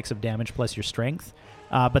d6 of damage plus your strength.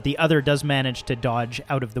 But the other does manage to dodge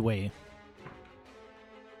out of the way.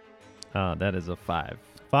 That is a 5.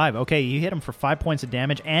 5. Okay, you hit him for 5 points of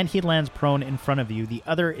damage, and he lands prone in front of you. The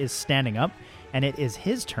other is standing up, and it is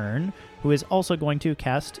his turn, who is also going to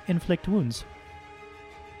cast Inflict Wounds.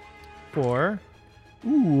 For,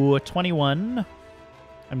 a 21.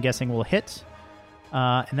 I'm guessing will hit.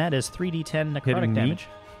 And that is 3d10 necrotic Hitting me? damage.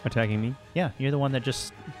 Attacking me. Yeah, you're the one that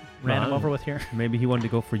just ran him Wow. over with here. Maybe he wanted to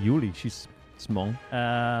go for Yuli. She's small.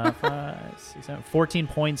 5, 6, 7, 14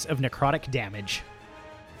 points of necrotic damage.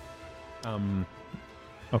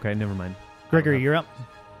 Okay, never mind. Gregory, you're up.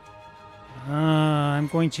 I'm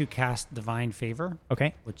going to cast Divine Favor,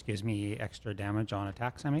 Okay, which gives me extra damage on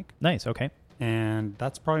attacks I make. nice. Okay. And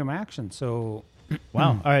that's probably my action. So,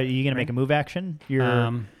 Wow. All right, are you going to make a move action?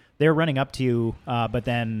 They're running up to you, but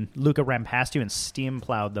then Luca ran past you and steam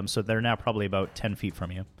plowed them, so they're now probably about 10 feet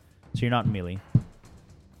from you. So you're not in melee.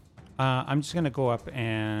 I'm just going to go up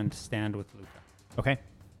and stand with Luca. Okay.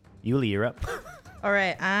 Yuli, you're up. All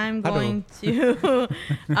right, I'm going to.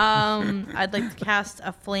 I'd like to cast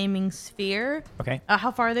a flaming sphere. Okay.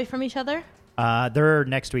 How far are they from each other? They're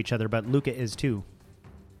next to each other, but Luca is too.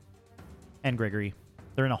 And Gregory.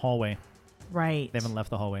 They're in a hallway. Right. They haven't left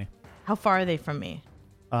the hallway. How far are they from me?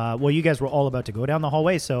 Well, you guys were all about to go down the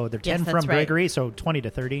hallway, so they're 10 Yes, from that's right. Gregory, so 20 to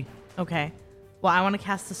 30. Okay. Well, I want to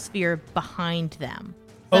cast the sphere behind them.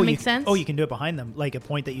 Does that make sense? Oh, you can do it behind them, like a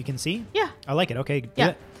point that you can see? Yeah. I like it. Okay, do Yeah.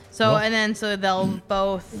 it. So Well- so they'll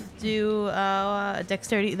both do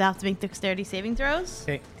dexterity. They'll have to make dexterity saving throws.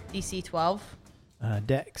 Okay. DC 12.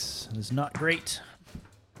 Dex is not great.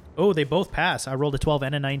 Oh, they both pass. I rolled a 12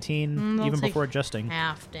 and a 19 They'll even take before adjusting.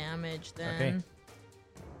 Half damage then.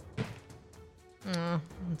 Okay.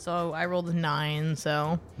 So I rolled a 9.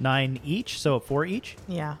 So 9 each, so 4 each.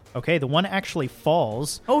 yeah. Okay, the one actually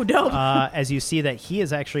falls. Oh, dope. As you see that he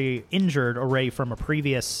is actually injured already from a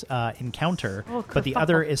previous encounter, Oh, but the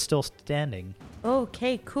other is still standing.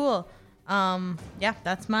 Okay. Cool. Yeah.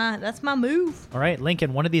 That's my move. All right,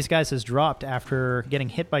 Lincoln, one of these guys has dropped after getting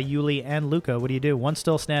hit by Yuli and Luca. What do? One's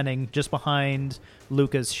still standing just behind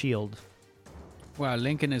Luca's shield. Well,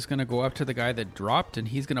 Lincoln is going to go up to the guy that dropped, and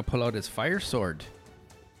he's going to pull out his fire sword.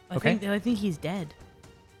 I Okay. think he's dead.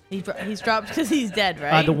 He's dropped because he's dead,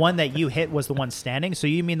 right? The one that you hit was the one standing, so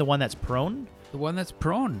you mean the one that's prone? The one that's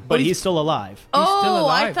prone. But he's still alive. Oh, still I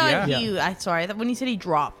alive, thought yeah. I sorry. When you said he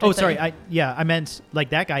dropped. Oh, I thought sorry. you- I meant like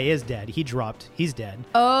that guy is dead. He dropped. He's dead.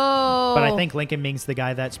 Oh. But I think Lincoln means the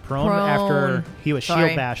guy that's prone, Prone. after he was Sorry.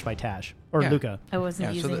 shield bashed by Tash or Yeah. Luca. I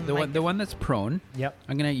wasn't Yeah, so using the one that's prone, Yep.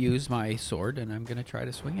 I'm going to use my sword, and I'm going to try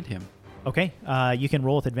to swing at him. Okay. You can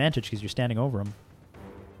roll with advantage because you're standing over him.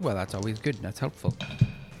 Well, that's always good. That's helpful.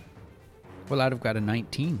 Well, I'd have got a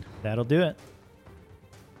 19. That'll do it.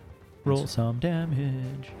 Roll some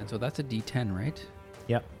damage. And so that's a D10, right?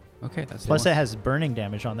 Yep. Okay, that's Plus, the it most- has burning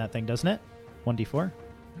damage on that thing, doesn't it? 1d4.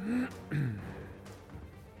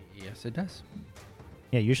 Yes, it does.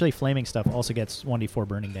 Yeah, usually flaming stuff also gets 1d4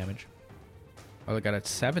 burning damage. Well, I got a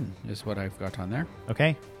 7 is what I've got on there.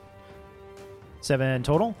 Okay. 7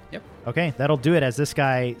 total? Yep. Okay, that'll do it as this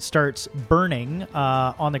guy starts burning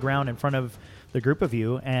on the ground in front of the group of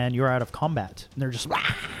you, and you're out of combat. And they're just...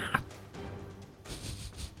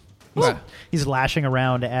 He's lashing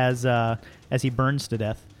around as he burns to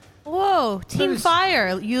death. Whoa, Team There's-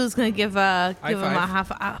 Fire! Yule's gonna give him a five.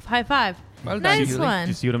 high five. Well done, Nice Yuli. Do one.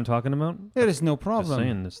 you see what I'm talking about? There is no Just problem.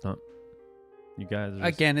 saying, it's not. You guys are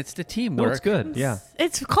Again, it's the no, teamwork. it's good. Yeah.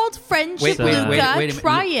 It's called friendship, Wait, Luca. wait a minute.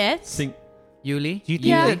 Try it. Think, Yuli, Do you think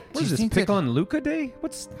Yeah. that, what do is you this? think Pick that- on Luca Day?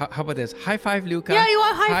 What's how about this? High five, Luca. Yeah, you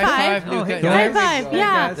want high five? Luca. hey, There High we five, go.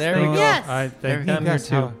 yeah. There we go. Yes. I There we think go. I'm here that's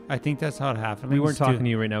too. how. I think that's how it happened. we weren't talking to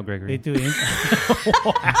you right now, Gregory. They do.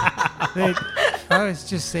 I was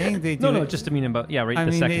just saying they do. No, it- just to mean about right I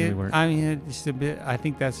the mean, second we weren't. I mean, it's a bit. I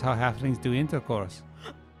think that's how halflings do intercourse.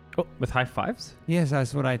 Oh, with high fives? Yes,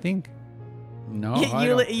 that's what I think. No, I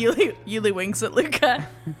don't. Yuli winks at Luca.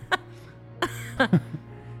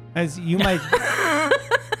 As you might.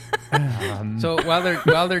 So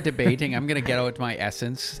while they're debating, I'm gonna get out my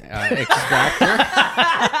essence extractor,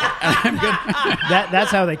 and I'm gonna.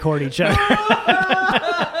 That's how they court each other.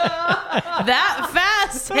 That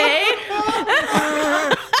fast, hey?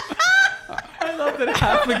 I love that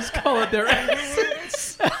halflings call it their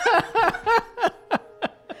essence.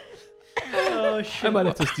 Oh shit! I might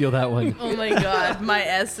have to steal that one. Oh my god, my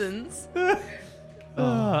essence.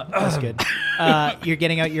 That's good. You're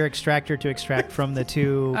getting out your extractor to extract from the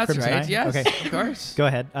two. That's Crimson right. Eye? Yes, Okay. of course. Go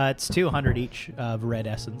ahead. It's 200 each of red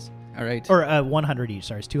essence, All right. or 100 each.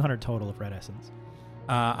 Sorry, it's 200 total of red essence.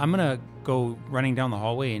 I'm gonna go running down the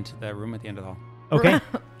hallway into the room at the end of the hall. Okay.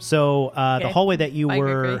 So the Okay. hallway that you Bye,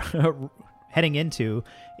 were heading into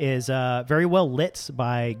is very well lit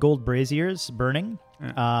by gold braziers burning.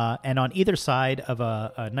 And on either side of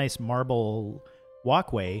a nice marble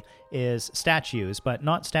walkway is statues, but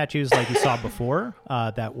not statues like you saw before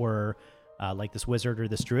that were like this wizard or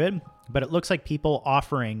this druid, but it looks like people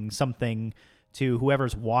offering something to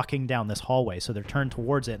whoever's walking down this hallway. So they're turned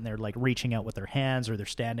towards it and they're like reaching out with their hands, or they're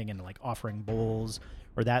standing and like offering bowls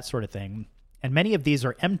or that sort of thing. And many of these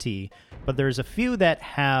are empty, but there's a few that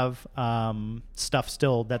have stuff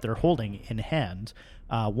still that they're holding in hand.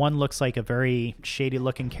 One looks like a very shady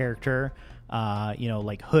looking character,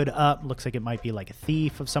 like hood up, looks like it might be like a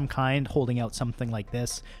thief of some kind holding out something like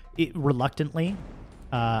this reluctantly.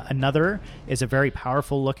 Another is a very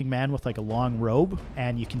powerful looking man with like a long robe,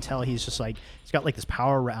 and you can tell he's just like, he's got like this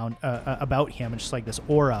power around about him, and just like this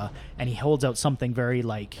aura, and he holds out something very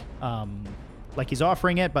like he's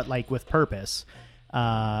offering it, but like with purpose.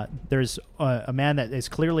 There's a man that is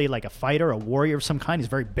clearly like a fighter, a warrior of some kind. He's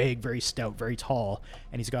very big, very stout, very tall,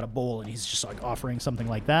 and he's got a bowl, and he's just like offering something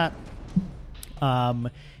like that.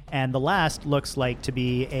 And the last looks like to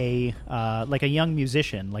be a young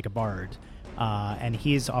musician, like a bard. And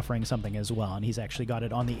he's offering something as well, and he's actually got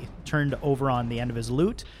it turned over on the end of his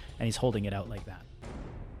lute, and he's holding it out like that.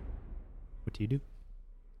 What do you do?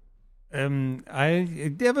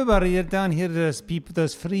 Everybody down here, there's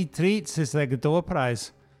free treats. It's like a door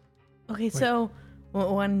prize. Okay, so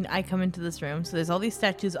when I come into this room, so there's all these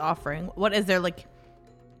statues offering. What is there like?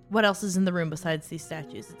 What else is in the room besides these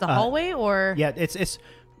statues? It's a hallway, or Yeah, it's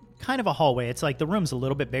kind of a hallway. It's like the room's a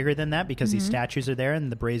little bit bigger than that because these statues are there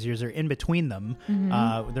and the braziers are in between them.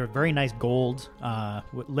 They're very nice gold,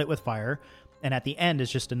 lit with fire, and at the end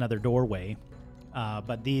is just another doorway.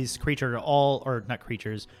 But these creatures are all, or not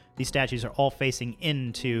creatures, these statues are all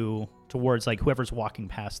facing towards like whoever's walking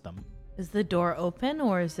past them. is the door open,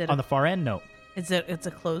 or is it? On the far end, no, It's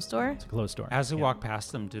a closed door. it's a closed door. As we Yeah. walk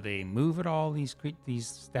past them, do they move at all? These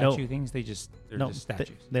statue No. things? They're No, just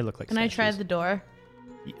statues. they look like Can I statues. try the door?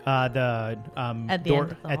 At the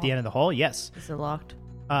Door at the end of the hall? Yes. Is it locked?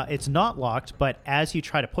 It's not locked, but as you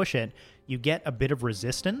try to push it, you get a bit of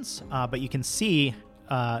resistance, but you can see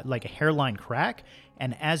like a hairline crack,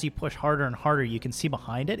 and as you push harder and harder, you can see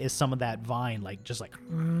behind it is some of that vine, like just like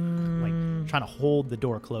trying to hold the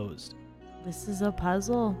door closed. This is a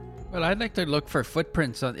puzzle. Well, I'd like to look for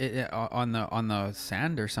footprints on the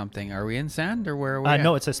sand or something. Are we in sand or where are we? at?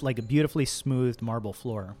 No, it's just like a beautifully smoothed marble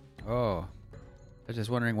floor. Oh, I was just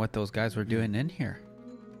wondering what those guys were doing in here.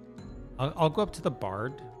 I'll go up to the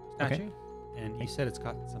bard statue, Okay. and you said it's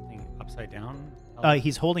got something upside down.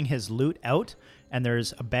 He's holding his lute out, and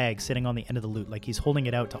there's a bag sitting on the end of the lute, like he's holding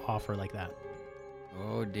it out to offer like that.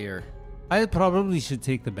 Oh dear. I probably should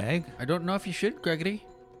take the bag. I don't know if you should, Gregory.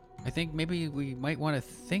 I think maybe we might want to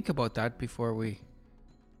think about that before we.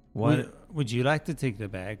 Would you like to take the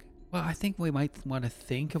bag? Well, I think we might want to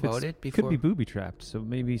think If about it's- it before. Could be booby trapped, so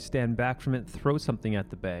maybe stand back from it, throw something at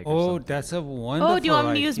the bag. or Oh, something. that's a wonderful. Oh, do you want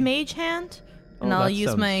me to use idea. Mage Hand? And Oh, I'll that use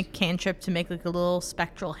sounds- my cantrip to make like a little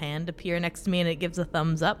spectral hand appear next to me, and it gives a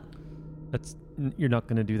thumbs up. You're not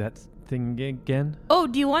going to do that thing again? Oh,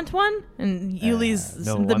 do you want one? And Yuli's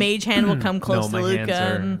no, the I'm- mage hand will come close no, to my Luca.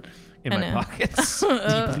 hands are And, in I my know. pockets.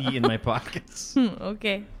 Deeply in my pockets.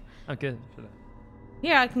 okay. Okay.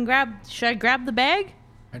 Here, I can grab. Should I grab the bag?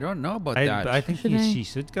 I don't know about I, that. I think Should I? she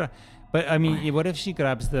should grab. But I mean, what if she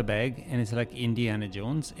grabs the bag and it's like Indiana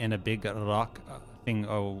Jones and a big rock thing,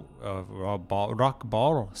 rock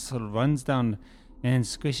ball, so runs down and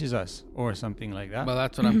squishes us or something like that? Well,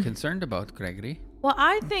 that's what I'm concerned about, Gregory. Well,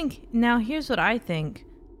 I think now here's what I think.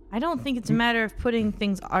 I don't think it's a matter of putting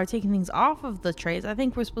things or taking things off of the trays. I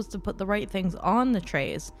think we're supposed to put the right things on the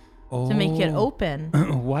trays to make it open.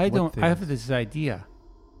 Why don't I have things? this idea?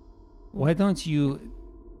 Why don't you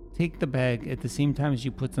take the bag at the same time as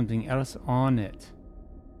you put something else on it,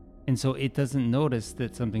 and so it doesn't notice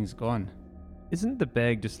that something's gone? Isn't the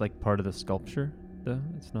bag just like part of the sculpture? Though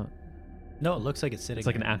it's not. No, it looks like it's sitting. It's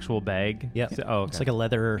like an there. actual bag. Yeah. Oh, okay. It's like a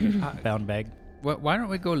leather bound bag. Why don't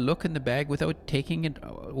we go look in the bag without taking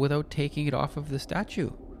it off of the statue?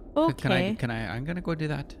 Okay. Can I? I'm gonna go do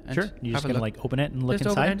that. And Sure. You're just have a gonna look. like open it and look Just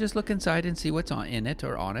open it inside. and just look inside and see what's in it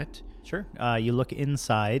or on it. Sure. You look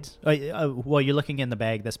inside. Well, you're looking in the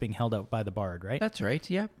bag that's being held out by the bard, right? That's right.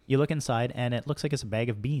 Yeah. You look inside, and it looks like it's a bag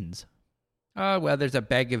of beans. Oh well, there's a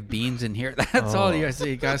bag of beans in here. That's all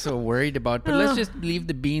you got so worried about. But let's just leave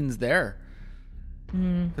the beans there.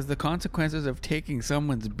 Because the consequences of taking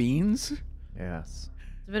someone's beans, Yes.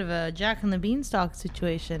 It's a bit of a Jack and the Beanstalk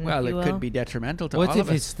situation. well, if it you will. could be detrimental to What all if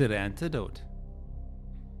of it's us. the antidote?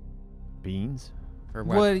 Beans. For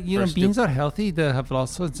what? Well, you For know, beans are healthy. They have all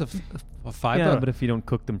sorts of fiber. Yeah, but if you don't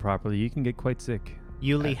cook them properly, you can get quite sick.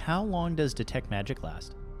 Yuli, how long does detect magic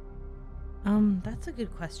last? That's a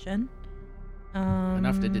good question.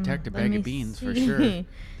 Enough to detect a let bag me of beans for see. sure.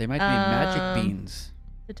 They might be magic beans.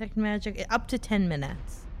 Detect magic up to 10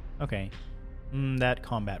 minutes. Okay. That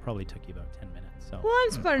combat probably took you about 10 minutes. So Well,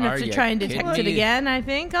 I'm smart enough Are to ya try and detect kidding it me? again. I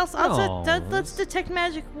think No. let's detect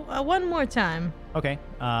magic one more time. okay.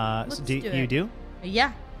 Let's So do you it. do?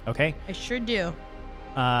 Yeah, Okay. I sure do.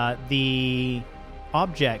 The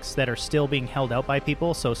objects that are still being held out by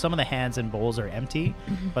people. So some of the hands and bowls are empty,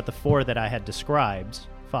 but the 4 that I had described,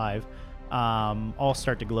 5, all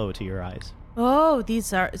start to glow to your eyes. Oh,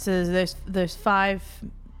 these are so there's 5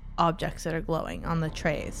 objects that are glowing on the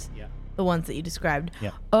trays. Yeah. The ones that you described.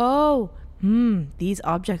 Yeah. Oh, these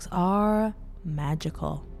objects are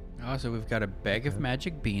magical. Oh, so we've got a bag of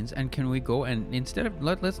magic beans, and can we go and instead of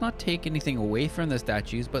let's not take anything away from the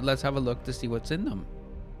statues, but let's have a look to see what's in them.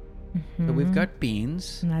 So we've got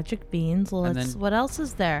beans. Magic beans. And Let's. then- What else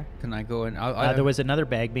is there? Can I go and There was another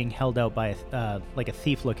bag being held out by like a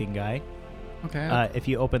thief-looking guy. okay. If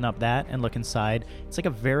you open up that and look inside, it's like a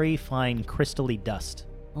very fine crystally dust.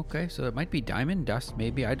 Okay, so it might be diamond dust,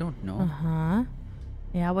 maybe. I don't know. Huh?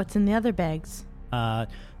 Yeah. What's in the other bags? The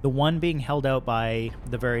one being held out by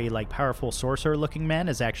the very like powerful sorcerer-looking man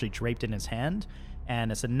is actually draped in his hand,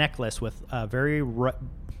 and it's a necklace with very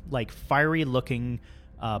like fiery-looking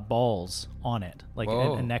balls on it, like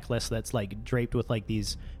Whoa. a necklace that's like draped with like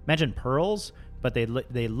these imagine pearls, but they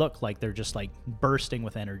look like they're just like bursting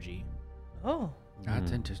with energy. Oh.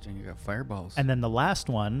 That's interesting. You got fireballs. And then the last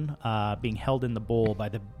one, being held in the bowl by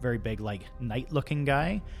the very big, like, knight-looking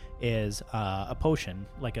guy, is a potion,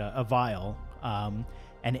 like a vial.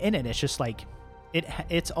 And in it, it's just like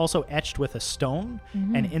it's also etched with a stone,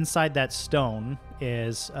 and inside that stone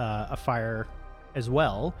is a fire as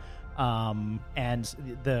well. And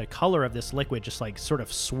the color of this liquid just like sort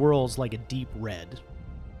of swirls like a deep red.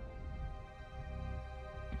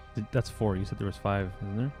 That's 4. You said there was 5,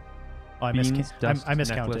 isn't there? Oh, I, Beans, dust, I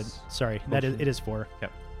miscounted. necklace, Sorry, potion. it is 4.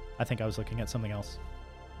 Yep. I think I was looking at something else.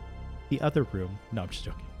 The other room. No, I'm just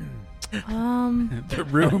joking. the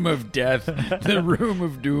room of death. The room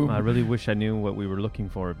of doom. I really wish I knew what we were looking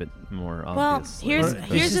for a bit more Well, obviously. here's This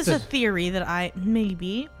here's is just a the- theory that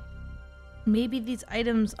maybe these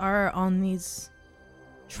items are on these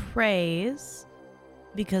trays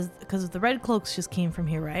because the red cloaks just came from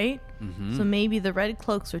here, right? Mhm. So maybe the red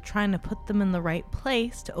cloaks are trying to put them in the right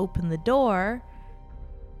place to open the door,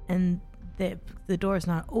 and the door is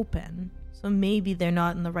not open. So maybe they're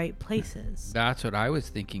not in the right places. That's what I was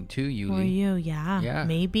thinking too, For Yuli. you, yeah, Yeah.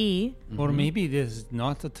 maybe. Or maybe this is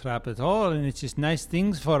not a trap at all, and it's just nice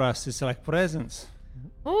things for us. It's like presents.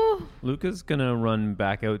 Oh, Luca's gonna run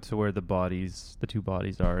back out to where the 2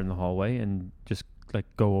 bodies are in the hallway, and just like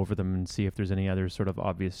go over them and see if there's any other sort of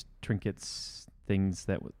obvious trinkets, things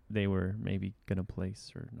that they were maybe gonna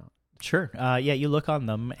place or not. Sure. Yeah, you look on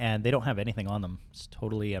them, and they don't have anything on them. It's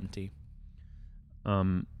totally empty.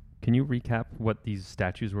 Can you recap what these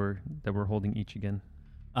statues were that we're holding each again?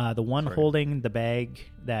 The one Sorry. holding the bag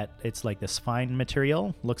that it's like this fine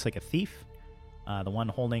material looks like a thief. The one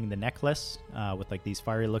holding the necklace with like these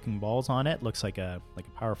fiery-looking balls on it looks like a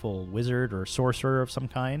powerful wizard or sorcerer of some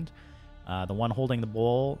kind. The one holding the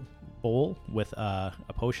bowl with a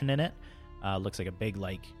potion in it looks like a big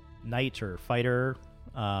like knight or fighter,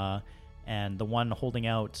 and the one holding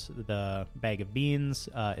out the bag of beans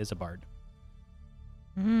is a bard.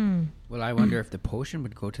 Well, I wonder if the potion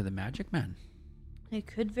would go to the magic man. It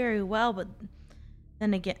could very well, but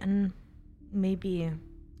then again, maybe.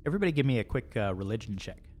 Everybody, give me a quick religion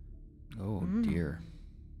check. Oh dear.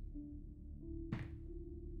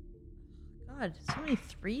 God, so many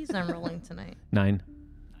threes I'm rolling tonight. 9.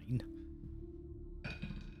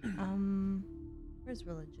 9. Where's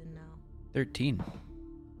religion now? 13.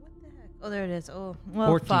 What the heck? Oh, there it is. Oh, well,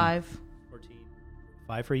 14. 5. 14.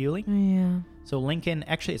 5 for Yuli. Yeah. So Lincoln,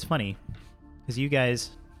 actually, it's funny because you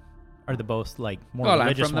guys are the both like more Well, I'm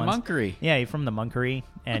religious from the ones. monkery. Yeah, you're from the monkery,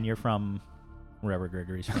 and you're from wherever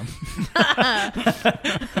Gregory's from.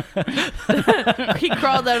 He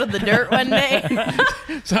crawled out of the dirt one day.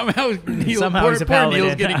 Somehow, Neil, Somehow poor, he's a poor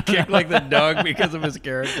Neil's paladin. getting kicked like the dog because of his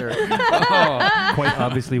character. Oh. Quite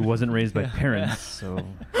obviously wasn't raised by parents, so...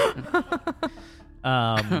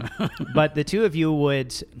 But the two of you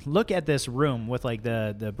would look at this room with like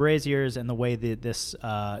the braziers and the way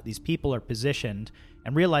that these people are positioned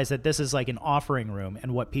and realize that this is like an offering room,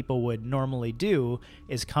 and what people would normally do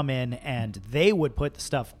is come in and they would put the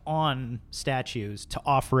stuff on statues to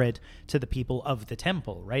offer it to the people of the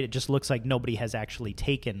temple, right? It just looks like nobody has actually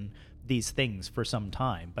taken these things for some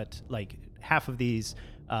time, but like half of these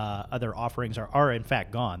other offerings are in fact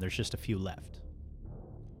gone. There's just a few left.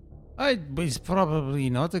 It's probably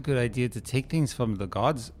not a good idea to take things from the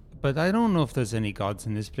gods, but I don't know if there's any gods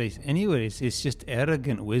in this place. Anyways, it's just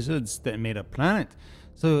arrogant wizards that made a planet.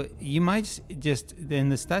 So you might just, then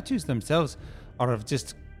the statues themselves are of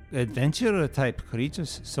just adventurer type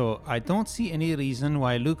creatures. So I don't see any reason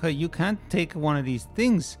why, Luca, you can't take one of these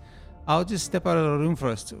things. I'll just step out of the room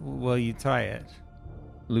first while you try it.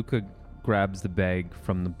 Luca grabs the bag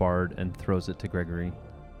from the bard and throws it to Gregory.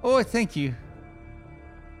 Oh, thank you.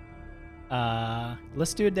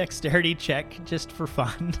 Let's do a dexterity check just for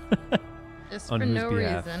fun. Just On for whose no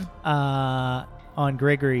behalf? reason. On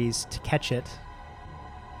Gregory's to catch it.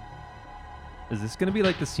 Is this going to be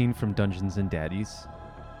like the scene from Dungeons and Daddies?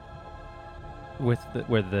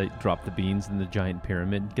 Where they drop the beans and the giant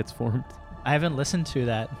pyramid gets formed? I haven't listened to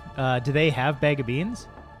that. Do they have bag of beans?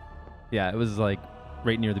 Yeah, it was like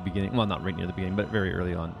right near the beginning. Well, not right near the beginning, but very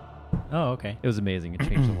early on. Oh, okay. It was amazing. It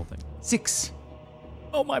changed the whole thing. 6.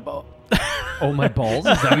 Oh my ball. Oh, my balls?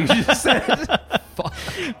 Is that what you just said?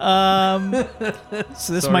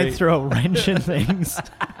 So this Sorry. might throw a wrench in things.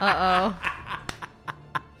 Uh-oh.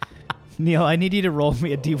 Neil, I need you to roll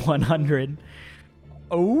me a D100.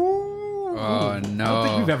 Oh. Oh, no. I don't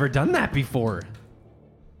think we've ever done that before.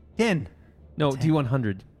 10. No,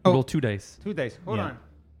 D100. Oh. Roll 2 dice. 2 days. Hold Yeah. on.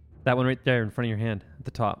 That one right there in front of your hand at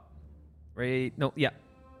the top. Right. No, yeah.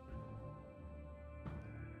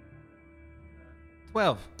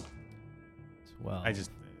 12. Well, I just...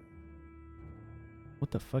 what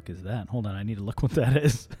the fuck is that? Hold on, I need to look what that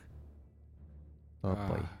is. Oh,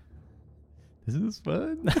 boy. This is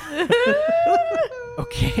fun.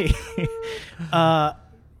 Okay.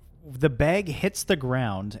 The bag hits the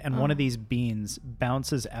ground, and one of these beans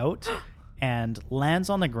bounces out and lands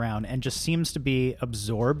on the ground and just seems to be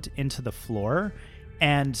absorbed into the floor.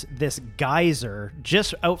 And this geyser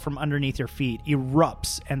just out from underneath your feet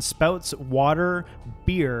erupts and spouts water,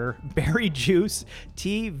 beer, berry juice,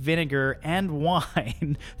 tea, vinegar, and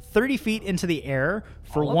wine 30 feet into the air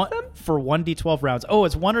for for 1d12 rounds. Oh,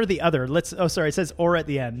 it's one or the other. It says or at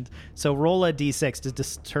the end. So roll a d6 to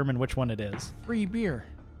determine which one it is. Free beer.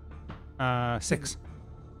 6.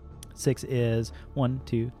 6 is 1,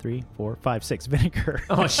 2, 3, 4, 5, 6 vinegar.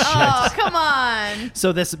 Oh, shit. Oh, come on.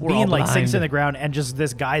 So this all bean like sinks behind. in the ground, and just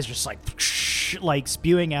this guy's just like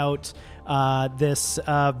spewing out this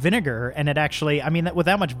vinegar, and it actually, I mean, with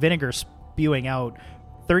that much vinegar spewing out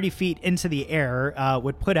 30 feet into the air,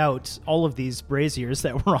 would put out all of these braziers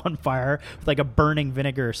that were on fire with like a burning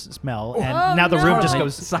vinegar smell, and Oh, now the room no. just My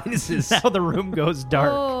goes sinuses. Now the room goes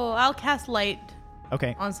dark. Oh, I'll cast light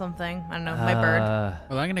Okay. on something. I don't know, my bird.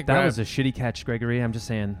 Well, I'm going to That grab... was a shitty catch, Gregory. I'm just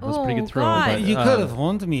saying. It was a pretty Oh, good throw. God. But, You could have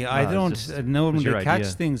warned me. I it's don't just- normally it was your catch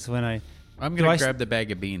idea. things when I... I'm Do going I to s- grab the bag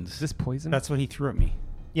of beans. Is this poison? That's what he threw at me.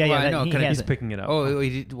 Yeah, Well, yeah. I That, know, he can I- has He's it. picking it up. Oh,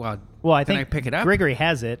 he did... Well, Well, I can think I pick it up? Gregory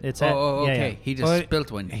has it. It's at, Oh, yeah, okay. yeah. He just Well,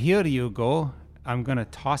 spilt one. Here you go. I'm going to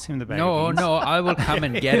toss him the bag No, of beans. no, I will come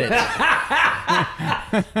and get it.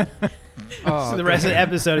 So the rest of the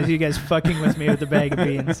episode is you guys fucking with me with the bag of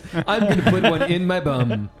beans. I'm going to put one in my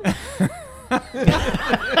bum.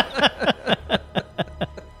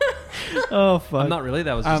 Oh fuck! I'm not really.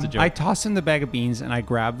 That was just a joke. I toss him the bag of beans and I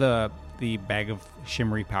grab the bag of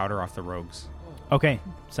shimmery powder off the rogues. Okay,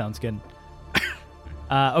 sounds good.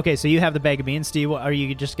 Okay, so you have the bag of beans. Are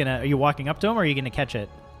you walking up to him, or are you gonna catch it?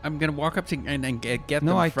 I'm gonna walk up to and get them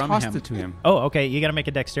No, I from tossed him. it to him. Oh, okay. You gotta make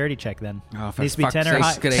a dexterity check then. Oh, for Needs to be fuck's 10 or,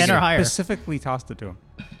 sake, 10 or higher. Specifically tossed it to him.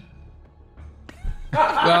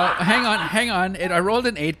 Well, hang on. I rolled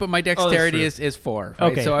an 8, but my dexterity is 4.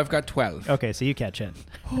 Right? Okay. So I've got 12. Okay, so you catch it.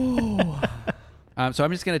 So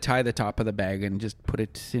I'm just gonna tie the top of the bag and just put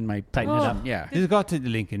it in my Tighten it up. Yeah, He's got it,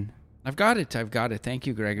 Lincoln. I've got it. Thank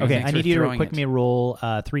you, Gregory. Okay, Thanks I for need you to throwing quick it. me roll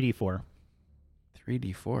 3d4.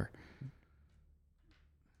 3d4.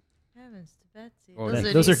 Heavens to Betsy. Oh,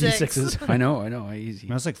 Those are d6s. I know. Easy.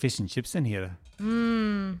 Smells like fish and chips in here.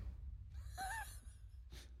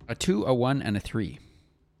 A 2, a 1, and a 3.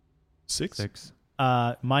 6.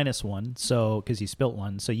 -1, so because you spilt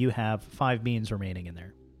one, so you have 5 beans remaining in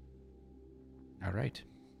there. All right.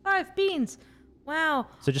 5 beans. Wow.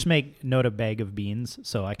 So just make note of bag of beans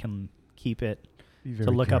so I can keep it to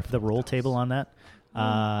look up the roll table on that.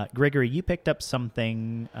 Gregory, you picked up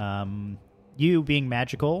something. You being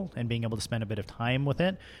magical and being able to spend a bit of time with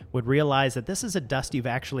it would realize that this is a dust you've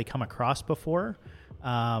actually come across before.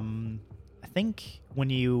 I think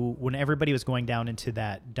when everybody was going down into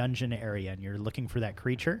that dungeon area and you're looking for that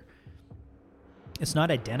creature, it's not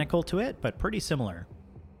identical to it, but pretty similar.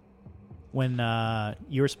 When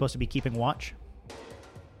you were supposed to be keeping watch.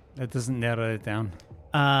 That doesn't narrow it down.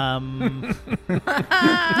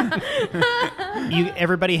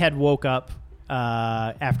 Everybody had woke up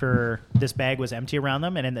after this bag was empty around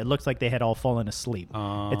them, and it looks like they had all fallen asleep.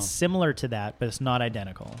 It's similar to that, but it's not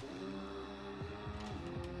identical.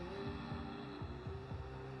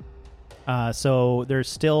 So there's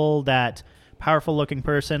still that powerful looking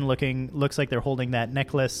person looks like they're holding that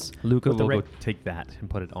necklace. Luca with the will ra- go take that and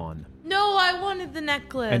put it on. No, I wanted the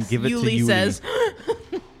necklace. And give it to Yuli Yuli. says.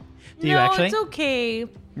 Do you no, actually? it's okay.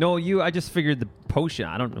 No, I just figured the potion.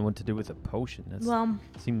 I don't know what to do with a potion. Well,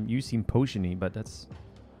 You seem potion-y, but that's...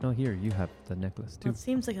 No, here, you have the necklace, too. it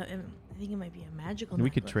seems like I think it might be a magical We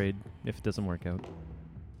necklace. could trade if it doesn't work out.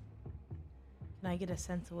 Can I get a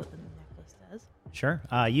sense of what the necklace does? Sure.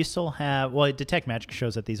 You still have... Well, Detect Magic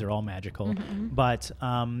shows that these are all magical. But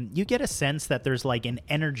you get a sense that there's like an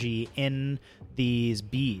energy in these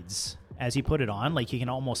beads as you put it on. Like you can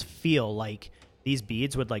almost feel like these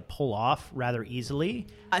beads would like pull off rather easily.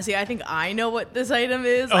 See, I think I know what this item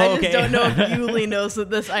is. Oh, I okay. just don't know if Yuli knows what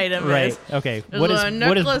this item Right. is. Okay. There's What is a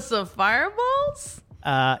necklace of fireballs?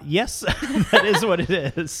 Yes, that is what it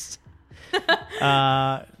is.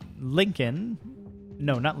 Lincoln.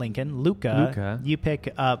 No, not Lincoln. Luca. You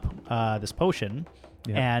pick up this potion,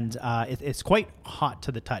 and it's quite hot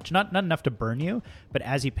to the touch. Not enough to burn you, but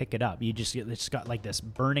as you pick it up, it's got like this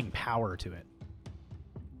burning power to it.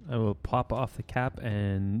 I will pop off the cap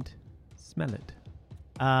and smell it.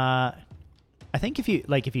 I think if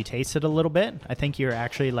you taste it a little bit, I think you're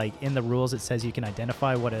actually like in the rules. It says you can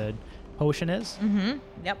identify what a potion is. Mm-hmm.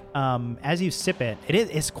 Yep. As you sip it,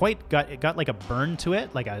 it's got like a burn to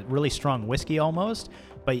it, like a really strong whiskey almost.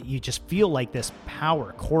 But you just feel like this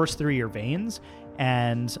power course through your veins,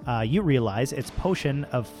 and you realize it's potion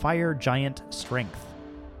of fire giant strength.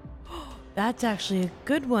 That's actually a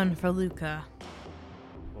good one for Luca.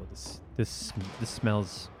 Oh, this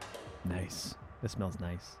smells nice. This smells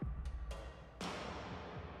nice.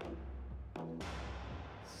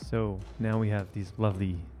 So now we have these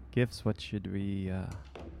lovely gifts. What should we? I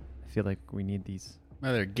feel like we need these.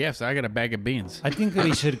 Well, they're gifts. I got a bag of beans. I think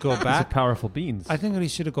we should go These are back. powerful beans. I think we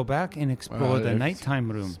should go back and explore the they're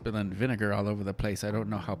nighttime room. Spilling vinegar all over the place. I don't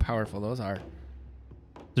know how powerful those are.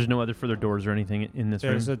 There's no other further doors or anything in this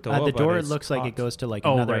There's room. a door. The but door it's looks like it hot. goes to like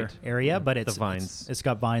Oh, another right. area, but The it's vines. It's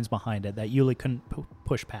got vines behind it that Yuli couldn't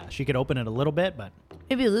push past. She could open it a little bit, but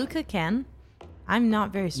Maybe Luca can. I'm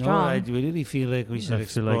not very No, strong. I really feel like we should I feel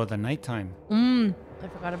explore like- the nighttime. I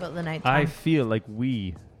forgot about the nighttime. I feel like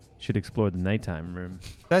we should explore the nighttime room.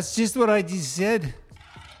 That's just what I just said.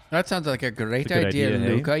 That sounds like a great It's a good idea, idea,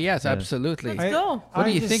 hey? Luca. Yes, Yeah. absolutely. Let's go. What do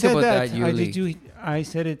I you just think said about that, Yuli? I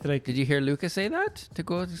said it like Did you hear Luca say that? To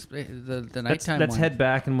go to the Let's nighttime let's one? head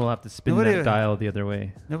back and we'll have to spin Nobody- that dial the other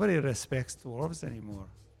way. nobody respects dwarves anymore.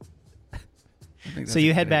 I think so that's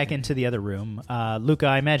you a head good back idea. into the other room. Luca,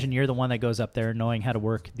 I imagine you're the one that goes up there knowing how to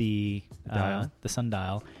work the Dial. the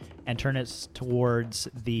sundial and turn it towards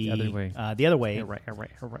the other way. The other way. Right.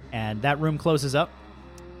 And that room closes up,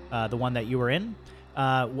 the one that you were in.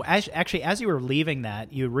 As you were leaving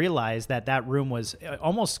that, you realized that room was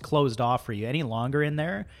almost closed off for you any longer in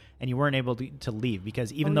there, and you weren't able to leave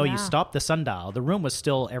because even though you stopped the sundial, the room was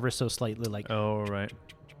still ever so slightly like. Oh, right.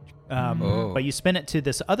 But you spin it to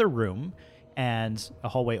this other room, and a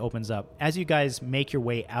hallway opens up. As you guys make your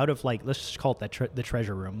way out of let's just call it the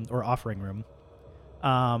treasure room or offering room,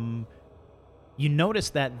 You notice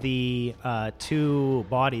that the 2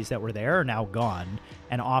 bodies that were there are now gone,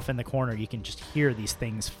 and off in the corner you can just hear these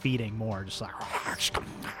things feeding more, just like.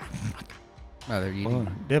 Oh, they're eating.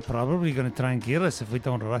 Oh, they're probably going to try and kill us if we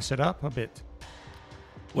don't rush it up a bit.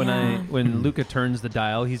 When Luca turns the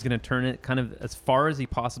dial, he's going to turn it kind of as far as he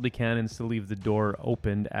possibly can and still leave the door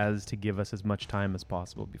opened as to give us as much time as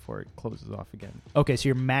possible before it closes off again. Okay, so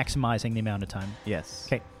you're maximizing the amount of time. Yes.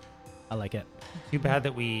 Okay, I like it. Too bad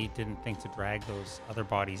that we didn't think to drag those other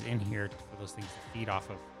bodies in here for those things to feed off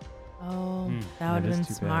of. Oh, that that would have is been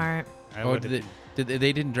too bad. smart. I Oh, would've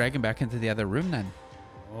they didn't drag him back into the other room then?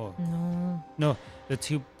 Oh. No. No, the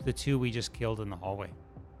two we just killed in the hallway.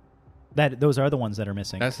 Those are the ones that are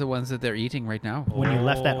missing. That's the ones that they're eating right now. When you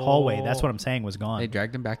left that hallway, that's what I'm saying was gone. They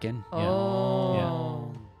dragged him back in.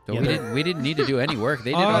 Oh. So Yeah. we didn't need to do any work.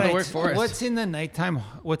 They did all the work for us. What's in the nighttime?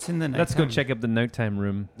 What's in the nighttime? Let's go check up the nighttime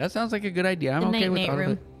room. That sounds like a good idea. I'm The okay with night-night all of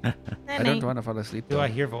room. it. I don't want to fall asleep. Do though. I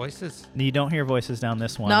hear voices? You don't hear voices down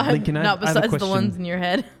this one. Not, Lincoln, I not have a besides the question. ones in your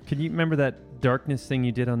head. Can you remember that darkness thing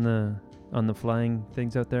you did on the flying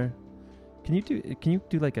things out there? Can you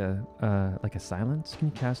do like a silence? Can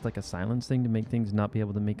you cast like a silence thing to make things not be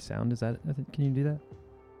able to make sound? Can you do that?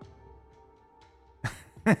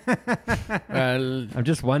 Well, I'm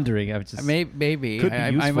just wondering. maybe. Could be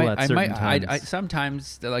useful at certain times.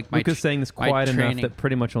 Sometimes, like my Lucas saying this my quiet enough training- that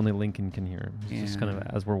pretty much only Lincoln can hear. It's just kind of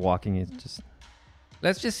as we're walking. It's just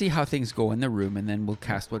Let's just see how things go in the room, and then we'll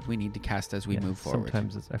cast what we need to cast as we move forward.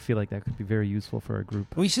 Sometimes I feel like that could be very useful for a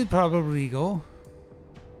group. We should probably go.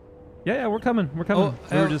 Yeah, we're coming. We're coming.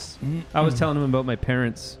 I was telling him about my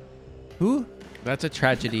parents. Who? That's a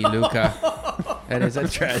tragedy, Luca. That is a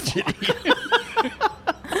tragedy.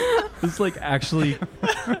 It's like actually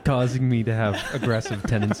causing me to have aggressive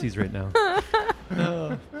tendencies right now.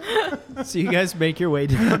 So you guys make your way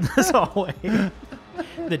down this hallway.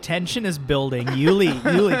 The tension is building.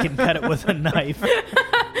 Yuli can cut it with a knife.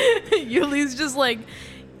 Yuli's just like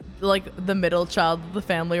the middle child of the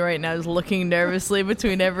family right now, is looking nervously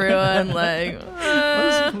between everyone. Like,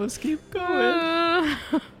 Let's keep going.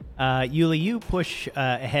 Yuli, you push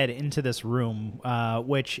ahead into this room,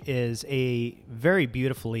 which is a very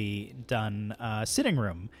beautifully done sitting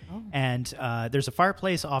room. Oh. And there's a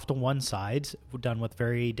fireplace off to one side, done with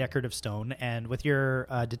very decorative stone. And with your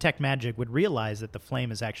detect magic, would realize that the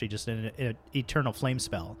flame is actually just an eternal flame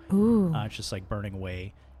spell. ooh. It's just like burning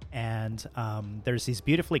away. And there's these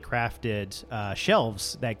beautifully crafted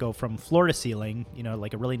shelves that go from floor to ceiling,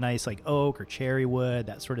 like a really nice like oak or cherry wood,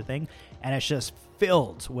 that sort of thing. And it's just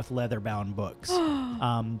filled with leather-bound books.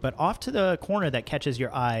 But off to the corner that catches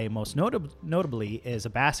your eye most notably is a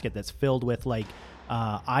basket that's filled with like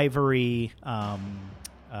ivory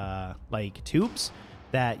like tubes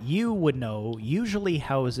that you would know usually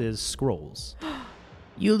houses scrolls.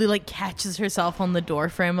 Yuli like catches herself on the door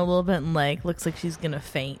frame a little bit and like looks like she's gonna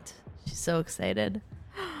faint. She's so excited.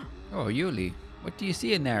 Oh, Yuli, what do you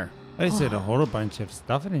see in there? I said a whole bunch of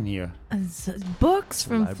stuff in here. And books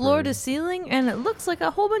from floor Library. to ceiling, and it looks like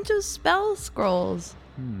a whole bunch of spell scrolls.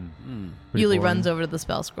 Pretty Yuli boring. runs over to the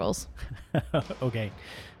spell scrolls. Okay.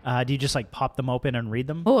 Do you just like pop them open and read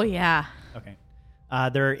them? Oh yeah, Okay.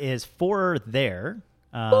 There is 4 there.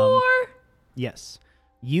 4. Yes.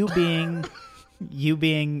 You being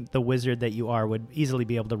the wizard that you are would easily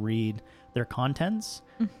be able to read their contents,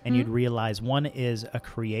 and you'd realize one is a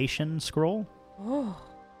creation scroll,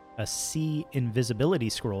 a see invisibility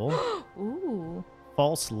scroll, Ooh.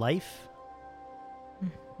 false life,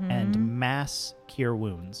 and mass cure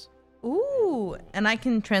wounds. Ooh. And I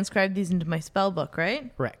can transcribe these into my spell book,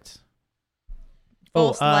 right? Correct.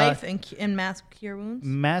 False life and mass cure wounds.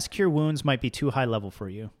 Mass cure wounds might be too high level for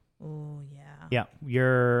you. Oh yeah. Yeah.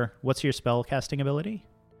 What's your spell casting ability?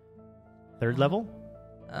 3rd level?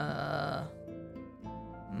 I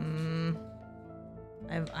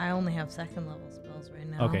only have 2nd level spells right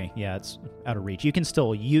now. Okay, yeah, it's out of reach. You can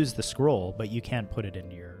still use the scroll, but you can't put it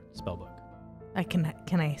into your spellbook.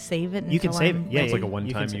 Can I save it? You can until save I'm it. Yeah, It's like a you can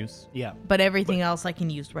one-time sa- use. Yeah. But everything else I can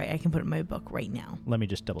use, right? I can put it in my book right now. Let me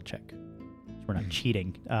just double check. We're not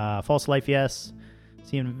cheating. False life, yes.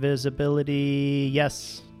 See invisibility,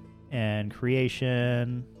 yes. And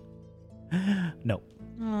creation, no.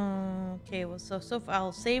 Oh, okay. Well, so far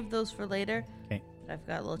I'll save those for later. Okay. But I've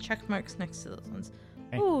got little check marks next to those ones.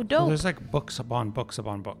 Okay. Ooh, So dope. there's like books upon books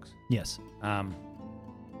upon books. Yes.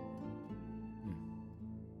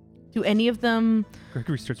 Do any of them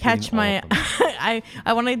Gregory starts catch reading all my? of them.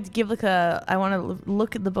 I want to give I want to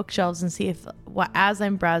look at the bookshelves and see if as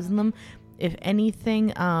I'm browsing them, if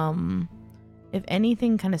anything kind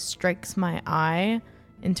of strikes my eye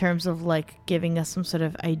in terms of like giving us some sort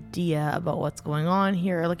of idea about what's going on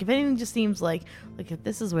here. Like if anything just seems like if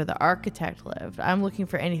this is where the architect lived, I'm looking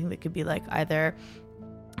for anything that could be like either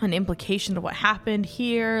an implication of what happened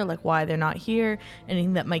here, like why they're not here,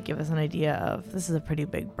 anything that might give us an idea of this is a pretty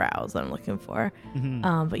big browse that I'm looking for.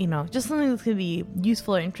 But you know, just something that's going to be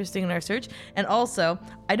useful or interesting in our search. And also,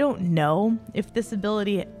 I don't know if this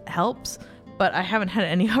ability helps, but I haven't had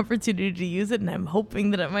any opportunity to use it, and I'm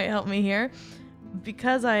hoping that it might help me here.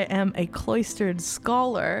 Because I am a cloistered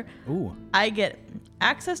scholar, Ooh. I get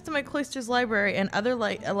access to my cloister's library, and other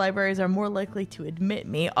libraries are more likely to admit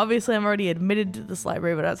me. Obviously, I'm already admitted to this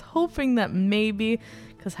library, but I was hoping that maybe,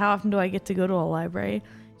 because how often do I get to go to a library?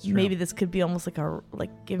 Maybe this could be almost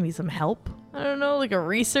give me some help. I don't know, like a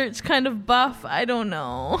research kind of buff. I don't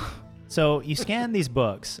know. So you scan these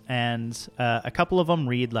books, and a couple of them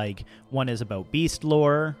read like one is about beast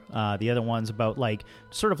lore, the other one's about like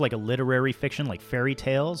sort of like a literary fiction, like fairy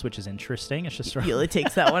tales, which is interesting. It's just sort of Yuli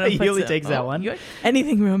takes that one. And Yuli takes that one.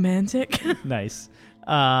 Anything romantic? Nice.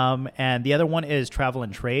 And the other one is travel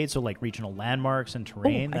and trade, so like regional landmarks and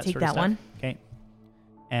terrain. I that take sort of that stuff. one. Okay.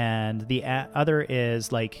 And the other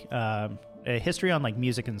is like a history on like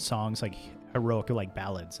music and songs, like heroic like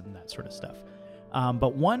ballads and that sort of stuff.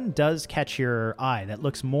 But one does catch your eye that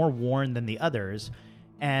looks more worn than the others,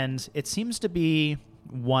 and it seems to be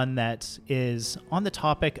one that is on the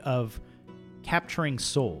topic of capturing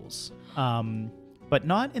souls, but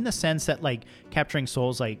not in the sense that like capturing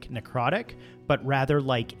souls like necrotic, but rather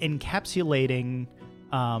like encapsulating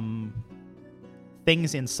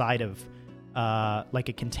things inside of like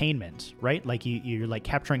a containment, right? Like you're like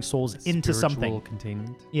capturing souls into something.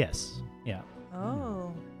 Containment. Yes. Yeah.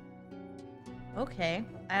 Oh. Okay.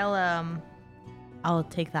 I'll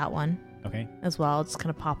take that one Okay. as well. I'll just kind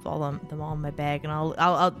of pop them all in my bag,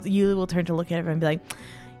 and you will turn to look at it and be like,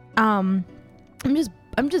 I'm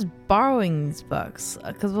just borrowing these books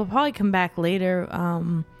because we'll probably come back later.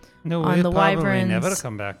 No, on we'll the probably wyverns. never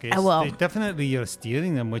come back. Well- Definitely you're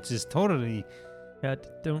stealing them, which is totally... Yeah,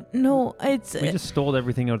 don't. No, it's We just stole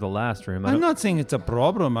everything out of the last room. I'm not saying it's a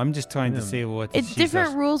problem. I'm just trying to Yeah. say what it's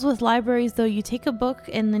different rules with libraries though. You take a book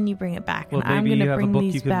and then you bring it back, Well, and I'm maybe gonna you have a bring book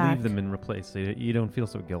these you could back. leave them and replace, so you don't feel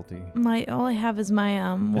so guilty. All I have is my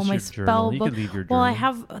Just my your spell journal. You book. could leave your Well, I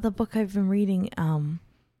journal. have the book I've been reading. And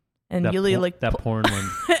That Yuli por- like that porn one.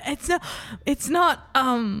 it's not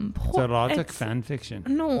It's erotic it's- fan fiction.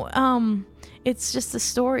 No, it's just a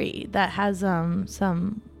story that has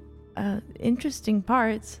some interesting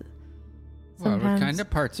parts. Well, what Sometimes. kind of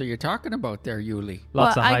parts are you talking about there, Yuli?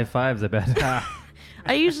 Lots Well, of I- high fives, I bet.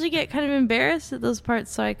 I usually get kind of embarrassed at those parts,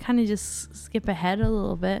 so I kind of just skip ahead a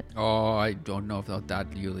little bit. Oh, I don't know about that,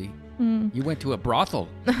 Yuli. Hmm. You went to a brothel.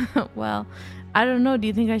 Well, I don't know. Do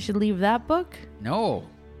you think I should leave that book? No.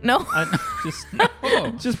 No. just,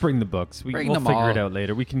 Oh. just bring the books. Bring We'll them figure it all. out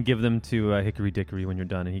later. We can give them to Hickory Dickory when you're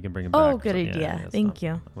done, and he can bring them back. Oh, or good something. idea. it's Thank not- you.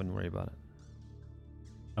 I wouldn't worry about it.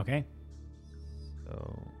 Okay.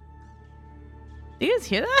 So Do you guys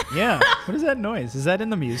hear that? Yeah. What is that noise? Is that in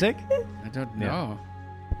the music? I don't Yeah. know.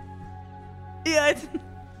 Yeah. It's...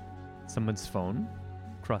 someone's phone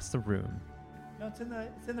across the room. No, it's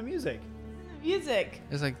in the music. music.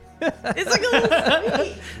 It's like It's like a little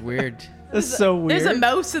squeak. weird. That's so weird. There's a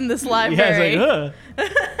mouse in this Yeah, library. it's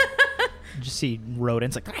like, you just see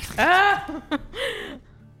rodents like. Ah!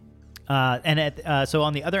 So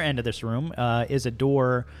on the other end of this room is a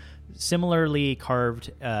door similarly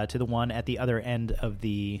carved to the one at the other end of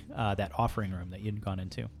the that offering room that you'd gone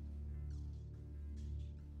into.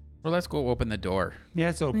 Well, let's go open the door.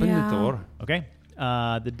 Yes, open Yeah. the door. Okay.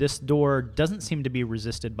 This door doesn't seem to be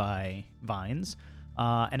resisted by vines,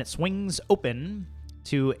 and it swings open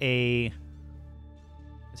to a.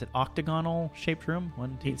 Is it octagonal shaped room?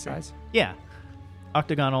 1, 2, 3. Size. Yeah,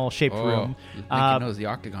 octagonal shaped room. Lincoln knows the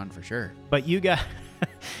octagon for sure. But you guys,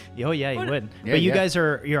 oh yeah, you would. Yeah, but you yeah. guys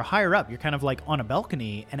you're higher up. You're kind of like on a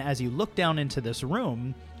balcony, and as you look down into this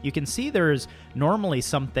room, you can see there's normally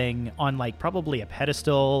something on like probably a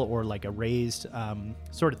pedestal or like a raised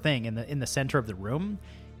sort of thing in the center of the room,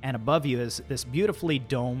 and above you is this beautifully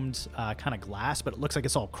domed kind of glass, but it looks like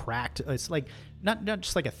it's all cracked. It's like not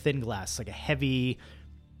just like a thin glass, like a heavy.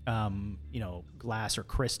 Glass or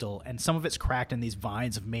crystal, and some of it's cracked, and these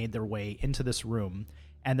vines have made their way into this room,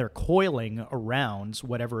 and they're coiling around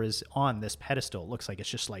whatever is on this pedestal. It looks like it's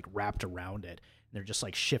just like wrapped around it. They're just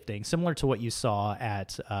like shifting, similar to what you saw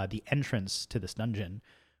at the entrance to this dungeon.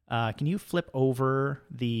 Can you flip over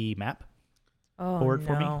the map? Oh, Forward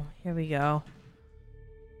for me? no. Here we go.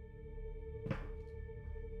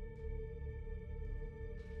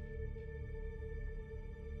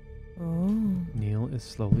 Oh. Neil is is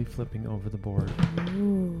slowly flipping over the board.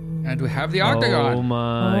 And we have the octagon. Oh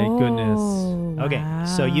my goodness. Okay,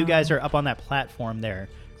 so you guys are up on that platform there,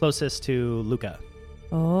 closest to Luca.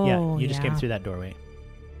 Oh, Yeah, you just came through that doorway.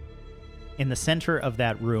 In the center of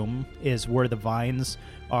that room is where the vines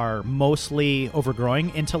are mostly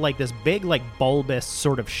overgrowing into like this big, like bulbous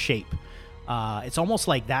sort of shape. It's almost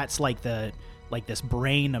like that's like this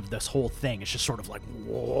brain of this whole thing. It's just sort of like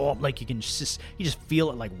whoa, like you just feel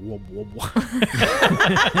it like whoa, whoa, whoa.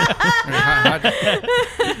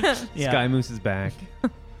 Sky Moose is back.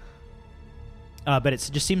 But it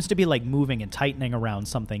just seems to be like moving and tightening around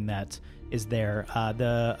something that is there.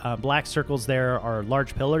 The black circles there are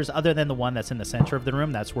large pillars, other than the one that's in the center of the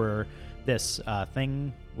room. That's where this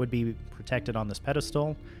thing would be protected on this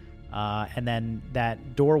pedestal. And then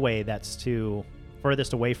that doorway that's to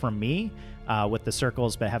furthest away from me with the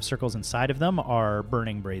circles, but have circles inside of them, are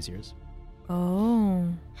burning braziers. Oh.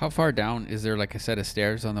 How far down is there like a set of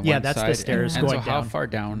stairs on the Yeah, one that's side? the stairs and going so how down. far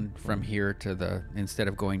down from here to the, instead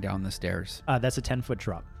of going down the stairs? That's a 10-foot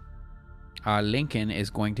drop. Lincoln is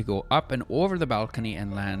going to go up and over the balcony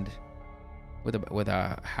and land with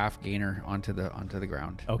a half gainer onto the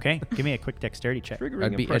ground. Okay, give me a quick dexterity check.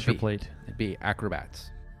 Triggering a pressure plate. It'd be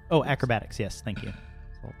acrobats. Oh, acrobatics. Yes, thank you.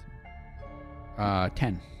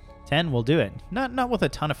 10. 10 will do it. Not with a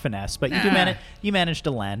ton of finesse, but you do you manage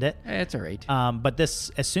to land it. It's all right. But this,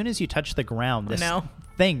 as soon as you touch the ground, this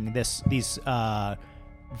thing, these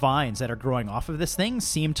vines that are growing off of this thing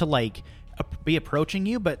seem to like be approaching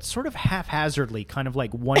you, but sort of haphazardly, kind of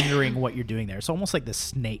like wondering what you're doing there. It's almost like the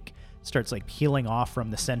snake starts like peeling off from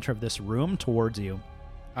the center of this room towards you.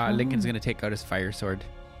 Lincoln's going to take out his fire sword.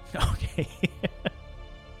 Okay.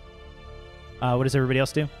 What does everybody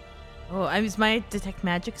else do? Oh, is my detect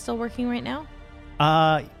magic still working right now?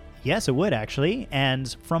 Yes, it would actually.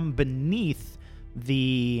 And from beneath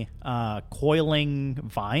the coiling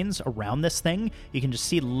vines around this thing, you can just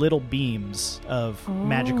see little beams of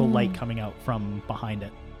magical light coming out from behind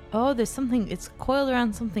it. Oh, there's something. It's coiled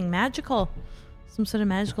around something magical. Some sort of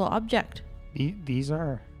magical object. These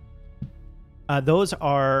are... Those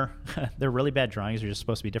are, they're really bad drawings. They're just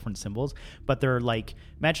supposed to be different symbols, but they're like,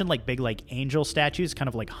 imagine like big like angel statues kind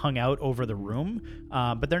of like hung out over the room,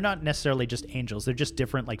 but they're not necessarily just angels. They're just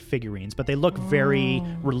different like figurines, but they look very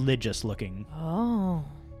religious looking. Oh.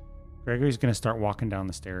 Gregory's going to start walking down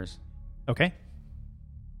the stairs. Okay.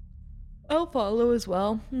 I'll follow as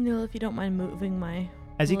well. Neil, if you don't mind moving my...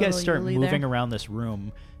 As you guys little start Yuli moving there. around this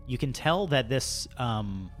room, you can tell that this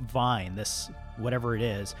vine, this whatever it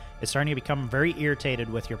is starting to become very irritated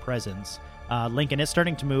with your presence. Lincoln, it's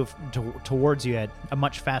starting to move towards you at a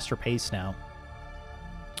much faster pace now.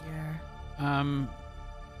 Yeah.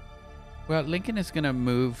 Well, Lincoln is going to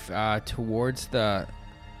move towards the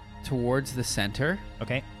center.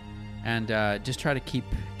 Okay. And just try to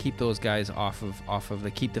keep those guys off of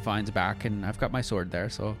the keep the vines back. And I've got my sword there,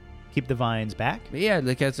 so Keep the vines back. but yeah,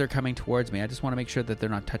 like as they're coming towards me, I just want to make sure that they're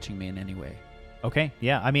not touching me in any way. Okay,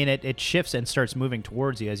 yeah. I mean, it shifts and starts moving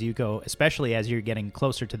towards you as you go, especially as you're getting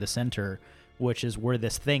closer to the center, which is where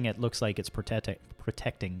this thing, it looks like it's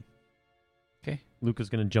protecting. Okay. Luca's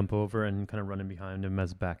going to jump over and kind of run in behind him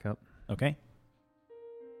as backup. Okay.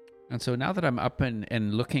 And so now that I'm up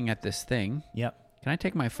and looking at this thing, Yep. can I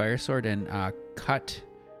take my fire sword and cut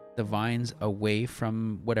the vines away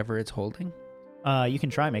from whatever it's holding? You can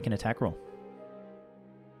try make an attack roll.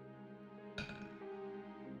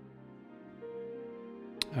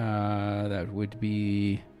 That would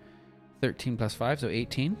be 13 plus 5, so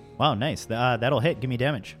 18. Wow, nice. That'll hit. Give me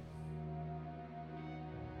damage.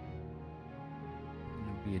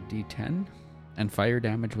 That would be a D10. And fire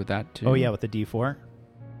damage with that too. Oh yeah, with the D4.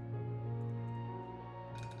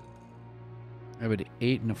 I would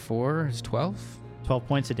 8 and a 4 is 12. 12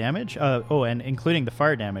 points of damage. And including the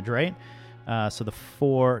fire damage, right? So the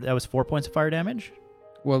 4, that was 4 points of fire damage?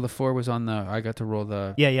 Well, the 4 was on the, I got to roll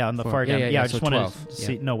the... Yeah, on the Four. fire Yeah, damage. yeah, I so just wanted 12. to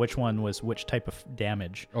see know which one was which type of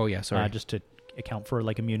damage. Oh, yeah, sorry. Just to account for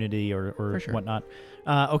like immunity or For sure. whatnot.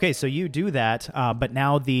 Okay, so you do that, but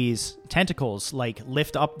now these tentacles like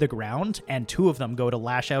lift up the ground and 2 of them go to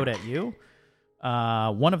lash out at you.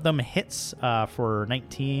 One of them hits for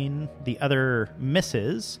 19, the other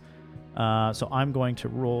misses. So I'm going to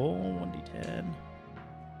roll 1d10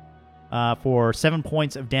 for 7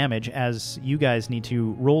 points of damage as you guys need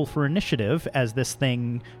to roll for initiative as this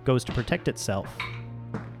thing goes to protect itself.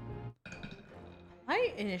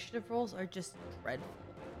 My initiative rolls are just dreadful.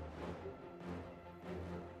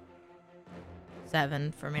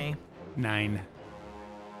 7 for me. 9.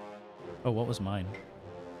 Oh, what was mine?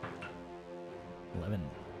 11.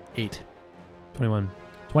 8. 21.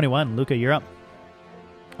 21. Luca, you're up.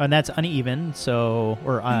 And that's uneven, so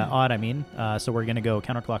or odd. I mean, so we're gonna go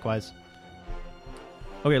counterclockwise.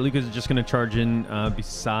 Okay, Lucas is just going to charge in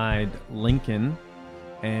beside Lincoln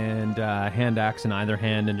and hand axe in either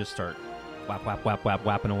hand and just start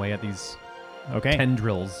whapping away at these Okay,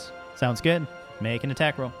 tendrils. sounds good. Make an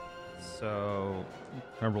attack roll. So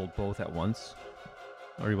I rolled both at once.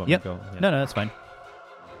 Or you want Yep. me to go? Yeah. No, that's fine.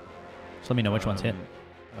 Just let me know which ones hit.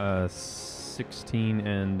 16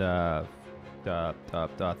 and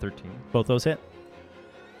 13. Both those hit.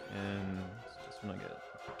 And just when I get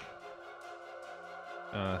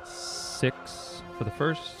 6 for the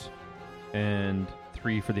first and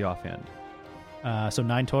 3 for the offhand. So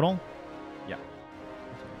 9 total. Yeah.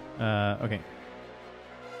 Okay.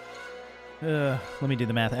 Let me do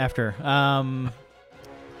the math after.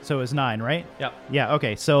 So it was 9, right? Yep. Yeah,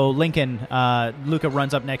 okay. So Lincoln, Luca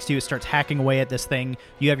runs up next to you, starts hacking away at this thing.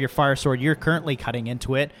 You have your fire sword. You're currently cutting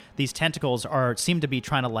into it. These tentacles seem to be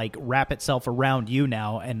trying to like wrap itself around you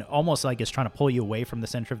now and almost like it's trying to pull you away from the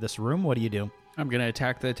center of this room. What do you do? I'm going to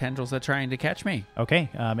attack the tendrils that are trying to catch me. Okay,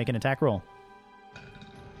 make an attack roll.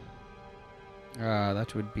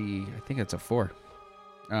 That would be, I think it's a 4.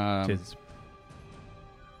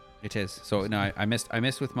 It is. So no, I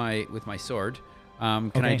missed with my sword.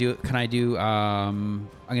 Can I Okay. do I'm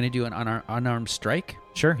going to do an unarmed strike.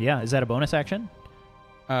 Sure, yeah. Is that a bonus action?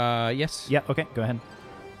 Yes. Yeah, okay, go ahead.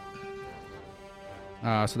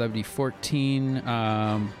 So that would be 14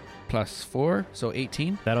 plus 4, so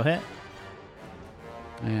 18. That'll hit.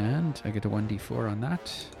 And I get a 1d4 on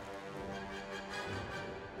that.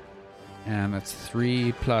 And that's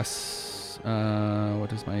 3 plus,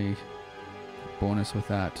 what is my bonus with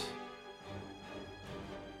that?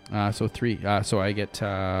 So 3. So I get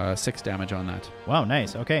 6 damage on that. Wow,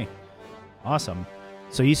 nice. Okay. Awesome.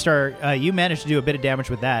 So you managed to do a bit of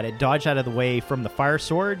damage with that. It dodged out of the way from the fire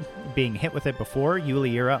sword, being hit with it before.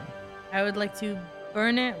 Yuli, you're up. I would like to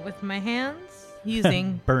burn it with my hands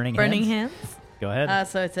using Burning hands. Go ahead.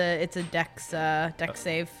 So it's a dex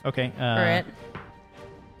save Okay. for it.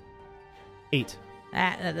 8.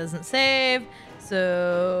 That doesn't save.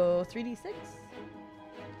 So 3d6.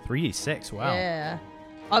 3d6. Wow. Yeah.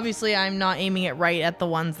 Obviously, I'm not aiming it right at the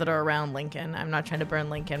ones that are around Lincoln. I'm not trying to burn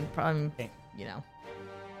Lincoln. Okay.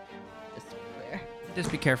 Just to be clear.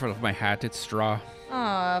 Just be careful of my hat. It's straw.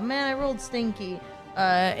 Aw, man, I rolled stinky.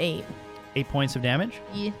 8. 8 points of damage.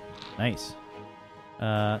 Yeah. Nice.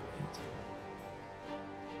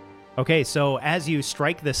 Okay, so as you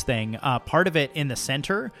strike this thing, part of it in the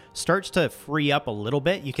center starts to free up a little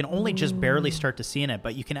bit. You can only just barely start to see in it,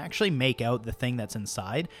 but you can actually make out the thing that's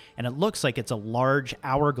inside, and it looks like it's a large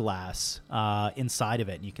hourglass inside of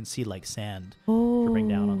it. And you can see like sand dripping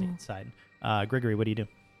down on the inside. Gregory, what do you do?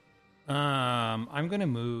 I'm going to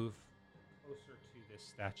move closer to this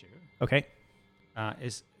statue. Okay.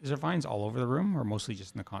 Is there vines all over the room or mostly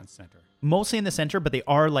just in the con center? Mostly in the center, but they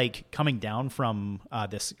are like coming down from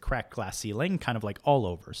this cracked glass ceiling, kind of like all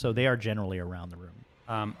over. So they are generally around the room.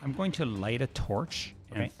 I'm going to light a torch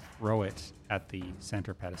and Okay. throw it at the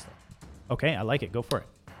center pedestal. Okay, I like it. Go for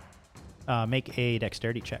it. Make a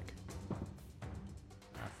dexterity check.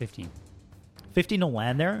 15. 15 to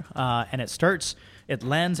land there, and it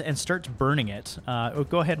lands and starts burning it.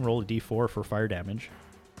 Go ahead and roll a d4 for fire damage.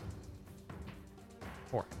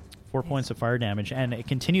 4. 4 points of fire damage, and it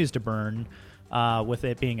continues to burn with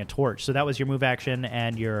it being a torch. So that was your move action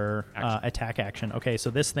and your attack action. Okay, so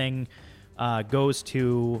this thing goes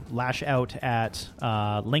to lash out at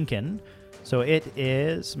Lincoln. So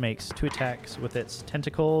it makes 2 attacks with its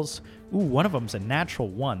tentacles. Ooh, one of them's a natural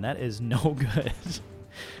 1. That is no good.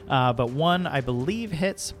 But 1, I believe,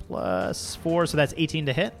 hits plus 4, so that's 18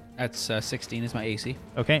 to hit. That's 16 is my AC.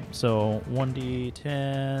 Okay, so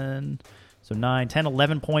 1d10, so 9, 10,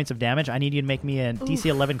 11 points of damage. I need you to make me a DC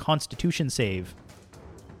 11 Constitution save.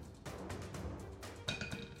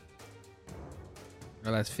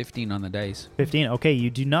 Well, that's 15 on the dice. 15. Okay, you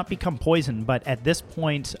do not become poisoned, but at this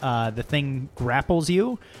point, the thing grapples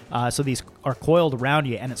you. So these are coiled around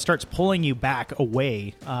you, and it starts pulling you back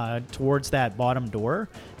away towards that bottom door.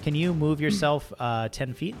 Can you move yourself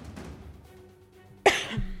 10 feet?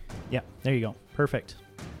 Yeah, there you go. Perfect.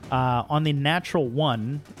 On the natural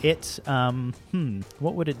 1, it,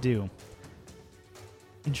 what would it do?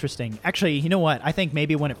 Interesting. Actually, you know what? I think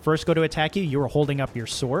maybe when it first go to attack you, you were holding up your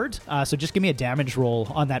sword. So just give me a damage roll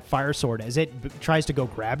on that fire sword as it tries to go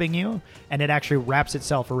grabbing you, and it actually wraps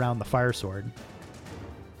itself around the fire sword.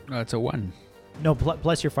 It's a 1. No,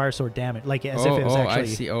 plus your fire sword damage, like as if it was actually I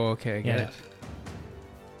see. Oh, okay, I get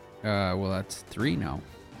Yeah. it. Well, that's 3 now.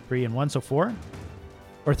 3 and 1, so 4.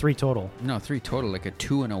 Or 3 total? No, 3 total, like a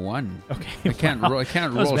 2 and a 1. Okay. I can't wow. roll. I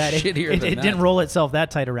can't That was roll bad. shittier It than that. didn't roll itself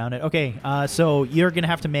that tight around it. Okay, so you're going to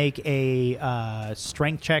have to make a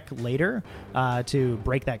strength check later to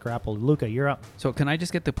break that grapple. Luca, you're up. So can I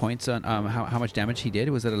just get the points on how much damage he did?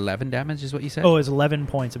 Was it 11 damage? Is what you said? Oh, it's 11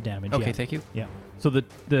 points of damage. okay. Yeah. Thank you. Yeah. So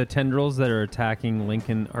the tendrils that are attacking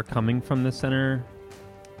Lincoln are coming from the center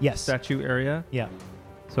Yes. statue area. Yeah.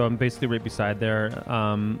 So I'm basically right beside there.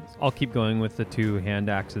 I'll keep going with the 2 hand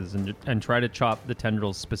axes and try to chop the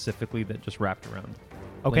tendrils specifically that just wrapped around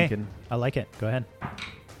Okay. Lincoln. I like it. Go ahead.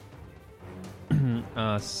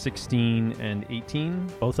 16 and 18.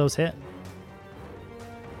 Both those hit.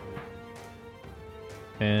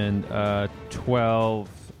 And 12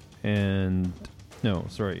 and... No,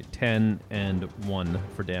 sorry. 10 and 1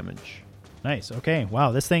 for damage. Nice. Okay.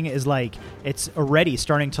 Wow. This thing is like, it's already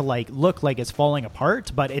starting to like look like it's falling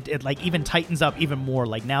apart, but it like even tightens up even more.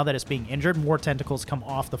 Like now that it's being injured, more tentacles come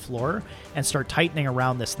off the floor and start tightening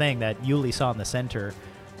around this thing that Yuli saw in the center.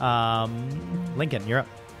 Lincoln, you're up.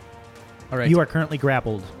 All right. You are currently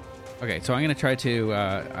grappled. Okay, so I'm gonna try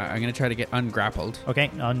to get ungrappled. Okay.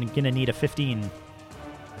 I'm going to need a 15.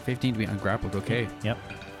 15 to be ungrappled. Okay. Yep.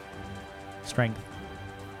 Strength.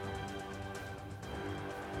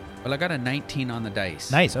 Well, I got a 19 on the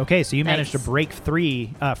dice. Nice. Okay. So you managed to Nice. break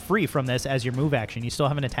free from this as your move action. You still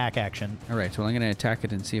have an attack action. All right. So I'm gonna attack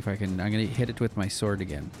it and see if I can. I'm gonna hit it with my sword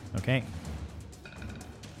again. Okay.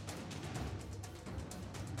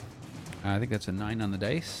 I think that's a 9 on the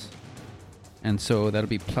dice, and so that'll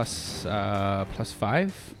be plus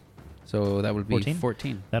 5. So that would be 14?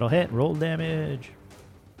 14. That'll hit. Roll damage.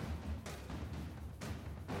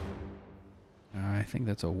 I think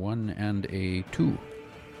that's a 1 and a 2.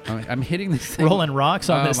 I'm hitting this thing. Rolling rocks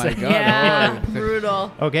on Oh this my thing. God. Yeah, Oh.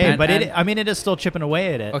 brutal. Okay, And- but and- it is still chipping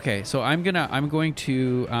away at it. Okay, so I'm going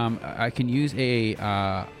to I can use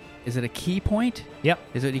a is it a key point? Yep.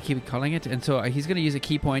 Is what you keep calling it? And so he's going to use a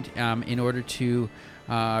key point in order to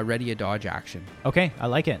ready a dodge action. Okay, I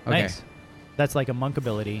like it. Okay. Nice. That's like a monk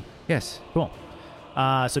ability. Yes. Cool.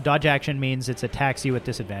 So dodge action means it's attacks you with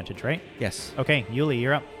disadvantage, right? Yes. Okay, Yuli,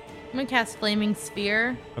 you're up. I'm gonna cast Flaming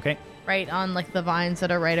Sphere Okay. right on like the vines that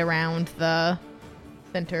are right around the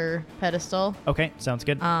center pedestal. Okay, sounds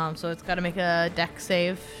good. So it's got to make a dex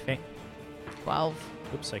save. Okay. 12.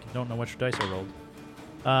 Oops, I don't know which dice I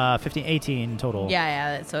rolled. 15, 18 total.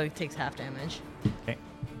 Yeah. So it takes half damage. Okay.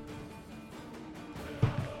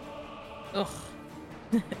 Ugh.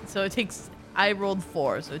 So it takes. I rolled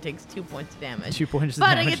 4, so it takes 2 points of damage. 2 points of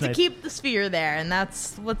But damage. I get to nice. keep the sphere there, and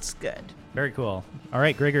that's what's good. Very cool. All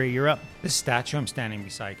right, Gregory, you're up. This statue I'm standing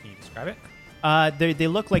beside, can you describe it? They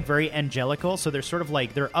look like very angelical, so they're sort of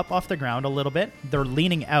like they're up off the ground a little bit. They're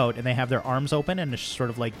leaning out, and they have their arms open, and it's sort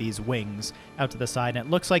of like these wings out to the side. And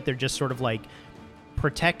it looks like they're just sort of like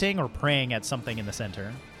protecting or praying at something in the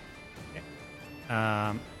center.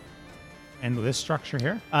 And this structure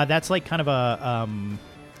here? That's like kind of a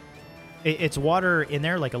it's water in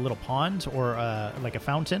there, like a little pond or like a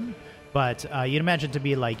fountain. But you'd imagine to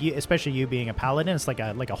be like, especially you being a paladin, it's like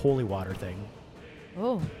a holy water thing.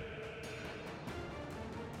 Oh.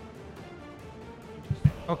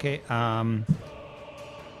 Okay, I'm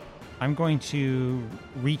going to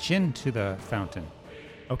reach into the fountain.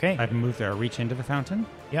 Okay. I've moved there. Reach into the fountain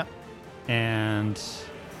Yep. and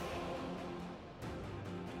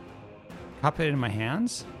cup it in my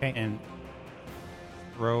hands Okay. and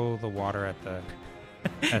throw the water at the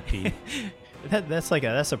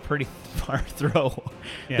That's a pretty far throw.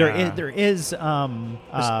 Yeah. There is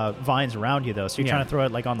vines around you though, so you're Yeah. trying to throw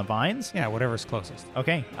it like on the vines. Yeah, whatever's closest.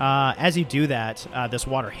 Okay. As you do that, this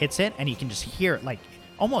water hits it, and you can just hear it like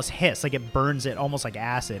almost hiss, like it burns it, almost like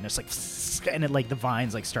acid. And it's like, and it like the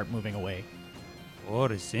vines like start moving away. Oh,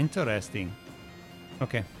 it's interesting.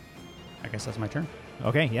 Okay, I guess that's my turn.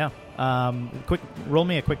 Okay. Yeah. Quick, roll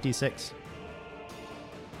me a quick d6.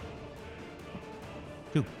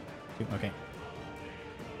 2. Okay.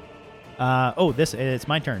 It's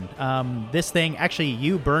my turn. This thing, actually,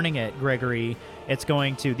 you burning it, Gregory, it's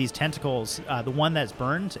going to, these tentacles, the one that's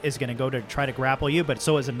burned is going to go to try to grapple you, but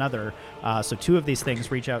so is another. So 2 of these things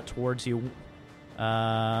reach out towards you.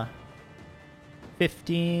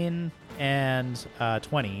 15 and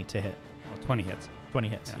 20 to hit. Well, 20 hits. 20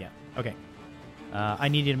 hits, Yeah. yeah. Okay. I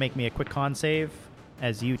need you to make me a quick con save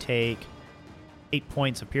as you take 8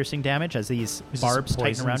 points of piercing damage as these Is this a barbs tighten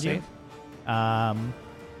poison around save? you.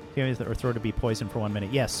 Or throw to be poisoned for 1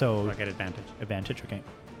 minute. Yes, so I get advantage. advantage, okay.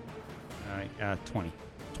 All right, 20.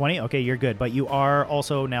 20? Okay, you're good. But you are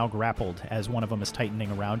also now grappled as one of them is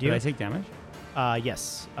tightening around you. Did I take damage?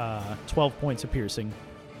 Yes. 12 points of piercing.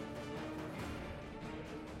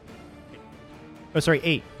 Oh, sorry,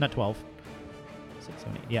 8, not 12. 6,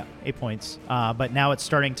 7, 8. Yeah, 8 points. But now it's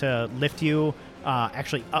starting to lift you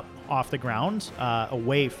actually up off the ground,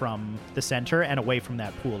 away from the center and away from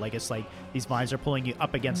that pool. Like, it's like these vines are pulling you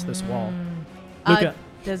up against this wall. Luca.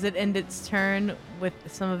 Does it end its turn with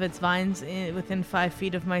some of its vines within 5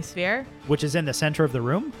 feet of my sphere? Which is in the center of the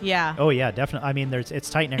room? Yeah. Oh, yeah, definitely. I mean, it's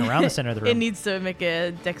tightening around the center of the room. It needs to make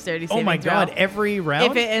a dexterity saving Oh, my throw. God. Every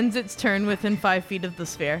round? If it ends its turn within 5 feet of the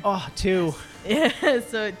sphere. Oh, 2. Yeah,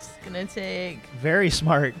 so it's going to take Very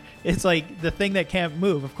smart. It's like the thing that can't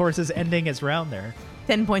move, of course, is ending its round there.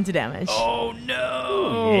 10 points of damage. Oh,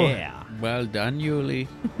 no. Yeah. Well done, Yuli.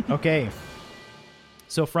 Okay.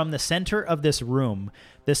 So from the center of this room,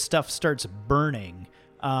 this stuff starts burning,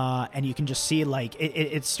 and you can just see like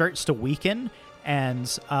it starts to weaken,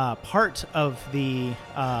 and part of the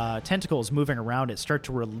tentacles moving around it start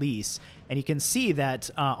to release, and you can see that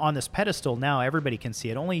on this pedestal now everybody can see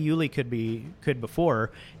it. Only Yuli could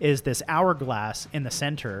before is this hourglass in the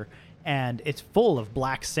center. And it's full of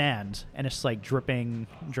black sand, and it's like dripping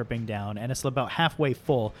down, and it's about halfway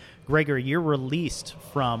full. Gregor, you're released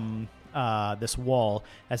from this wall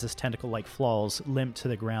as this tentacle like falls limp to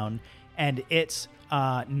the ground, and it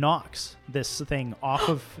knocks this thing off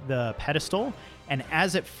of the pedestal, and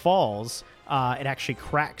as it falls, it actually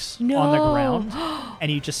cracks on the ground,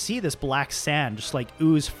 and you just see this black sand just like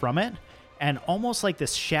ooze from it, and almost like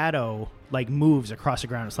this shadow like moves across the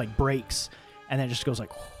ground. It's like breaks, and then it just goes like.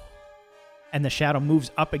 And the shadow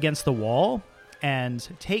moves up against the wall and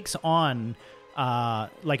takes on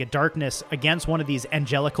like a darkness against one of these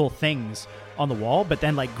angelical things on the wall, but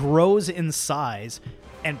then like grows in size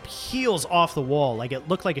and peels off the wall. Like it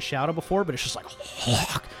looked like a shadow before, but it's just like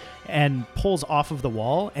and pulls off of the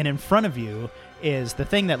wall. And in front of you is the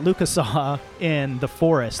thing that Luca saw in the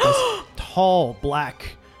forest, this tall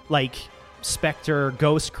black like specter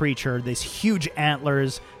ghost creature, these huge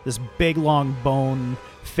antlers, this big long bone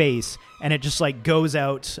face. And it just like goes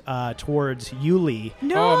out towards Yuli.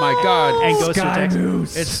 No! Oh my God! And goes Sky to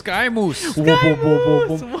Moose. It's Sky Moose.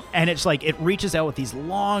 And it's like it reaches out with these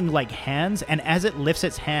long like hands, and as it lifts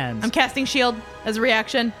its hands, I'm casting shield as a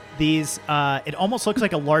reaction. these it almost looks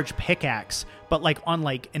like a large pickaxe, but like on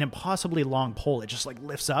like an impossibly long pole. It just like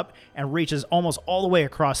lifts up and reaches almost all the way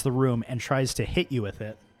across the room and tries to hit you with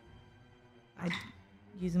it. I'm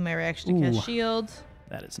using my reaction to cast shield.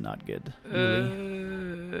 That is not good.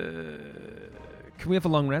 Yuli. Can we have a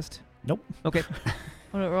long rest? Nope. Okay.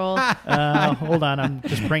 What do it roll? Hold on, I'm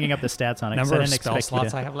just bringing up the stats on it. 'cause Number I of didn't spell expect you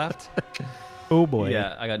slots to. I have left. Oh boy.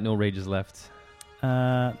 Yeah, I got no rages left.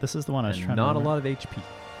 This is the one I was And trying not to a lot of HP.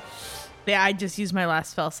 Yeah, I just used my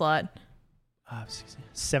last spell slot.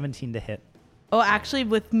 17 to hit. Oh, actually,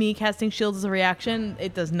 with me casting shield as a reaction,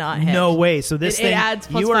 it does not hit. No way. So this It thing adds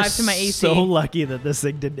plus you are 5 to my AC. so lucky that this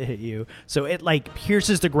thing didn't hit you. So it like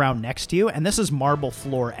pierces the ground next to you, and this is marble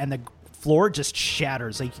floor, and the floor just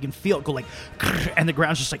shatters. Like you can feel it go like, and the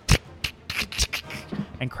ground's just like,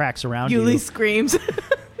 and cracks around Yuli you. screams. I think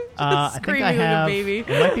I screaming like a have. baby.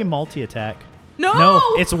 It might be multi-attack. No! No,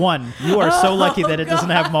 it's 1. You are so lucky that it doesn't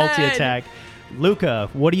have God. multi-attack. Luca,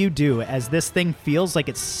 what do you do as this thing feels like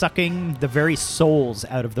it's sucking the very souls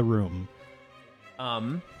out of the room?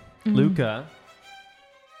 Luca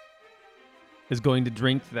is going to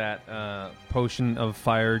drink that potion of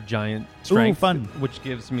fire giant strength, fun. which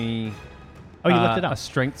gives me Oh, you looked it up. a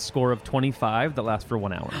strength score of 25 that lasts for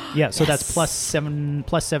 1 hour. Yeah, so that's +7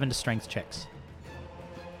 to strength checks.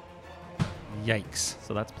 Yikes.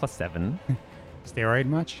 So that's +7. Steroid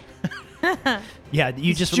much? Yeah,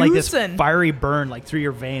 you It's just like this juicing. fiery burn like through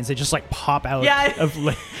your veins. They just like pop out Yeah, of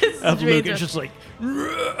it's of Luke. major. It's just like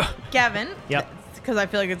Gavin, Yep. because I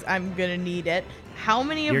feel like I'm going to need it. How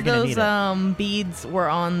many You're of gonna those need beads were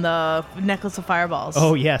on the necklace of fireballs?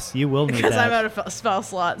 oh yes, you will need because that. I'm out of spell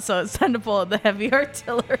slot, so it's time to pull out the heavy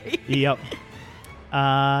artillery. Yep.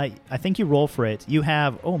 I think you roll for it. You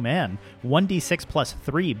have 1d6 plus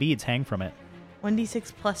 3 beads hang from it.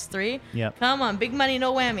 1d6 plus 3. Yep. Come on, big money,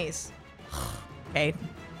 no whammies. Okay,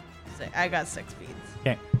 I got 6 beads.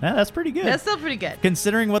 Okay, that's pretty good. That's still pretty good.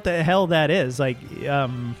 Considering what the hell that is, like,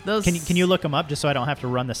 Those- can you look them up just so I don't have to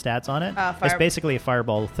run the stats on it? It's fire- basically a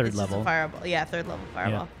fireball third It's just a level. fireball. Yeah, 3rd level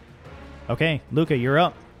fireball. Okay, Luca, you're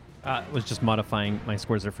up. Was just modifying my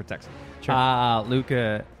scores there for text. Sure.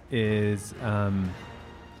 Luca is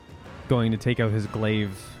going to take out his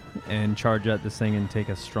glaive and charge at this thing and take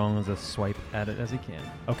as strong as a swipe at it as he can.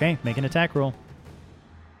 Okay, make an attack roll.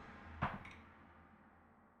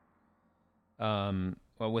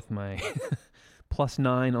 Well, with my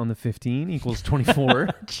 +9 on the 15 equals 24.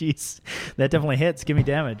 Jeez, that definitely hits. Give me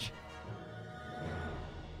damage.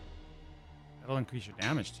 That'll increase your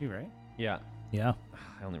damage too, right? Yeah. Yeah.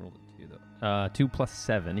 I only rolled a 2 though. 2 plus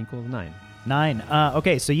 7 equals 9. 9.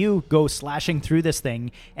 Okay, so you go slashing through this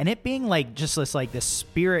thing, and it being like just this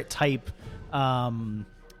spirit type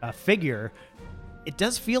figure, it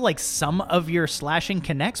does feel like some of your slashing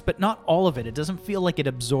connects, but not all of it. It doesn't feel like it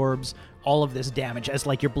absorbs all of this damage as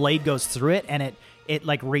like your blade goes through it, and it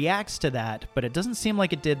like reacts to that, but it doesn't seem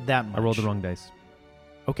like it did that much. I rolled the wrong dice.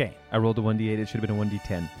 Okay. I rolled a 1d8. It should have been a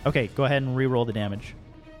 1d10. Okay, go ahead and re-roll the damage.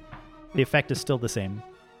 The effect is still the same.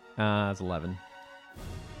 It's 11.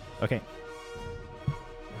 Okay.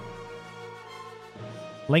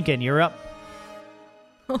 Lincoln, you're up.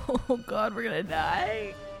 Oh God, we're gonna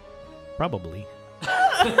die. Probably.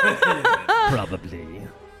 Probably.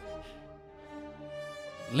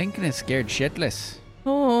 Lincoln is scared shitless.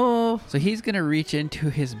 Oh. So he's going to reach into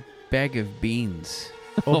his bag of beans.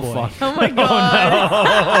 Oh, boy. fuck. Oh my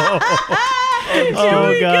God.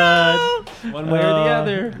 Oh, God. One way or the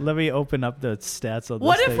other. Let me open up the stats of this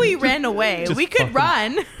What if thing. we ran away? Just We could fucking-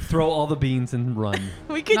 run. Throw all the beans and run.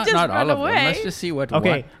 We could Not, just not run all of away. them. Let's just see what.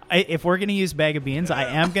 Okay, if we're going to use bag of beans, I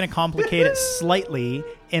am going to complicate it slightly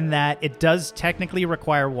in that it does technically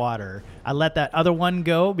require water. I let that other one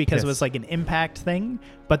go because it was like an impact thing,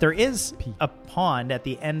 but there is a pond at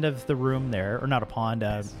the end of the room there, or not a pond,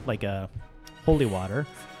 like a holy water,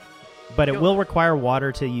 but it will require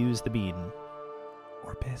water to use the bean.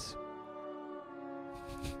 Or piss.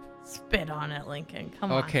 Spit on it, Lincoln.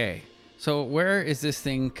 Come on. Okay. So where is this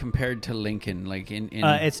thing compared to Lincoln? Like in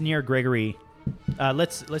It's near Gregory.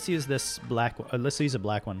 Let's use this black. Let's use a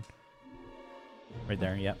black one. Right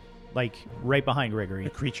there. Yep. Like right behind Gregory. The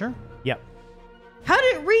creature? Yep. How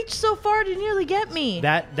did it reach so far to nearly get me?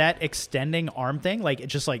 That extending arm thing, like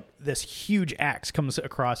it's just like this huge axe comes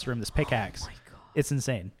across the room. This pickaxe. Oh my God. It's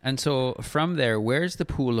insane. And so from there, where's the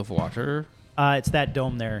pool of water? It's that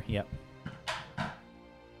dome there. Yep.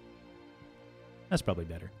 That's probably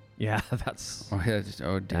better. Yeah, that's Oh, yeah,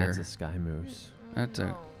 oh dear. that's a sky moose. That's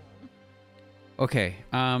a. Okay.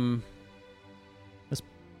 This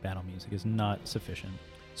battle music is not sufficient.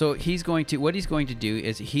 So he's going to. What he's going to do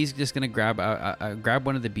is he's just going to grab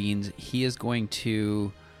one of the beans. He is going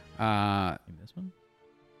to. Maybe this one.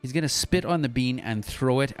 He's going to spit on the bean and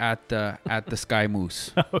throw it at the sky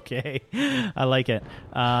moose. Okay, I like it.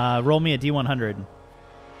 Roll me a D100.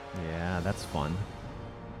 Yeah, that's fun.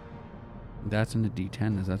 That's in a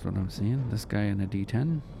D10. Is that what I'm seeing? This guy in a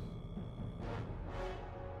D10.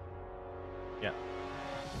 Yeah.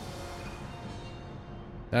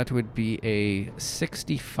 That would be a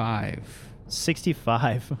 65.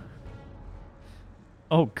 65.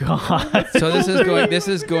 Oh God. So this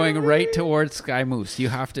is going right towards Sky Moose. You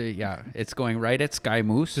have to, yeah, it's going right at Sky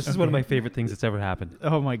Moose. This is one of my favorite things that's ever happened.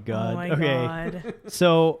 Oh my God. Oh my Okay. God.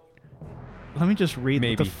 So let me just read what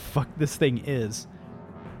Maybe. the fuck this thing is.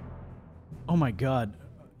 Oh my God.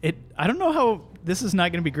 I don't know how this is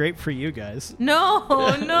not going to be great for you guys. No,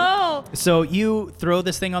 no. So you throw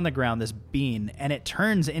this thing on the ground, this bean, and it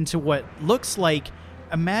turns into what looks like,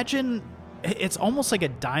 imagine, it's almost like a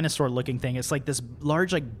dinosaur looking thing. It's like this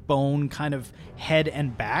large like bone kind of head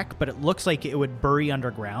and back, but it looks like it would bury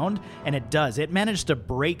underground, and it does. It managed to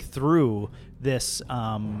break through this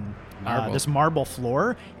this marble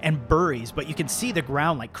floor and buries, but you can see the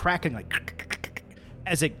ground like cracking like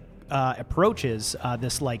as it approaches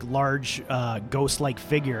this like large ghost-like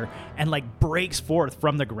figure and like breaks forth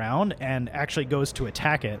from the ground and actually goes to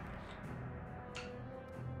attack it.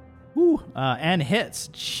 Ooh, and hits.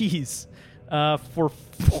 Jeez. For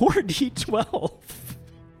 4d12.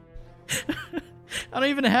 I don't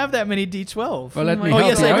even have that many d12. Well, let Oh me my help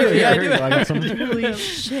yes, you I out do. here. Yeah, I do. I got some. Holy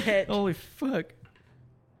shit. Holy fuck.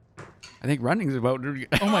 I think running's about.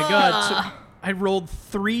 Oh my god. So I rolled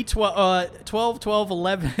 12, 12,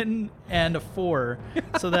 11, and a 4.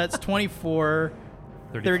 So that's 24,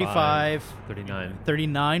 35, 39.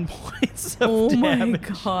 39 points of Oh my damage.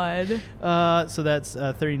 God. So that's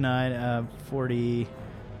 39, 40.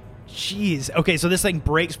 Jeez. Okay, so this thing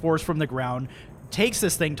breaks forth from the ground, takes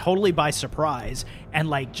this thing totally by surprise, and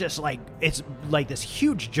like just like it's like this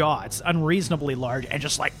huge jaw. It's unreasonably large, and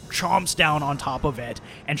just like chomps down on top of it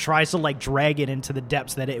and tries to like drag it into the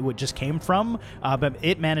depths that it would just came from. But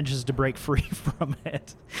it manages to break free from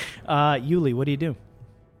it. Yuli, what do you do?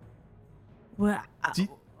 Well,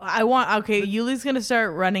 I want. Okay, Yuli's gonna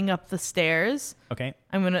start running up the stairs. Okay.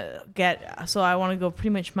 I'm gonna get. So I want to go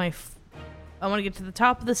pretty much I want to get to the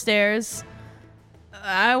top of the stairs.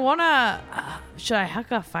 I want to. Should I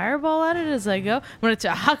huck a fireball at it as I go? I'm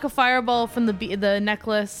gonna huck a fireball from the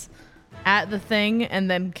necklace at the thing,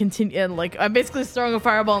 and then continue. And like I'm basically throwing a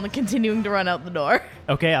fireball and then continuing to run out the door.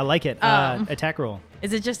 Okay, I like it. Attack roll.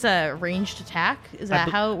 Is it just a ranged attack? Is that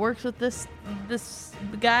how it works with this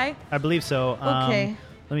guy? I believe so. Okay.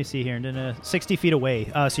 Let me see here. 60 feet away.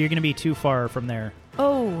 So you're going to be too far from there.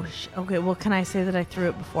 Oh, okay. Well, can I say that I threw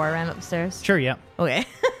it before I ran up the stairs? Sure, yeah. Okay.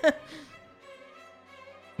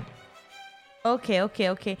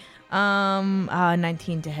 Okay.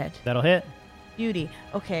 19 to hit. That'll hit. Beauty.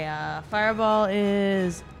 Okay, fireball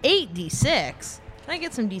is 8d6. Can I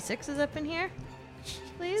get some d6s up in here,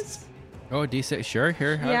 please? Oh, D6. Sure.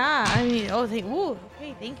 Here. Yeah, I mean, whoa,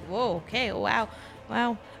 okay, thank you. Whoa, okay, wow.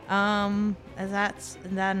 Is that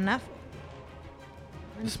enough?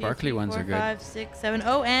 The sparkly ones are good. 5, 6, 7.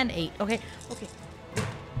 Oh, and 8. Okay.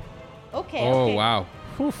 Oh, Okay. wow.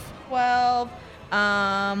 12.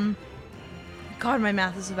 God, my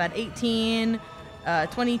math is so bad. 18,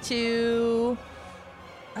 22,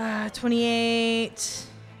 28,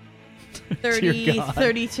 30, Dear God.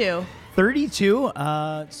 32. 32.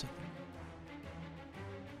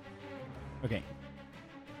 Okay.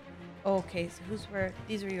 Okay, so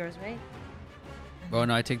these were yours, right? Oh,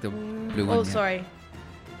 no, I take the blue one. Oh, yeah. sorry.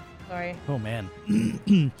 Oh, man.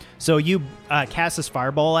 So you cast this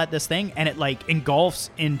fireball at this thing, and it, like, engulfs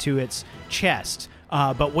into its chest.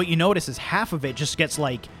 But what you notice is half of it just gets,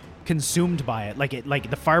 like, consumed by it. Like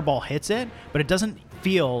the fireball hits it, but it doesn't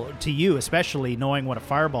feel to you, especially knowing what a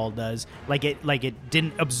fireball does, like it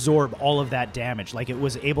didn't absorb all of that damage. Like it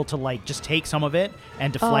was able to, like, just take some of it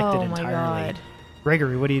and deflect Oh it my entirely. God.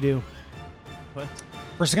 Gregory, what do you do?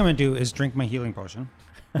 First thing I'm going to do is drink my healing potion.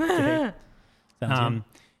 Okay. Sounds good.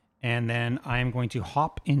 And then I'm going to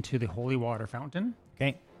hop into the holy water fountain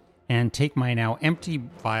Okay. and take my now empty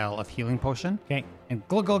vial of healing potion Okay. and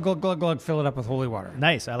glug, glug, glug, glug, glug, fill it up with holy water.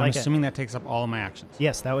 Nice. I I'm like it. assuming that takes up all of my actions.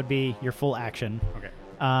 Yes, that would be your full action. Okay.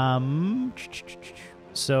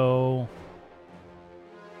 So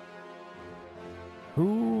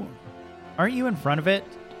who aren't you in front of it,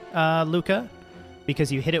 Luca?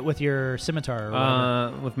 Because you hit it with your scimitar or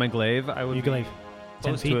whatever. With my glaive, I would You be glaive.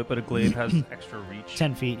 10 close feet. to it, but a glaive has extra reach.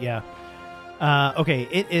 10 feet, yeah. Okay,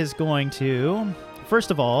 it is going to,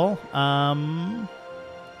 first of all,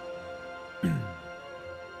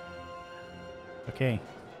 okay.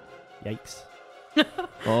 Yikes.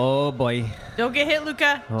 Oh boy. Don't get hit,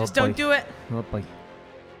 Luca. Oh, Just don't boy. do it. Oh boy.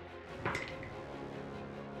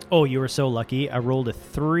 Oh, you were so lucky. I rolled a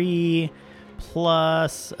 3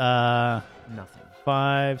 plus Nothing.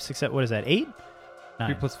 5, 6, 7, what is that, 8?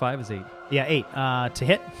 3 plus 5 is 8. Yeah, 8. To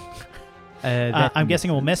hit. That I'm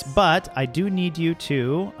guessing it will miss, misses. but I do need you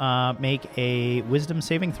to make a wisdom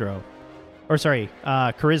saving throw. Or, sorry,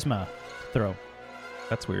 charisma throw.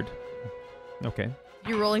 That's weird. Okay.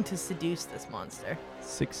 You're rolling to seduce this monster.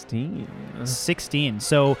 16. 16.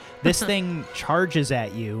 So this thing charges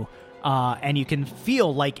at you, and you can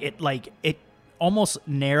feel like it almost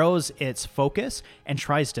narrows its focus and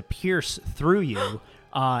tries to pierce through you,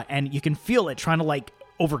 and you can feel it trying to, like,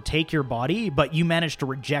 overtake your body, but you manage to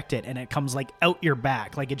reject it, and it comes, like, out your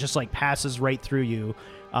back, like it just, like, passes right through you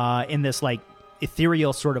in this, like,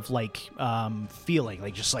 ethereal sort of, like, feeling,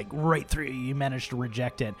 like just, like, right through you. You manage to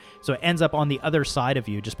reject it, so it ends up on the other side of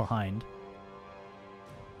you, just behind.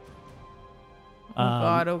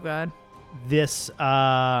 Oh God. This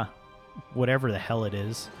whatever the hell it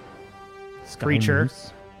is, creature.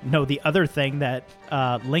 No, the other thing that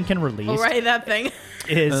Lincoln released Oh, right, that thing.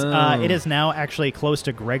 is Oh. it is now actually close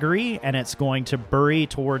to Gregory, and it's going to bury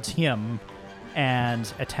towards him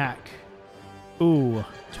and attack. Ooh,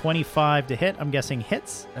 25 to hit. I'm guessing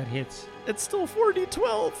hits. That hits. It's still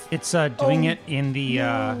 4d12. It's doing it in the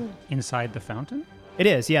inside the fountain. It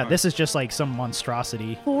is, yeah. This is just like some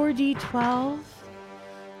monstrosity. 4d12.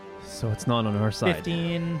 So it's not on our side.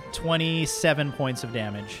 15, 27 points of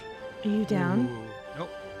damage. Are you down? Ooh, nope.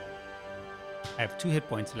 I have 2 hit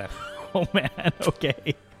points left. Oh, man.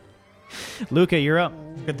 Okay. Luca, you're up.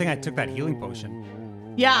 Good thing I took that healing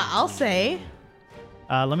potion. Yeah, I'll say.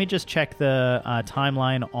 Let me just check the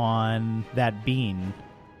timeline on that bean.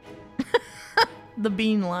 The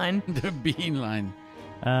bean line. The bean line.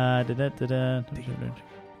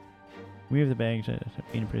 Move the bag to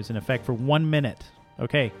bean produce in effect for 1 minute.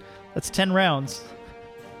 Okay, that's 10 rounds.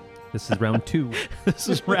 This is round 2. This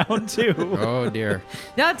is round 2. Oh, dear.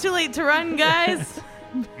 Not too late to run, guys.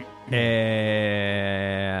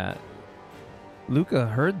 Luca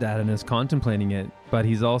heard that and is contemplating it, but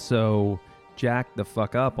he's also jacked the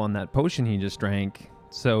fuck up on that potion he just drank.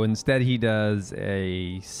 So instead he does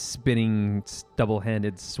a spinning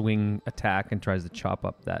double-handed swing attack and tries to chop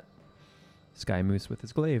up that sky moose with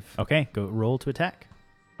his glaive. Okay, go roll to attack.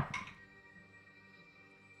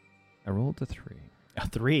 I rolled a 3. A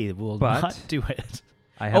 3 will But- not do it.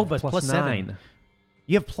 I have Oh, but plus 7. 9.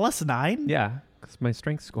 You have +9? Yeah, because my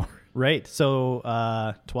strength score. Right.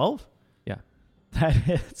 So 12? Yeah. That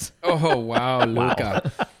hits. Oh, wow,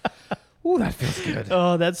 Luca. Ooh, that feels good.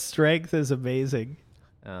 Oh, that strength is amazing.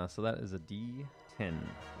 So that is a D10.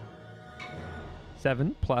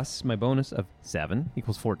 7 plus my bonus of 7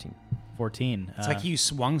 equals 14. 14. It's like you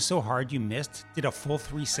swung so hard you missed, did a full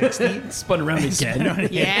 360. Spun around again.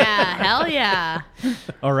 Yeah, hell yeah.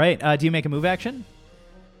 All right. Do you make a move action?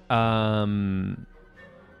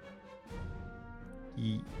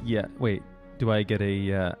 Yeah. Wait. Do I get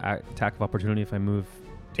a attack of opportunity if I move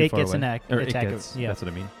too It far gets away? an Or attack. It gets, Yeah. That's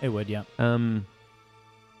what I mean. It would, yeah.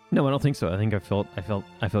 No, I don't think so. I think I felt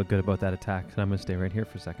good about that attack, and I'm gonna stay right here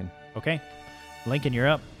for a second. Okay. Lincoln, you're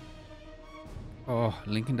up. Oh,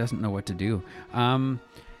 Lincoln doesn't know what to do.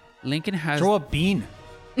 Lincoln has... Throw a bean.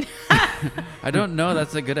 I don't know.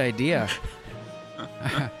 That's a good idea.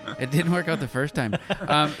 It didn't work out the first time.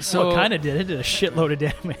 So Well, it kind of did. It did a shitload of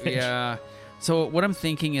damage. Yeah. So what I'm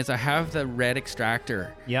thinking is I have the red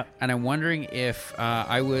extractor. Yep. And I'm wondering if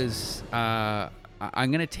I'm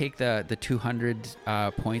gonna take the 200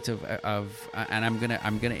 points of and I'm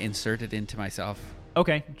gonna insert it into myself.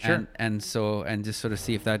 Okay, sure. And just sort of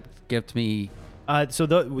see if that gives me. So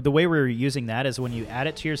the way we're using that is when you add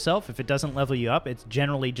it to yourself, if it doesn't level you up, it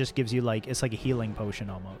generally just gives you it's like a healing potion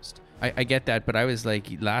almost. I get that, but I was like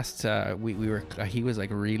last he was like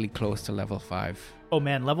really close to level 5. Oh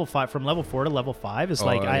man, level 5 from level 4 to level 5 is Oh,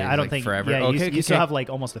 like it's I don't like think forever. Yeah, Okay, you still okay. have like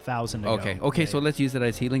almost 1,000 to Okay. go. Okay. Yeah, So let's use it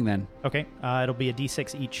as healing then. okay, it'll be a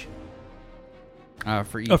D6 each.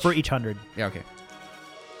 For each. Oh, for each 100. Yeah. Okay.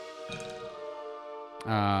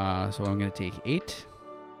 So I'm gonna take 8.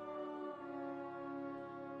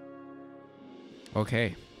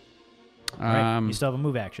 Okay. All right. You still have a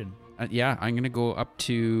move action. Yeah, I'm gonna go up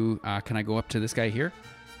to. Can I go up to this guy here?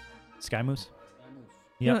 Sky Moose.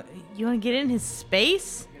 You Yep. want to get in his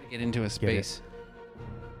space? Get into a space.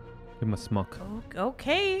 Give him a smuck.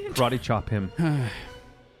 Okay. Karate chop him.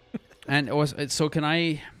 And so can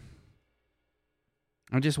I?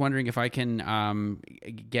 I'm just wondering if I can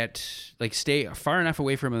stay far enough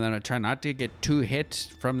away from him that I try not to get too hit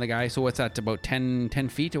from the guy. So what's that? About 10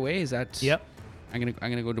 feet away? Is that? Yep. I'm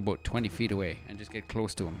gonna go to about 20 feet away and just get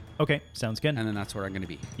close to him, Okay, sounds good. and then that's where I'm gonna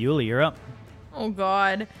be. Yuli, you're up. Oh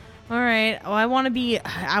God. All right. Well, I want to be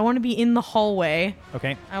in the hallway.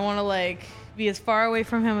 Okay. I want to be as far away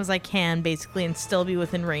from him as I can, basically, and still be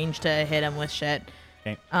within range to hit him with shit.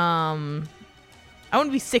 Okay. I want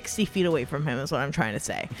to be 60 feet away from him is what I'm trying to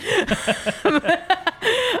say.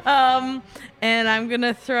 And I'm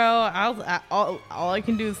gonna throw. All I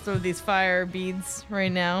can do is throw these fire beads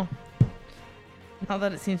right now. Not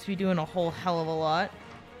that it seems to be doing a whole hell of a lot.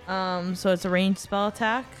 So it's a ranged spell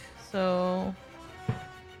attack. So,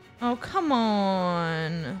 oh come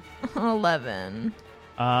on, 11.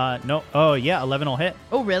 No. Oh yeah, 11 will hit.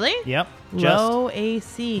 Oh really? Yep. Low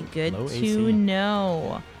AC. Good Low to AC.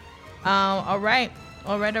 know. All right.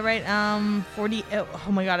 40.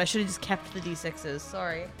 Oh my God, I should have just kept the D6s.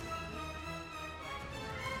 Sorry.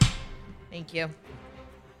 Thank you.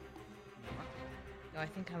 No, I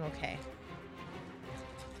think I'm okay.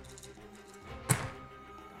 God.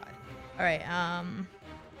 All right.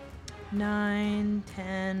 9,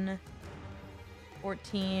 10,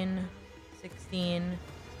 14, 16,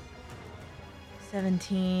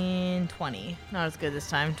 17, 20. Not as good this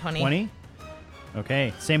time. 20. 20.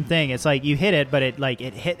 Okay, same thing. It's like you hit it, but it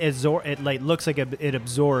looks like it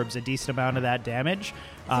absorbs a decent amount of that damage.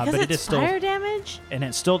 Because But it it's is still, fire damage? and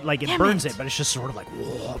it's still like it Damn burns it. it, but it's just sort of like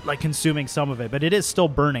whoa, like consuming some of it, but it is still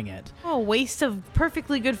burning it. Oh, waste of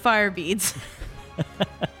perfectly good fire beads.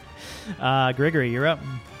 Gregory, you're up.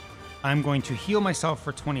 I'm going to heal myself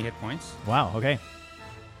for 20 hit points. Wow. Okay.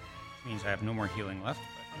 Means I have no more healing left.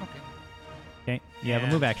 But okay. Okay. You have a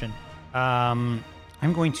Yeah. move action. I'm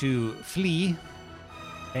going to flee.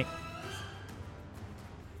 Okay.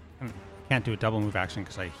 Can't do a double move action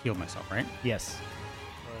because I healed myself, right? Yes.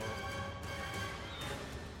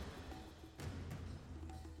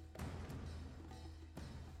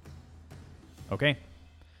 Okay.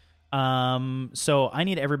 So I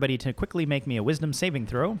need everybody to quickly make me a wisdom saving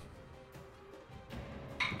throw.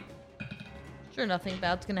 Sure, nothing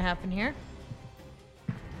bad's gonna happen here.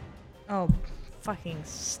 Oh, fucking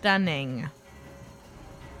stunning.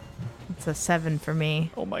 It's a 7 for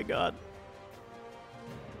me. Oh my god.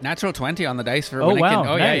 Natural 20 on the dice for Oh Lincoln.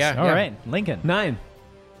 wow. Oh nice. yeah. All right, Lincoln. 9.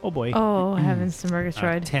 Oh boy. Oh, heavens to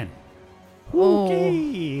Murgatroyd. 10.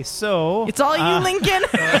 Okay. So It's all you, Lincoln.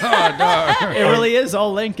 it really is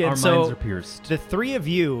all Lincoln. Our so minds are pierced. the three of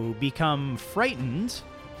you become frightened.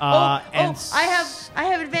 I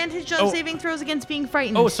have advantage on Oh. saving throws against being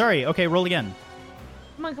frightened. Oh, sorry. Okay, roll again.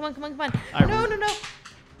 Come on, come on, come on, come on. I No, rolled- no, no.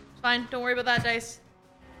 It's fine. Don't worry about that dice.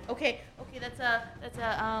 Okay, that's a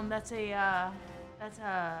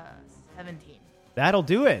 17. That'll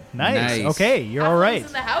do it. Nice. Nice. Okay, you're all right. Halflings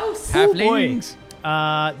in the house. Oh, boy.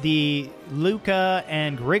 Halflings. The Luca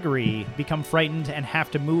and Grigory become frightened and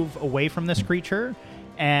have to move away from this creature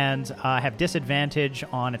and have disadvantage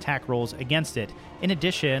on attack rolls against it. In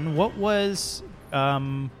addition, what was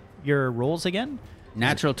your rolls again?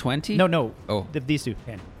 Natural 20? No. Oh. These two.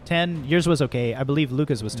 10. Yours was okay. I believe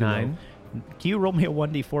Luca's was too 9. low. Can you roll me a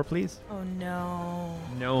 1d4, please? Oh no.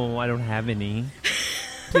 No, I don't have any.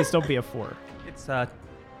 Please don't be a 4. It's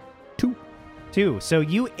 2. So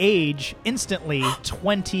you age instantly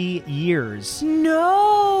 20 years.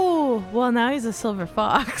 No. Well, now he's a silver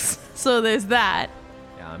fox. So there's that.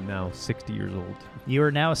 yeah. I'm now 60 years old. You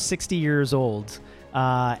are now 60 years old.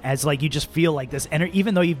 As like you just feel like this energy,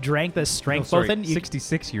 even though you've drank this strength potion, you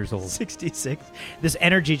 66 years old. 66. This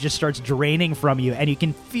energy just starts draining from you, and you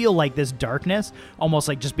can feel like this darkness, almost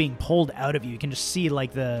like just being pulled out of you. You can just see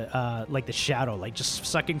like the shadow, like just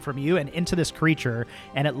sucking from you and into this creature,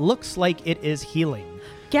 and it looks like it is healing.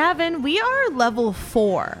 Gavin, we are level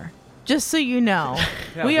 4. Just so you know,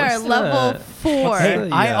 Yeah, we are what's level the- 4. Hey,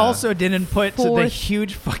 I yeah. also didn't put the Fourth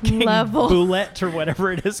huge fucking level. boulette or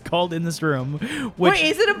whatever it is called in this room. Which, Wait,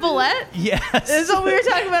 is it a bullet? yes. This is what we were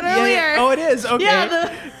talking about Yeah, earlier. yeah. Oh, it is. Okay.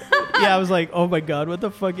 Yeah, Yeah, I was like, oh my god, what the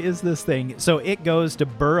fuck is this thing? So it goes to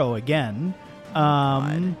Burrow again.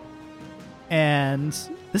 And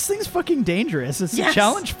this thing's fucking dangerous. It's a Yes.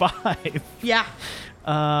 challenge 5. yeah.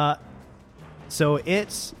 So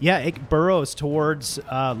it burrows towards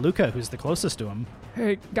Luca, who's the closest to him.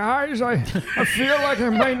 Hey guys, I feel like I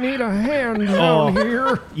might need a hand down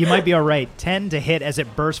here. You might be all right. 10 to hit as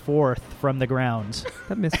it bursts forth from the ground.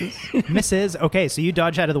 That misses. Misses. Okay, so you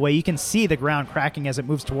dodge out of the way. You can see the ground cracking as it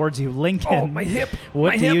moves towards you. Lincoln. Oh, my hip.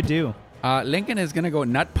 What My do you hip. do? Lincoln is going to go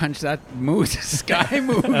nut punch that moose. Sky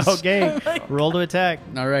moose. Okay, roll to attack.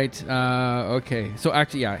 All right. Okay. So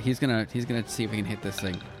actually, yeah, he's gonna see if he can hit this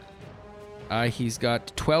thing. He's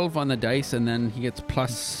got 12 on the dice, and then he gets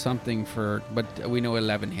plus something for. But we know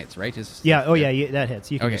 11 hits, right? Yeah. Oh, yeah. That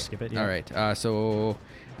hits. You can Okay. just skip it. Yeah. All right.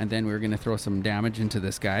 And then we're gonna throw some damage into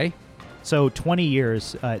this guy. So 20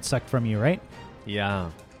 years it sucked from you, right? Yeah.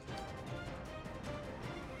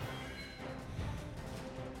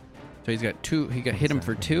 So he's got 2. He got hit him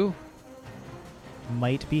for 2.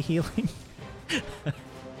 Might be healing.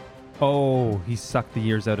 Oh, he sucked the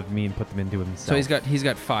years out of me and put them into himself. So he's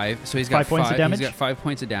got 5. So he's got 5 points of damage? He's got 5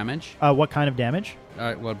 points of damage. What kind of damage?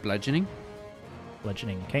 Well, bludgeoning.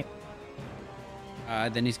 Bludgeoning. Okay.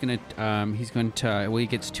 Then he's going to. Well, he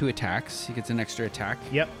gets 2 attacks. He gets an extra attack.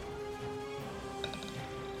 Yep.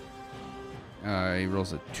 He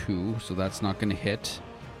rolls a 2, so that's not going to hit.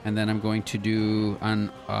 And then I'm going to do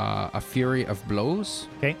a Fury of Blows.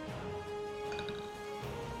 Okay.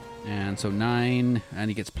 And so 9, and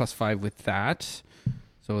he gets plus 5 with that.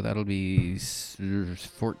 So that'll be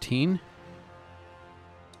 14.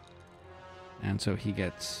 And so he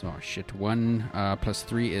gets, 1 plus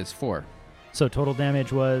 3 is 4. So total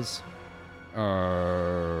damage was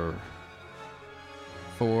 4,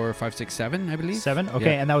 5, 6, 7, I believe. 7. Okay,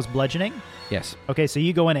 Yeah. and that was bludgeoning. Yes. Okay, so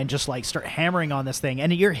you go in and just like start hammering on this thing,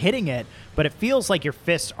 and you're hitting it, but it feels like your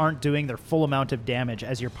fists aren't doing their full amount of damage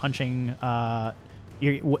as you're punching.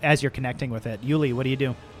 As you're connecting with it. Yuli, what do you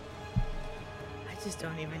do? I just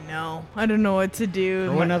don't even know. I don't know what to do.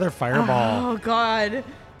 Throw another fireball. Oh, God.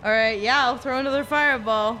 All right, yeah, I'll throw another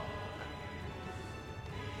fireball.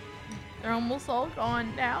 They're almost all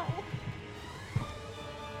gone now.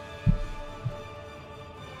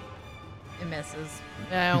 It misses.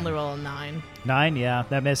 I only roll a 9. 9, yeah,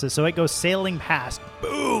 that misses. So it goes sailing past,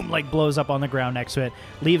 boom, like blows up on the ground next to it,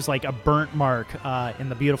 leaves like a burnt mark in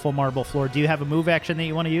the beautiful marble floor. Do you have a move action that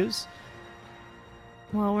you want to use?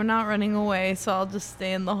 Well, we're not running away, so I'll just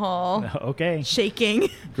stay in the hall, Okay, shaking.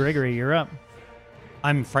 Gregory, you're up.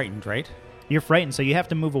 I'm frightened, right? You're frightened, so you have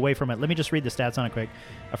to move away from it. Let me just read the stats on it quick.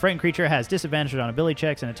 A frightened creature has disadvantage on ability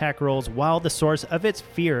checks and attack rolls while the source of its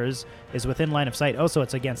fears is within line of sight. Oh, so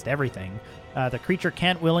it's against everything. The creature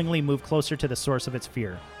can't willingly move closer to the source of its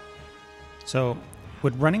fear. So,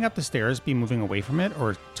 would running up the stairs be moving away from it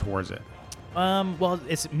or towards it? Well,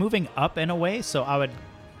 it's moving up and away, so I would...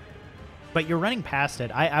 But you're running past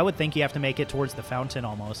it. I would think you have to make it towards the fountain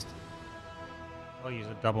almost. I'll use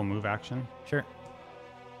a double move action. Sure.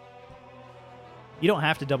 You don't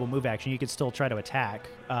have to double move action. You could still try to attack,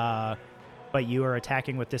 but you are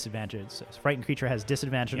attacking with disadvantage. So frightened creature has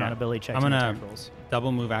disadvantage on ability checks I'm and gonna attack rolls.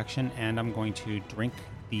 double move action, and I'm going to drink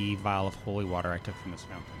the vial of holy water I took from this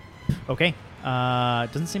fountain. Okay.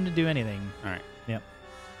 Doesn't seem to do anything. All right. Yep.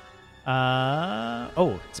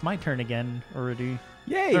 It's my turn again already.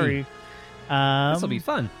 Yay! Sorry. This will be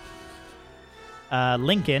fun.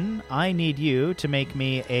 Lincoln, I need you to make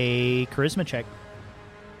me a charisma check.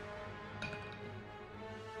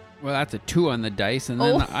 Well, that's a 2 on the dice, and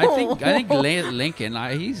then I think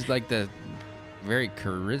Lincoln, he's like the very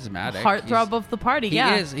charismatic Heartthrob of the party. He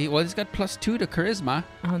yeah. is. He's got +2 to charisma.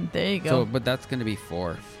 Oh, there you go. So, but that's going to be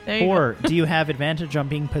 4. There you go. 4. Do you have advantage on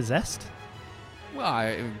being possessed? Well,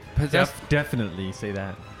 I possessed, Definitely say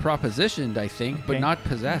that. propositioned, I think, but Okay. not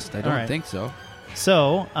possessed. I don't right. think so.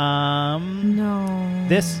 So, No.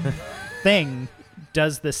 this thing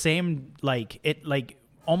does the same, it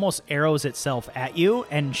almost arrows itself at you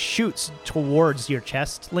and shoots towards your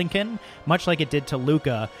chest, Lincoln, much like it did to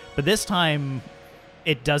Luca. But this time,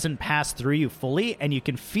 it doesn't pass through you fully, and you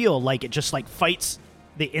can feel like it just fights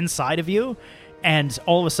the inside of you, and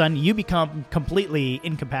all of a sudden you become completely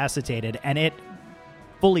incapacitated, and it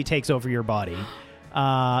fully takes over your body.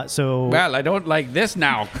 Well, I don't like this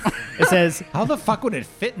now. It says, How the fuck would it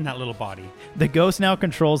fit in that little body? the ghost now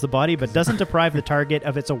controls the body but doesn't deprive the target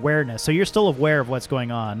of its awareness. So you're still aware of what's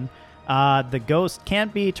going on. The ghost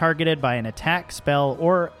can't be targeted by an attack, spell,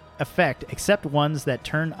 or effect except ones that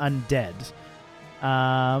turn undead.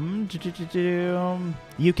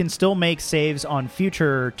 You can still make saves on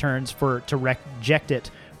future turns to reject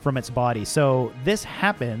it from its body. So this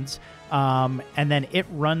happens, and then it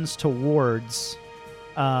runs towards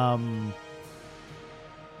Luca,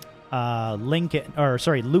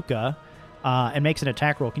 and makes an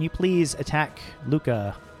attack roll. Can you please attack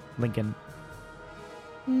Luca, Lincoln?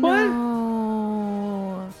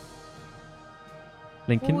 No.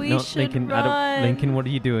 Lincoln, We no, should Lincoln, run. Lincoln, what are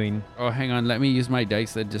you doing? Oh, hang on. Let me use my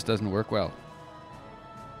dice. That just doesn't work well.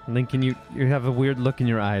 Lincoln, you have a weird look in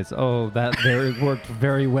your eyes. Oh, that there worked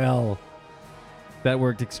very well. That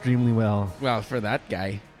worked extremely well. Well, for that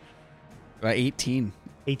guy. 18.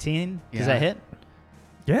 18? Does Yeah. that hit?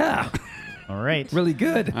 Yeah, All right. really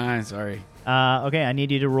good. I'm sorry. Okay, I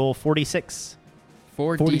need you to roll 46.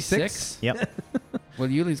 46? Yep. Well,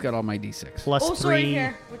 Yuli's got all my d6. Plus Oh, sorry, 3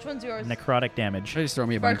 here. Which one's yours? necrotic damage. Should I just throw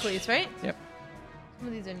me a bunch? Barclays, right? Yep. Some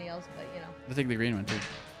of these are Neil's, but you know. I'll take the green one, too.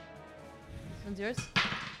 This one's yours?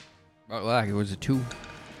 Well, it was a 2.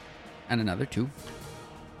 And another 2.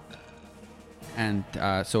 And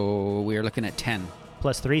so we're looking at 10.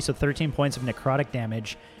 Plus 3, so 13 points of necrotic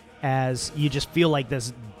damage as you just feel like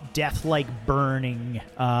this death-like burning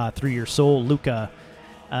through your soul, Luca.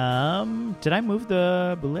 Did I move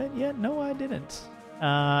the bullet yet? No, I didn't.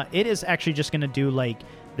 It is actually just going to do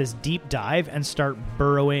this deep dive and start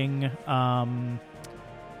burrowing.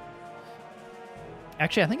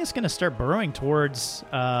 Actually, I think it's going to start burrowing towards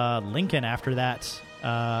Lincoln after that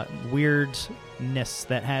weirdness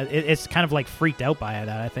that has. It's kind of freaked out by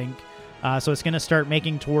that, I think. So it's going to start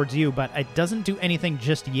making towards you, but it doesn't do anything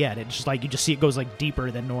just yet. It's just you just see it goes deeper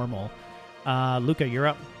than normal. Luca, you're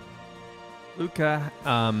up. Luca,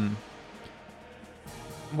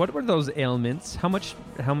 what were those ailments? How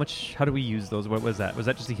do we use those? What was that? Was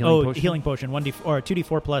that just a healing potion? Healing potion, 1d or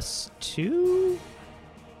 2d4 plus 2.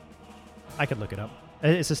 I could look it up.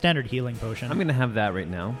 It's a standard healing potion. I'm going to have that right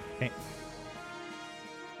now. Okay.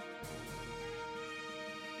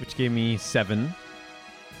 Which gave me 7.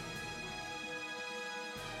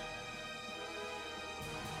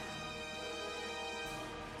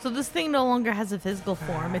 So this thing no longer has a physical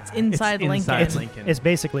form. It's inside Lincoln. inside Lincoln. It's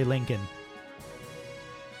basically Lincoln.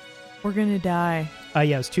 We're gonna die.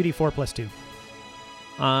 Yeah, it's 2d4 plus 2.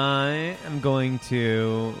 I am going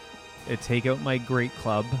to take out my great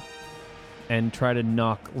club and try to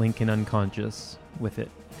knock Lincoln unconscious with it.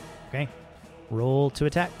 Okay. Roll to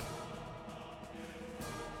attack.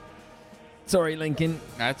 Sorry, Lincoln.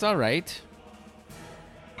 That's all right.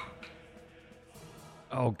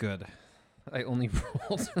 Oh, good. I only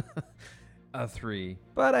rolled a 3.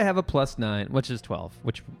 But I have a plus 9, which is 12.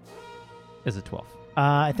 Which is a 12.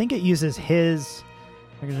 I think it uses his.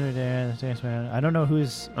 I don't know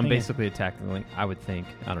who's. I'm basically attacking Link, I would think.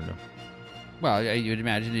 I don't know. Well, you'd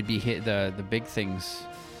imagine it'd be hit the big things.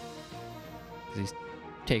 'Cause he's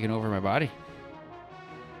taking over my body.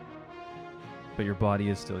 But your body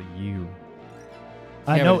is still you.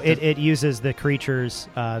 Yeah, No, but it it uses the creature's.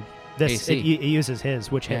 This AC. it uses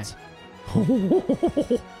his, which Yeah. hits.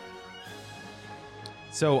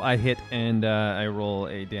 So I hit and I roll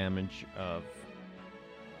a damage of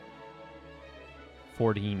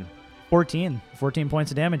 14. 14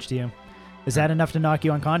 points of damage to you. Is that enough to knock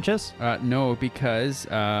you unconscious? No, because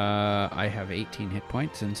I have 18 hit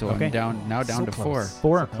points, and so Okay. I'm down So to close.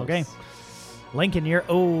 4. 4. Okay. Lincoln, you're.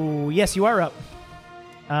 Oh, yes, you are up.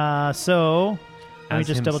 So Let me as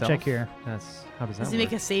just double check himself? here. That's how does that Does he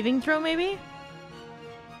work? make a saving throw, maybe?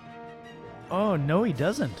 Oh, no, he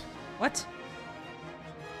doesn't. What?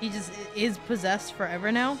 He just is possessed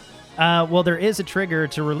forever now? Well, there is a trigger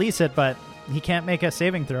to release it, but he can't make a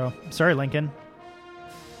saving throw. Sorry, Lincoln.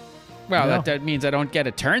 Well, No. that means I don't get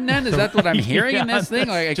a turn then? Is that what I'm hearing in this thing?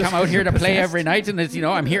 Like I come out here to play every night and it's,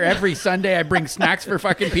 I'm here every Sunday. I bring snacks for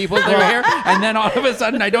fucking people that are here. And then all of a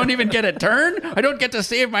sudden I don't even get a turn? I don't get to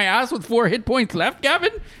save my ass with 4 hit points left,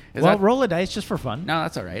 Gavin? Is Well, that... roll a dice just for fun. No,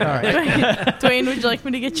 that's all right. All right. Dwayne, would you like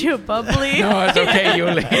me to get you a bubbly? No, it's okay,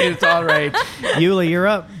 Yuli. It's all right. Yuli, you're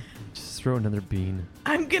up. Just throw another bean.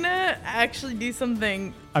 I'm gonna actually do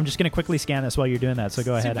something. I'm just going to quickly scan this while you're doing that, so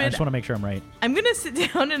go ahead. I Stupid. just want to make sure I'm right. I'm gonna sit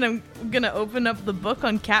down and I'm gonna open up the book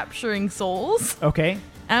on capturing souls. Okay,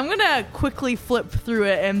 And I'm gonna quickly flip through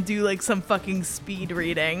it and do like some fucking speed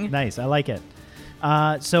reading. nice. I like it.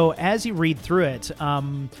 So as you read through it,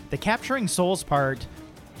 the capturing souls part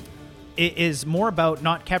is more about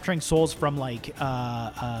not capturing souls from like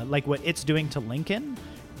what it's doing to Lincoln,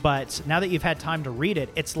 but now that you've had time to read it,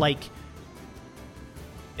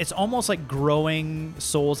 it's almost like growing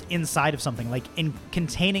souls inside of something, like in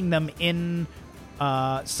containing them in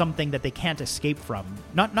something that they can't escape from.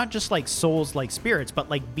 Not just like souls, like spirits, but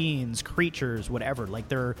like beings, creatures, whatever. Like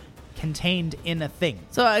they're contained in a thing.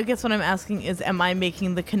 So I guess what I'm asking is, am I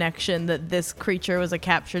making the connection that this creature was a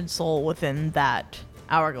captured soul within that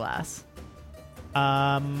hourglass?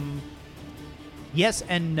 Yes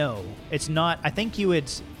and no. It's not. I think you would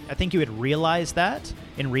realize that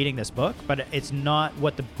in reading this book, but it's not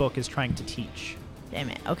what the book is trying to teach. Damn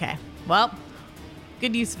it. Okay. Well,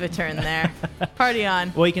 good use of a turn there. Party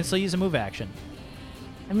on. Well, you can still use a move action.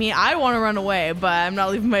 I mean, I want to run away, but I'm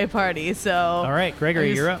not leaving my party, so. All right, Gregory, I'm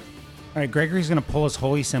just- you're up. All right, Gregory's going to pull his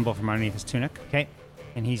holy symbol from underneath his tunic, Okay.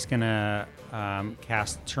 and he's going to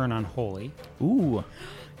cast Turn Unholy Ooh.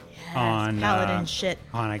 on Paladin shit.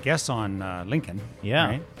 I guess on Lincoln. Yeah.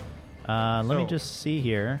 Right? Let me So- just see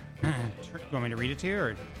here. You want me to read it to you,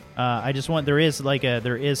 or I just want there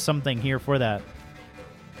is something here for that.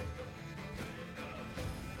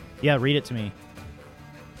 Yeah, read it to me.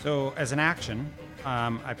 so as an action,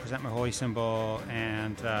 I present my holy symbol,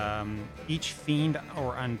 and each fiend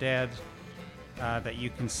or undead that you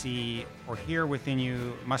can see or hear within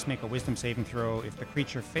you must make a wisdom saving throw. If the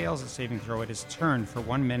creature fails its saving throw, it is turned for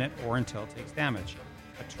 1 minute or until it takes damage.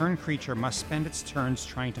 A turned creature must spend its turns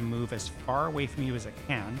trying to move as far away from you as it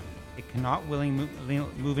can. It cannot willingly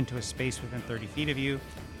move into a space within 30 feet of you.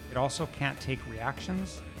 It also can't take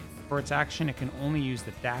reactions. For its action, it can only use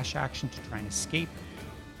the dash action to try and escape.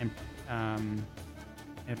 And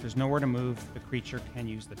if there's nowhere to move, the creature can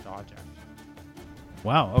use the dodge action.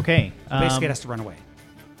 Wow. Okay. So basically, it has to run away.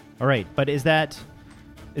 All right, but is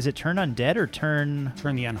it turn undead or turn?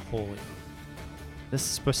 Turn the unholy. This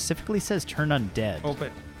specifically says turn undead. Oh,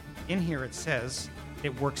 but in here it says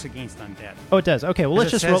it works against undead. Oh, it does. Okay. Well,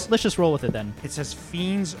 Because let's it just says- let's just roll with it then. It says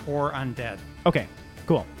fiends or undead. Okay.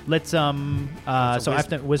 Cool. Let's so I have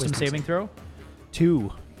to wisdom wisdom saving save. throw.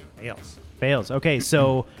 2 Fails. fails. Okay,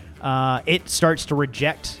 so it starts to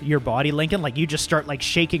reject your body, Lincoln. Like you just start like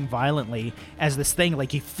shaking violently as this thing,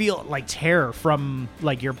 like you feel like terror from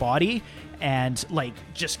like your body, and like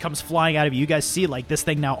just comes flying out of you. You guys see like this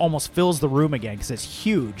thing now almost fills the room again because it's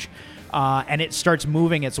huge. And it starts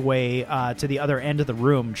moving its way to the other end of the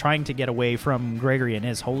room, trying to get away from Gregory and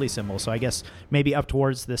his holy symbol. So I guess maybe up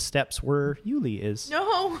towards the steps where Yuli is.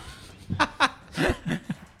 No.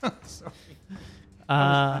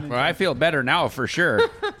 Well, I feel better now for sure.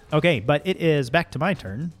 Okay, but it is back to my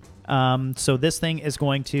turn. So this thing is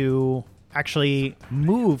going to actually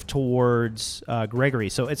move towards Gregory.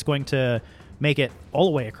 So it's going to make it all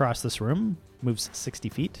the way across this room, moves 60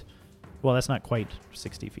 feet. Well, that's not quite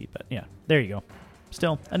 60 feet, but yeah, there you go.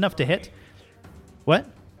 Still enough to hit. What?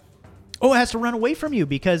 Oh, it has to run away from you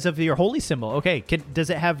because of your holy symbol. Okay,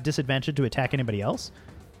 does it have disadvantage to attack anybody else?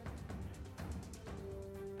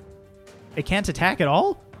 It can't attack at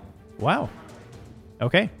all? Wow.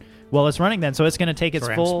 Okay. Well, it's running then, so it's going to take its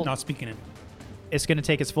Sorry, full... I'm not speaking it. It's going to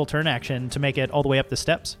take its full turn action to make it all the way up the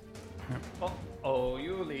steps. Oh,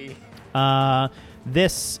 Yuli.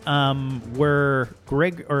 This where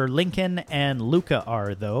Greg or Lincoln and Luca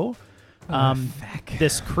are though.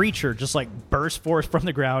 This creature just like bursts forth from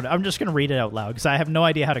the ground. I'm just going to read it out loud because I have no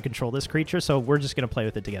idea how to control this creature, so we're just going to play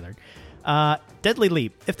with it together. Deadly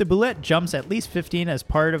Leap. If the boulette jumps at least 15 as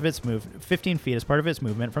part of its 15 feet as part of its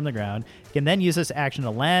movement from the ground, it can then use this action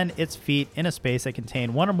to land its feet in a space that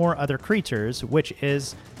contain one or more other creatures, which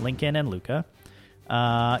is Lincoln and Luca.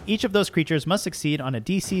 Each of those creatures must succeed on a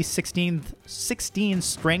DC 16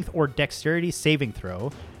 strength or dexterity saving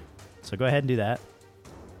throw. So go ahead and do that.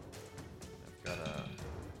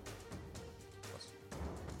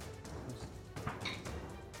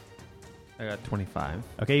 I got 25.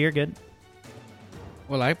 Okay, you're good.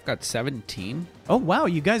 Well, I've got 17. Oh, wow.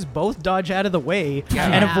 You guys both dodge out of the way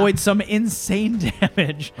and avoid some insane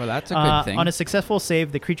damage. Well, that's a good thing. On a successful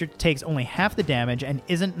save, the creature takes only half the damage and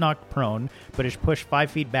isn't knocked prone, but is pushed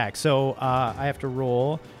 5 feet back. So I have to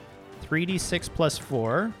roll 3d6 plus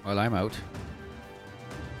 4. Well, I'm out.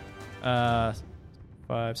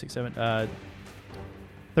 5, 6, 7,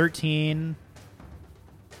 13,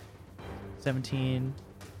 17,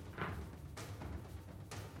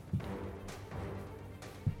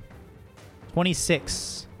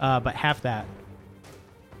 26, but half that.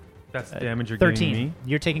 That's the damage you're 13. giving me.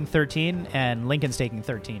 You're taking 13, and Lincoln's taking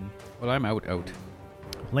 13. Well, I'm out.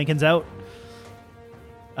 Lincoln's out.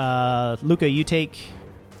 Luca, you take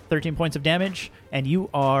 13 points of damage, and you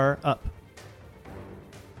are up.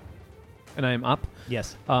 And I'm up.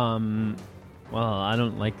 Yes. Well, I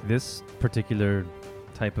don't like this particular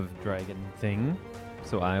type of dragon thing,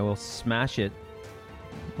 so I will smash it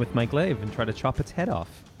with my glaive and try to chop its head off.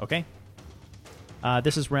 Okay.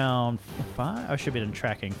 This is round 5. I should be done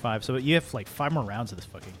tracking 5. So you have like 5 more rounds of this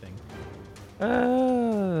fucking thing.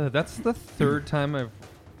 That's the third time I've...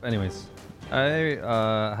 Anyways, I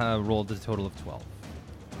have rolled a total of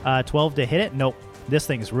 12. 12 to hit it? Nope. This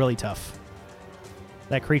thing is really tough.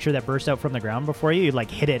 That creature that burst out from the ground before you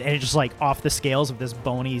like hit it, and it just like off the scales of this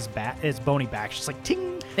bony back. Its bony back, just like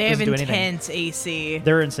ting. They have doesn't do anything. intense AC.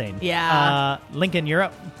 They're insane. Yeah. Lincoln, you're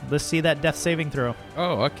up. Let's see that death saving throw.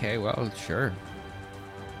 Oh, okay. Well, sure.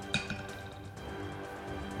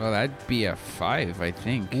 Well, that'd be a 5, I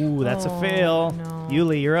think. Ooh, that's Oh, a fail. no.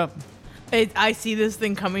 Yuli, you're up. I see this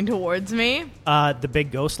thing coming towards me. The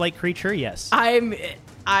big ghost-like creature, yes.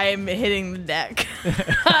 I'm hitting the deck.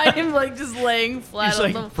 I'm like just laying flat You're just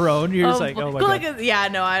on like the prone. You're just like, oh my god. yeah,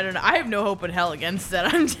 no, I don't know. I have no hope in hell against it.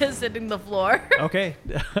 I'm just hitting the floor. Okay.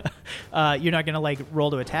 You're not gonna like roll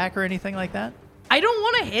to attack or anything like that. I don't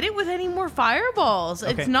want to hit it with any more fireballs.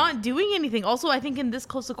 Okay. It's not doing anything. Also, I think in this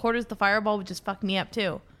close to quarters, the fireball would just fuck me up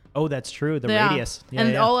too. Oh, that's true. The Yeah. radius. Yeah, and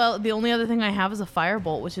yeah. the only other thing I have is a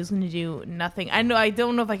firebolt, which is going to do nothing. I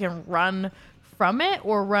don't know if I can run from it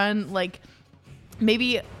or run like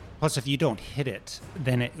maybe. Plus, if you don't hit it,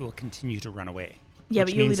 then it will continue to run away. Yeah,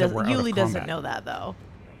 which but Yuli means that doesn't. we're out of Yuli doesn't combat. know that though.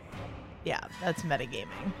 Yeah, that's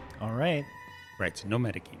metagaming. All right. Right, so no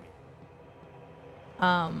metagaming.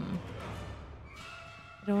 I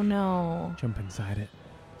don't know. Jump inside it.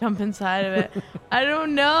 Jump inside of it. I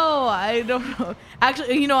don't know.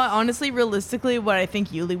 Actually, you know what? Honestly, realistically, what I think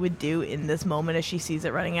Yuli would do in this moment as she sees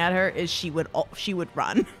it running at her is she would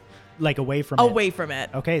run Like away from it. away from it.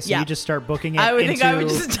 Okay, so Yeah. you just start booking it I would into, think I would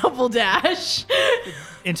just double dash.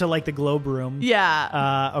 into like the globe room.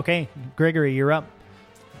 Yeah. Okay, Gregory, you're up.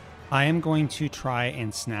 I am going to try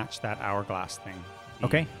and snatch that hourglass thing.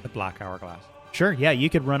 Okay. The black hourglass. Sure, yeah, you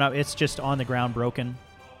could run up. It's just on the ground, broken.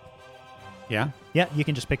 Yeah? Yeah, you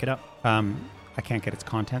can just pick it up. I can't get its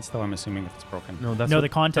contents, though, I'm assuming if it's broken. No, that's no, what, the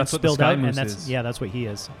contents that's what the spilled sky out, and moose that's is. yeah, that's what he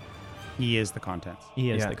is. He is the contents.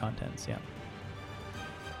 He is Yeah. the contents. Yeah.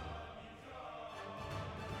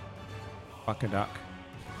 Fuck a duck.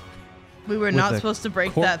 We were With not a supposed to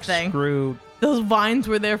break that thing. Corkscrew. Those vines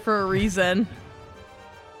were there for a reason.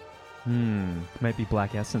 Might be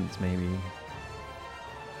black essence, maybe.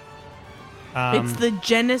 It's the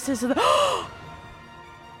genesis of the.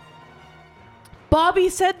 Bobby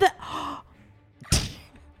said that.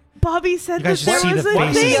 Bobby said You that guys should there see was the a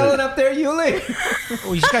faces thing. of- up there, Yuli?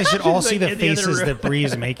 Oh, you guys should all see like the in the other faces room. that Bree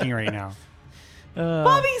is making right now.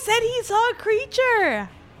 Bobby said he saw a creature.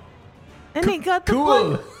 And he got the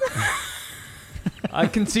Cool. fun- I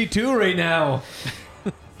can see two right now.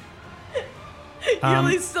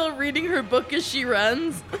 Yuli's still reading her book as she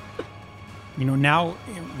runs. You know, now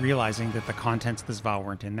realizing that the contents of this vial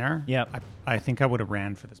weren't in there, Yep. I think I would have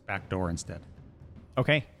ran for this back door instead.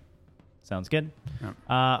 Okay. Sounds good.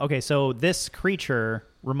 Yeah. Okay, so this creature,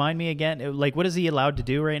 remind me again, like what is he allowed to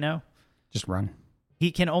do right now? Just run.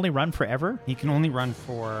 He can only run forever? He can only run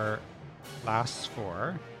for lasts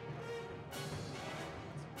for.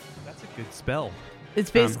 That's a good spell. It's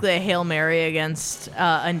basically a Hail Mary against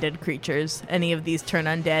undead creatures. Any of these turn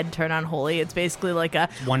undead, turn unholy. It's basically like a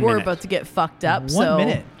 1 we're minute. about to get fucked up. 1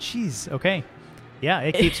 minute. Jeez. Okay. Yeah,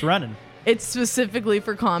 it keeps running. It's specifically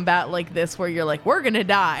for combat like this where you're like, we're gonna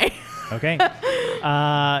die. Okay.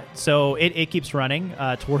 So it keeps running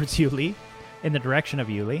towards Yuli, in the direction of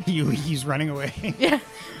Yuli. He's running away. Yeah.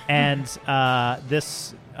 And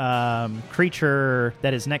this creature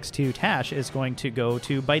that is next to Tash is going to go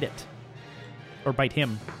to bite it. Or bite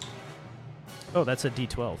him. Oh, that's a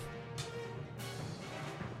D12.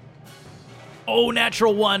 Oh,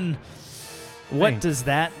 natural one. What Hey. does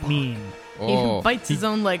that mean? Oh. He bites his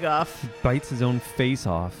own leg off. Bites his own face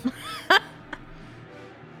off.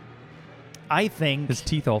 I think His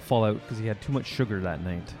teeth all fall out because he had too much sugar that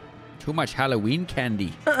night. Too much Halloween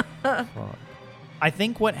candy. Fuck. I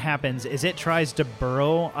think what happens is it tries to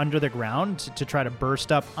burrow under the ground to try to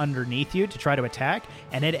burst up underneath you to try to attack,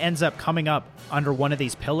 and it ends up coming up under one of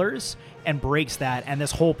these pillars and breaks that, and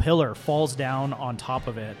this whole pillar falls down on top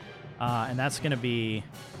of it, and that's going to be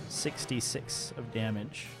 66 of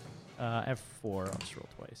damage. F4, I'll just roll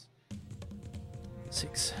twice.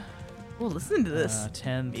 6, Well, listen to this.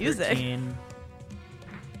 10, music. 13,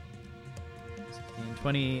 16,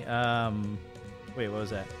 20, wait, what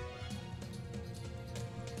was that?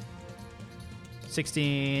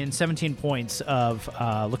 16, 17 points of,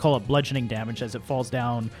 let's call it bludgeoning damage as it falls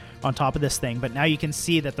down on top of this thing. But now you can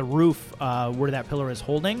see that the roof where that pillar is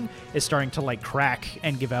holding is starting to like crack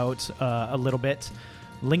and give out a little bit.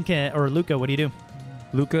 Lincoln or Luca, what do you do?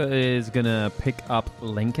 Luca is going to pick up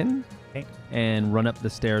Lincoln Okay. and run up the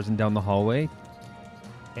stairs and down the hallway.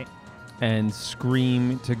 Okay. And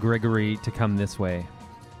scream to Gregory to come this way.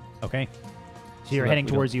 Okay. So you're that heading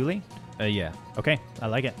we towards Yuli? Yeah. Okay, I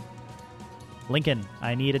like it. Lincoln,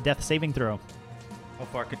 I need a death saving throw.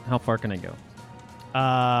 How far can I go?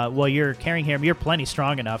 Well, you're carrying him. You're plenty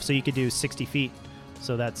strong enough, so you could do 60 feet.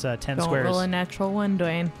 So that's 10 Don't squares. roll a natural one,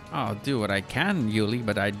 Dwayne. I'll do what I can, Yuli,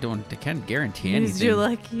 but I can't guarantee Use anything. your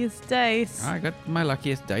luckiest dice. I got my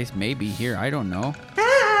luckiest dice maybe here. I don't know.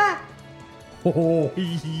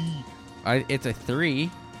 It's a 3.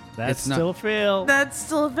 That's It's not- still fail. That's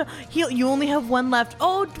still you only have one left.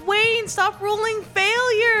 Oh, Dwayne, stop rolling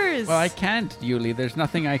failures. Well, I can't, Yuli. There's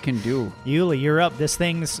nothing I can do. Yuli, you're up. This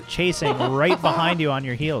thing's chasing right behind you on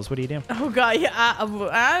your heels. What do you do? Oh god,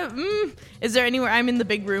 yeah. Is there anywhere I'm in the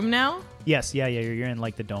big room now? Yes, yeah, you're in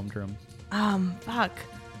like the domed room. Fuck.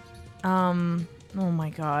 Oh my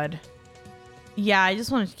god. Yeah, I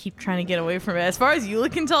just want to keep trying to get away from it. As far as Yuli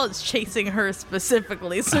can tell, it's chasing her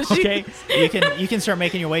specifically. So she, Okay, you can start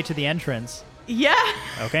making your way to the entrance. yeah.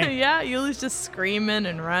 Okay. Yeah, Yuli's just screaming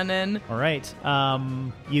and running. All right.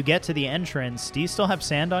 You get to the entrance. Do you still have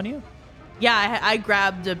sand on you? Yeah, I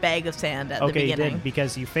grabbed a bag of sand at the Okay, you beginning. did,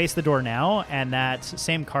 because you face the door now, and that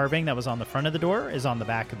same carving that was on the front of the door is on the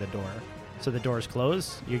back of the door. So the door's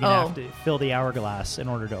closed. You're gonna have to fill the hourglass in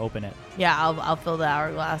order to open it. Yeah, I'll fill the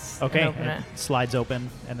hourglass. Okay, And open and it. it slides open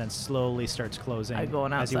and then slowly starts closing I'm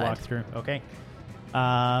going as you walk outside. through. Okay.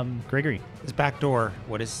 Gregory, This back door.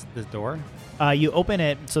 What is the door? you open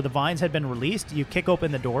it. So the vines had been released. You kick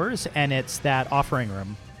open the doors, and it's that offering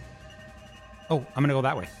room. Oh, I'm gonna go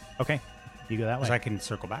that way, Okay, you go that because way. I can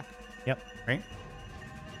circle back. Yep. Right.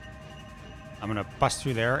 I'm gonna bust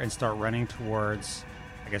through there and start running towards.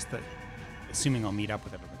 I guess assuming I'll meet up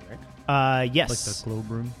with everybody, right? Yes. Like the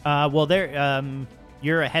globe room? Well, there.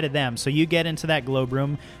 You're ahead of them, so you get into that globe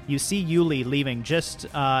room. You see Yuli leaving just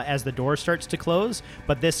as the door starts to close,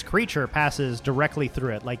 but this creature passes directly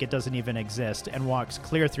through it, like it doesn't even exist, and walks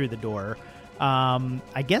clear through the door.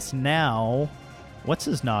 I guess now, what's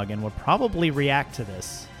his noggin would probably react to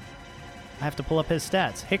this. I have to pull up his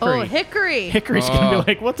stats. Hickory. Oh, Hickory. Hickory's gonna Oh.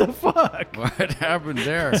 be like, "What the fuck?" What happened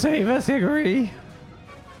there? Save us, Hickory.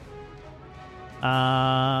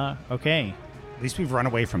 Okay. At least we've run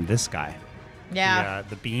away from this guy. Yeah.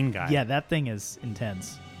 The bean guy. Yeah, that thing is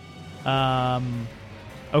intense.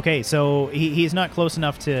 Okay, so he's not close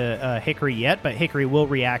enough to Hickory yet, but Hickory will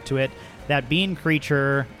react to it. That bean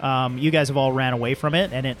creature, you guys have all ran away from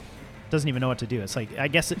it, and it doesn't even know what to do. It's like, I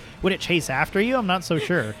guess, would it chase after you? I'm not so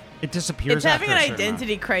sure. It disappears. It's having an after a certain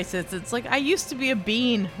identity crisis. It's like, I used to be a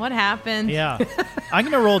bean. What happened? Yeah. I'm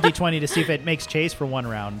going to roll D20 to see if it makes chase for one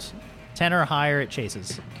round. 10 or higher, it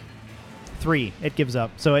chases. 3, it gives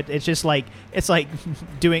up. So it's just like, it's like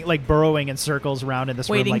doing, like burrowing in circles around in this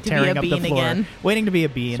room, Waiting like to be tearing a up the bean floor. again. Waiting to be a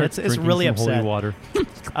bean. Starts It's drinking really some upset. Holy water.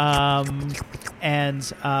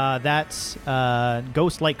 That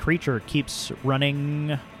ghost-like creature keeps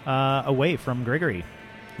running away from Gregory.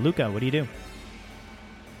 Luca, what do you do?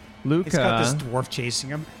 Luca He's got this dwarf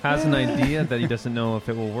chasing him. has an idea that he doesn't know if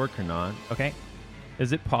it will work or not. Okay.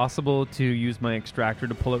 Is it possible to use my extractor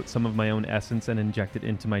to pull out some of my own essence and inject it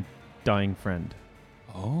into my dying friend?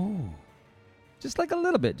 Oh. Just like a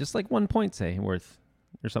little bit, just like 1 point, say, worth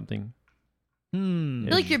or something. I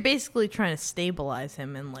feel like you're basically trying to stabilize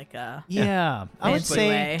him in like a Yeah, I would fancy say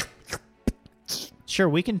way. sure.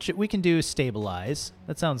 We can do stabilize.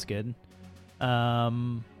 That sounds good.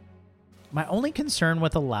 My only concern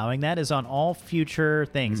with allowing that is on all future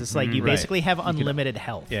things. It's like you Right. basically have unlimited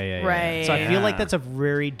health. Yeah. Right. So I feel like Yeah. that's a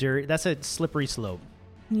very dirty. That's a slippery slope.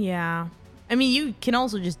 Yeah. I mean, you can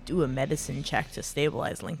also just do a medicine check to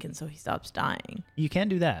stabilize Lincoln so he stops dying. You can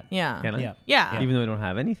do that. Yeah. Can I? Yeah. Yeah. Even though I don't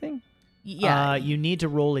have anything? Yeah. You need to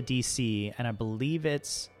roll a DC, and I believe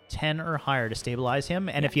it's 10 or higher to stabilize him.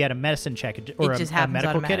 And if you had a medicine check or just a happens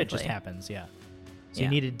medical kit, it just automatically. happens. Yeah. So Yeah. you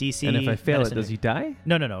need a DC. And if I fail it, medicine- does he die?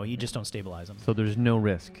 No. You just don't stabilize him. So there's no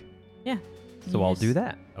risk. Yeah. So I'll do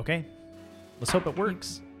that. Okay. Let's hope it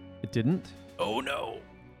works. It didn't. Oh no.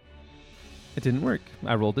 It didn't work.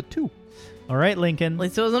 I rolled a 2. All right, Lincoln. At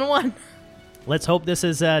least it wasn't a 1. Let's hope this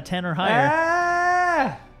is 10 or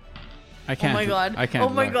higher. I can't. Oh my god. I can't. Oh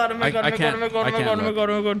my god. Oh my god. Oh my god. Oh my god. Oh my god. Oh my god.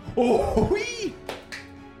 Oh my god. Oh,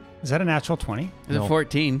 Is that a natural 20? Is it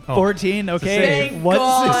 14? 14. Okay. Thank One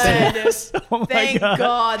God. success. Oh my Thank god.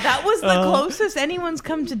 God. That was the closest anyone's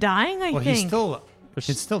come to dying, I Well, think.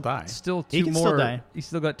 he'd still die. Still He 2 can more. still die. He's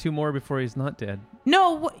still got 2 more before he's not dead.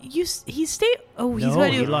 No, what, he stayed. Oh, he's No,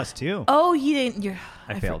 going to he lost 2. Oh, he didn't.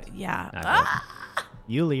 I failed. Yeah. I Ah.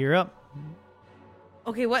 Yuli, you're up.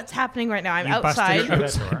 Okay, what's happening right now? I'm You busted outside. through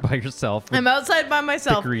that door. By yourself. I'm outside by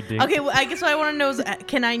myself. Hickory dink. Okay, well, I guess what I want to know is,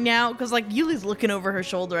 can I now? Because like Yuli's looking over her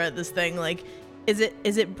shoulder at this thing. Like, is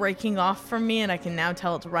it breaking off from me, and I can now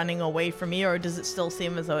tell it's running away from me, or does it still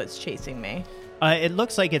seem as though it's chasing me? It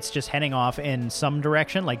looks like it's just heading off in some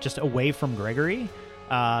direction, like just away from Gregory.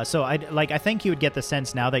 So I think you would get the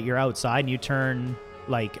sense now that you're outside and you turn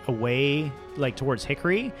like away, like towards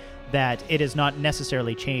Hickory, that it is not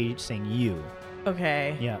necessarily chasing you.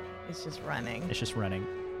 Okay. Yeah, It's just running. it's just running.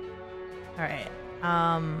 All right.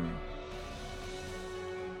 I'm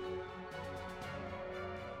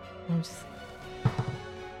just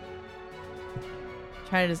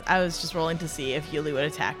trying to. I was just rolling to see if Yuli would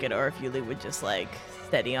attack it or if Yuli would just like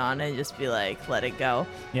steady on and just be like, let it go.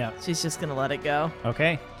 Yeah. She's just gonna let it go.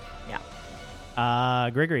 Okay. Yeah.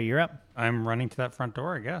 Gregory, you're up. I'm running to that front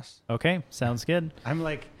door, I guess. Okay, sounds good. I'm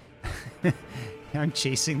like, I'm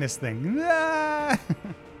chasing this thing.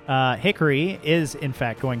 Ah! Hickory is in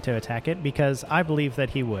fact going to attack it because I believe that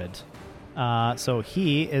he would. So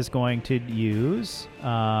he is going to use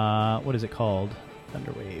what is it called?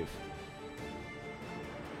 Thunderwave.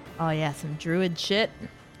 Oh yeah, some druid shit.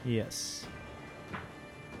 Yes.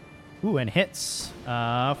 Ooh, and hits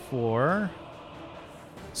for.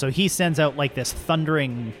 So he sends out like this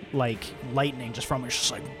thundering like lightning just from it,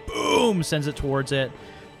 just like boom, sends it towards it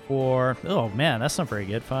for. Oh man, that's not very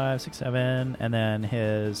good. 5, 6, 7, and then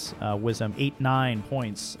his wisdom 8, 9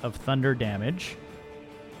 points of thunder damage.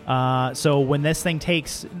 So when this thing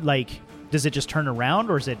takes like, does it just turn around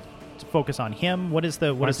or is it focus on him? What is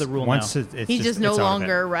the rule once now? It's He's just no it's out of it.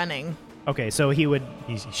 longer running. Okay, so he would.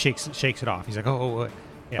 He shakes it off. He's like, oh.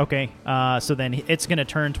 Yeah. Okay, so then it's going to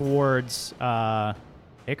turn towards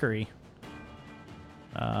Hickory.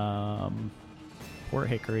 Poor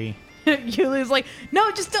Hickory. Yuli's like, no,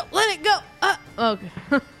 just don't let it go. Okay.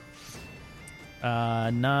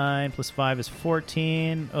 9 plus 5 is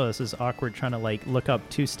 14. Oh, this is awkward trying to like look up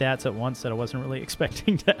 2 stats at once that I wasn't really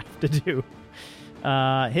expecting to have to do.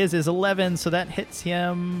 His is 11, so that hits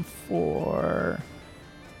him for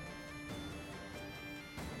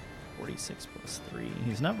 46 plus 3.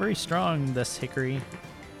 He's not very strong, this Hickory.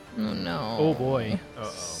 Oh no. Oh boy.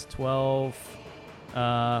 12,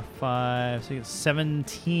 5, 6,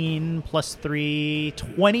 17 plus 3,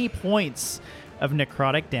 20 points of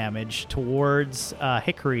necrotic damage towards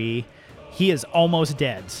Hickory. He is almost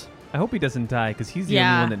dead. I hope he doesn't die because he's the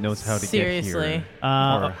Yeah, only one that knows how to seriously. get here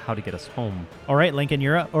Uh, or how to get us home. All right, Lincoln,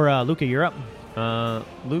 you're up. Or Luca, you're up.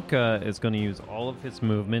 Luca is going to use all of his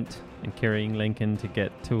movement and carrying Lincoln to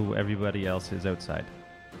get to everybody else's outside.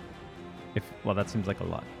 Well, that seems like a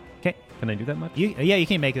lot. Okay. Can I do that much? Yeah, you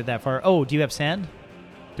can't make it that far. Oh, do you have sand?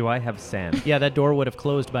 Do I have sand? Yeah, that door would have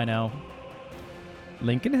closed by now.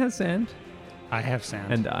 Lincoln has sand, I have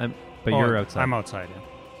sand. and you're outside. I'm outside. Yeah.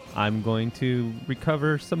 I'm going to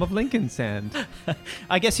recover some of Lincoln's sand.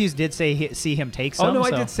 I guess you did say see him take some. Oh no, I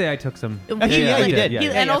so- did say I took some. Actually, yeah, you did. Yeah, He-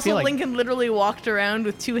 yeah. and I also, feel like- Lincoln literally walked around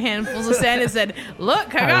with 2 handfuls of sand and said,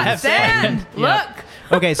 "Look, I got have sand. sand." Yeah. Look."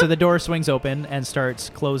 Okay, so the door swings open and starts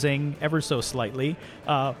closing ever so slightly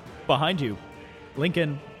behind you.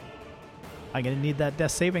 Lincoln, I'm going to need that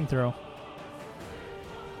death saving throw.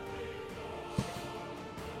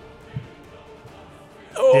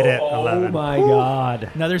 Did it? 11. my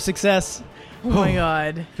god. Another success. Oh my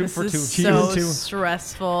god, this for is two. so 2 for 2.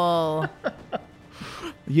 stressful.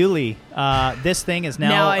 Yuli, this thing is Now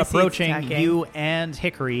now I see it's approaching attacking. you and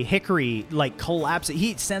Hickory. Hickory, like, collapses.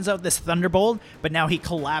 He sends out this thunderbolt, but now he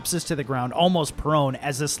collapses to the ground, almost prone,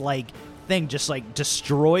 as this, like, thing just, like,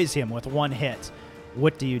 destroys him with one hit.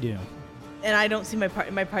 What do you do? And I don't see my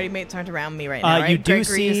party mates aren't around me right now, right? You do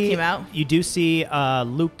Gregory just came out. You do see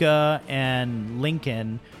Luca and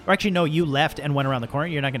Lincoln. Or actually, no, you left and went around the corner.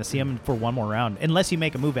 You're not going to see them for one more round. Unless you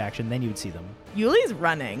make a move action, then you would see them. Yuli's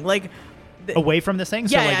running. Like, Away from this thing?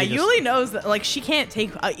 So yeah, like, you just- Yuli knows that, like, she can't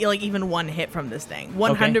take, like, even one hit from this thing.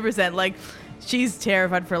 100%. Like, she's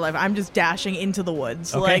terrified for her life. I'm just dashing into the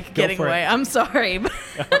woods, Okay, like, go getting for it. away. I'm sorry. But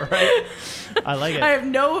All right. I like it. I have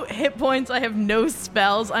no hit points. I have no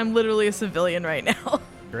spells. I'm literally a civilian right now.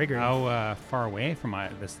 Gregory. How far away from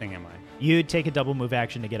this thing am I? You'd take a double move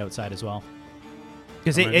action to get outside as well.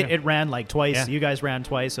 Because I'm gonna do. it ran like twice. Yeah. You guys ran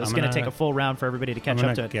twice, so it's I'm going to gonna- take a full round for everybody to I'm catch gonna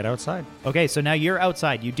up to it. get outside. Okay, so now you're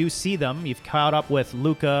outside. You do see them. You've caught up with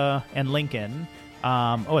Luca and Lincoln.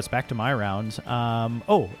 It's back to my round.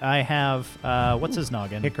 I have what's his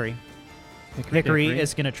noggin? Hickory. Hickory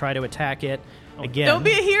is going to try to attack it again. Don't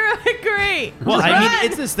be a hero, Hickory. Well, I mean, Run!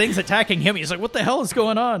 it's this thing's attacking him. He's like, "What the hell is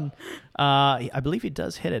going on?" I believe he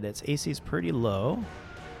does hit it. Its AC's pretty low.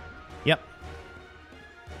 Yep.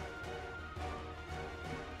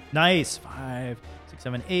 Nice. 5, 6,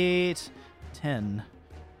 7, 8, 10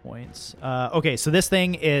 points. Okay, so this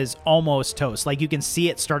thing is almost toast. Like, you can see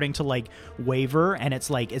it starting to like waver, and it's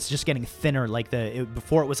just getting thinner. Like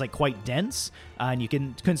before, it was like quite dense, and you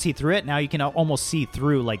couldn't see through it. Now you can almost see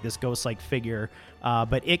through like this ghost-like figure.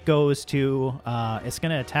 But it goes to it's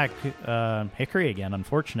gonna attack Hickory again,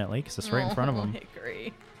 unfortunately, because it's right in front of him.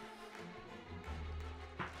 Hickory.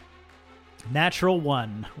 Natural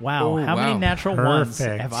 1. Wow. Oh, How many wow. natural ones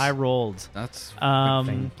Perfect. have I rolled? That's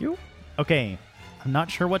Thank you. Okay. I'm not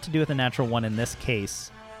sure what to do with a natural 1 in this case.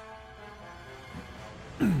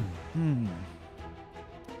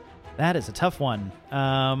 That is a tough one.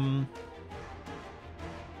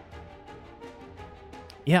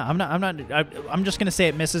 Yeah, I'm just gonna say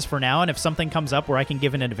it misses for now, and if something comes up where I can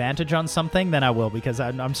give an advantage on something, then I will, because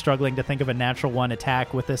I'm struggling to think of a natural 1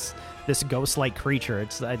 attack with this ghost-like creature.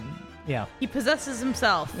 Yeah. He possesses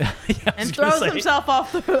himself Yeah, I was and gonna throws say, himself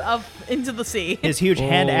up into the sea. his huge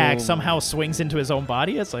hand axe Oh. somehow swings into his own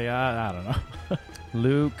body. It's like, I don't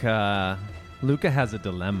know. Luca has a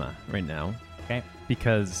dilemma right now Okay.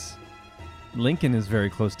 because Lincoln is very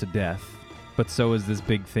close to death, but so is this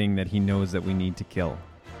big thing that he knows that we need to kill.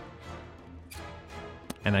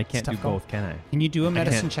 And I can't do tough call. both, can I? Can you do a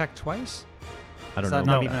medicine can't. check twice? I don't Is know. that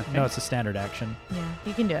not No, even a thing? no, it's a standard action. Yeah,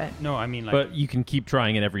 you can do it. No, I mean like. But you can keep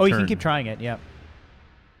trying it every Oh, turn. you can keep trying it. Yeah.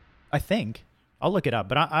 I think I'll look it up,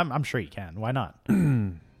 but I'm sure you can. Why not?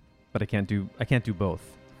 But I can't do both.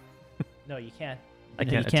 No, you can't. I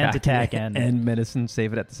No, can't you can't attack and medicine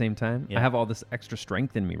save it at the same time. Yeah. I have all this extra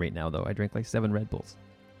strength in me right now, though. I drank like 7 Red Bulls.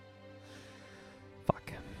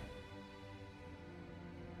 Fuck.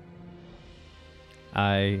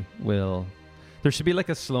 I will. There should be like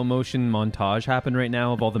a slow motion montage happen right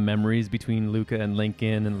now of all the memories between Luca and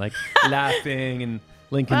Lincoln, and like laughing and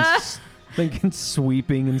Lincoln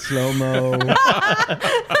sweeping in slow mo, and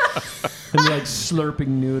like slurping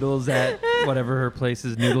noodles at whatever her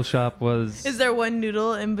place's noodle shop was. Is there one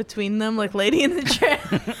noodle in between them, like Lady in the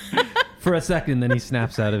Tramp? For a second, then he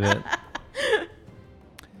snaps out of it.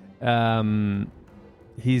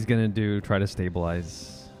 He's gonna try to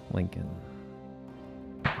stabilize Lincoln,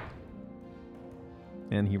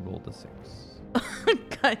 and he rolled a 6.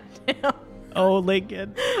 God damn. Oh,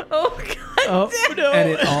 Lincoln. Oh, God Oh, damn. no. And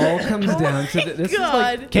it all comes Oh down to my this. Is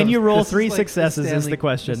God. like Can you roll this is 3 like successes is the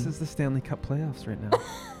question. This is the Stanley Cup playoffs right now.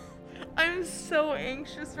 I'm so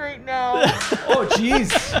anxious right now. Oh,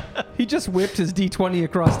 jeez. He just whipped his D20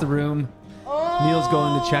 across the room. Oh. Neil's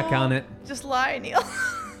going to check on it. Just lie, Neil.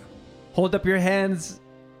 Hold up your hands.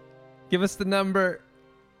 Give us the number.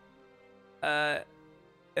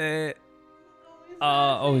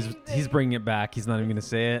 He's bringing it back. He's not even gonna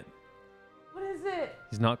say it. What is it?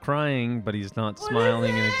 He's not crying, but he's not What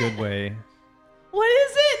smiling is in a it? good way. What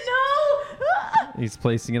is it? No. He's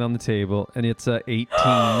placing it on the table, and it's a 18.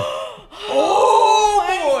 Oh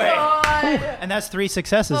my God. And that's 3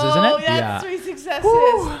 successes, isn't Oh, it? yeah, Yeah. 3 successes.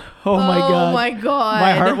 Oh my god. Oh my God.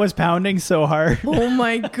 My heart was pounding so hard. Oh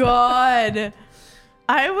my God.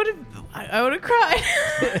 I would have cried.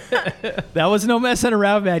 That was no messing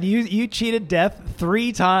around, man. You cheated death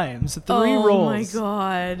 3 times. 3 rolls. Oh my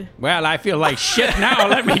God. Well, I feel like shit now,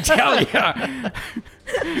 let me tell you.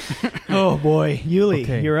 Oh boy, Yuli,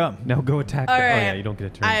 Okay. you're up. Now go attack. All Oh right. yeah, you don't get a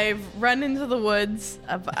turn. I've run into the woods.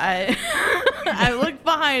 I look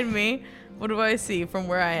behind me. What do I see from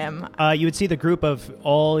where I am? You would see the group of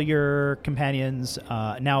all your companions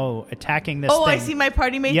now attacking this Oh, thing. I see my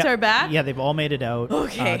party mates Yeah, are back. Yeah, they've all made it out.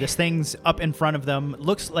 Okay. This thing's up in front of them.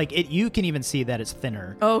 Looks like it. You can even see that it's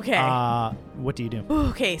thinner. Okay. What do you do?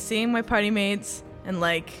 Okay, seeing my party mates and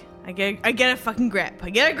like I get a fucking grip. I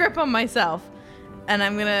get a grip on myself, and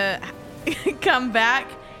I'm gonna come back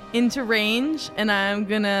into range, and I'm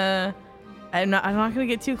not gonna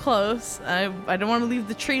get too close. I don't want to leave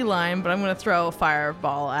the tree line, but I'm gonna throw a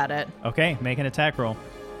fireball at it. Okay, make an attack roll.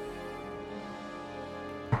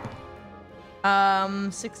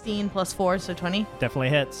 16 plus 4, so 20. Definitely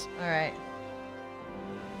hits. All right.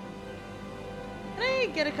 Can I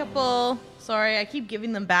get a couple? Sorry, I keep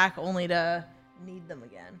giving them back only to need them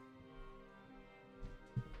again.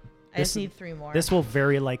 I just need 3 more. This will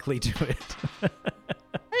very likely do it.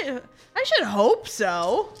 I should hope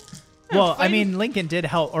so. Well, I mean, Lincoln did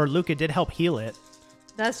help, or Luca did help heal it.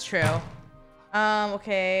 That's true.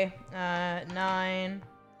 Okay. 9,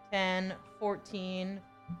 10, 14,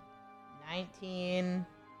 19,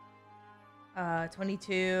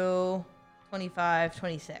 22, 25,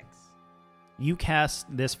 26. You cast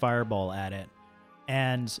this fireball at it,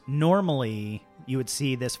 and normally you would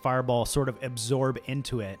see this fireball sort of absorb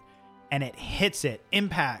into it, and it hits it,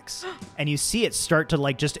 impacts, and you see it start to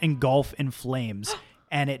like just engulf in flames.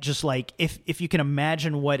 And it just like, if you can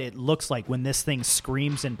imagine what it looks like when this thing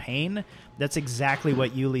screams in pain, that's exactly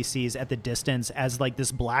what Yuli sees at the distance, as like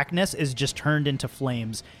this blackness is just turned into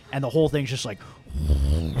flames, and the whole thing's just like,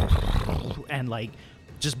 and like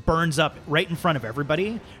just burns up right in front of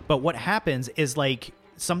everybody. But what happens is like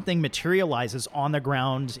something materializes on the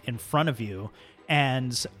ground in front of you,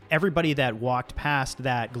 and everybody that walked past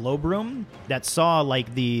that globe room that saw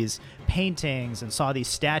like these paintings and saw these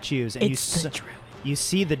statues, and you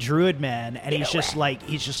see the druid man, and he's just like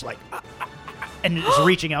and just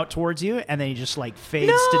reaching out towards you, and then he just like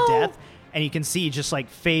fades to death, and you can see he just like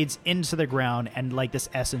fades into the ground, and like this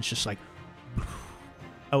essence just like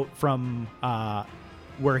out from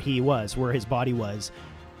where his body was.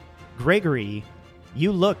 Gregory,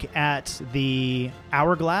 you look at the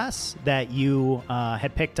hourglass that you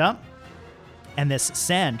had picked up, and this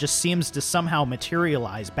sand just seems to somehow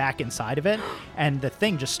materialize back inside of it, and the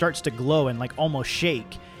thing just starts to glow and like almost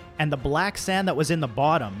shake. And the black sand that was in the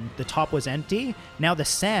bottom, the top was empty. Now the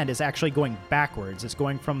sand is actually going backwards. It's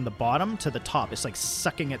going from the bottom to the top. It's like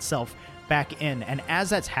sucking itself back in. And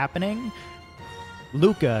as that's happening,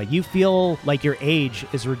 Luca, you feel like your age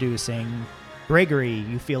is reducing. Gregory,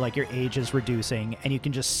 you feel like your age is reducing, and you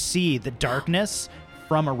can just see the darkness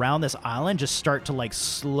from around this island just start to like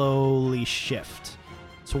slowly shift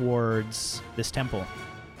towards this temple.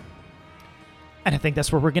 And I think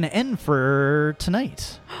that's where we're going to end for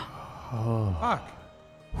tonight. Fuck.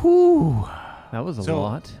 Whew. That was a So-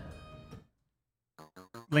 lot.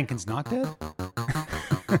 Lincoln's not dead?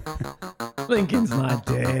 Lincoln's not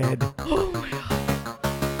dead. Oh my god.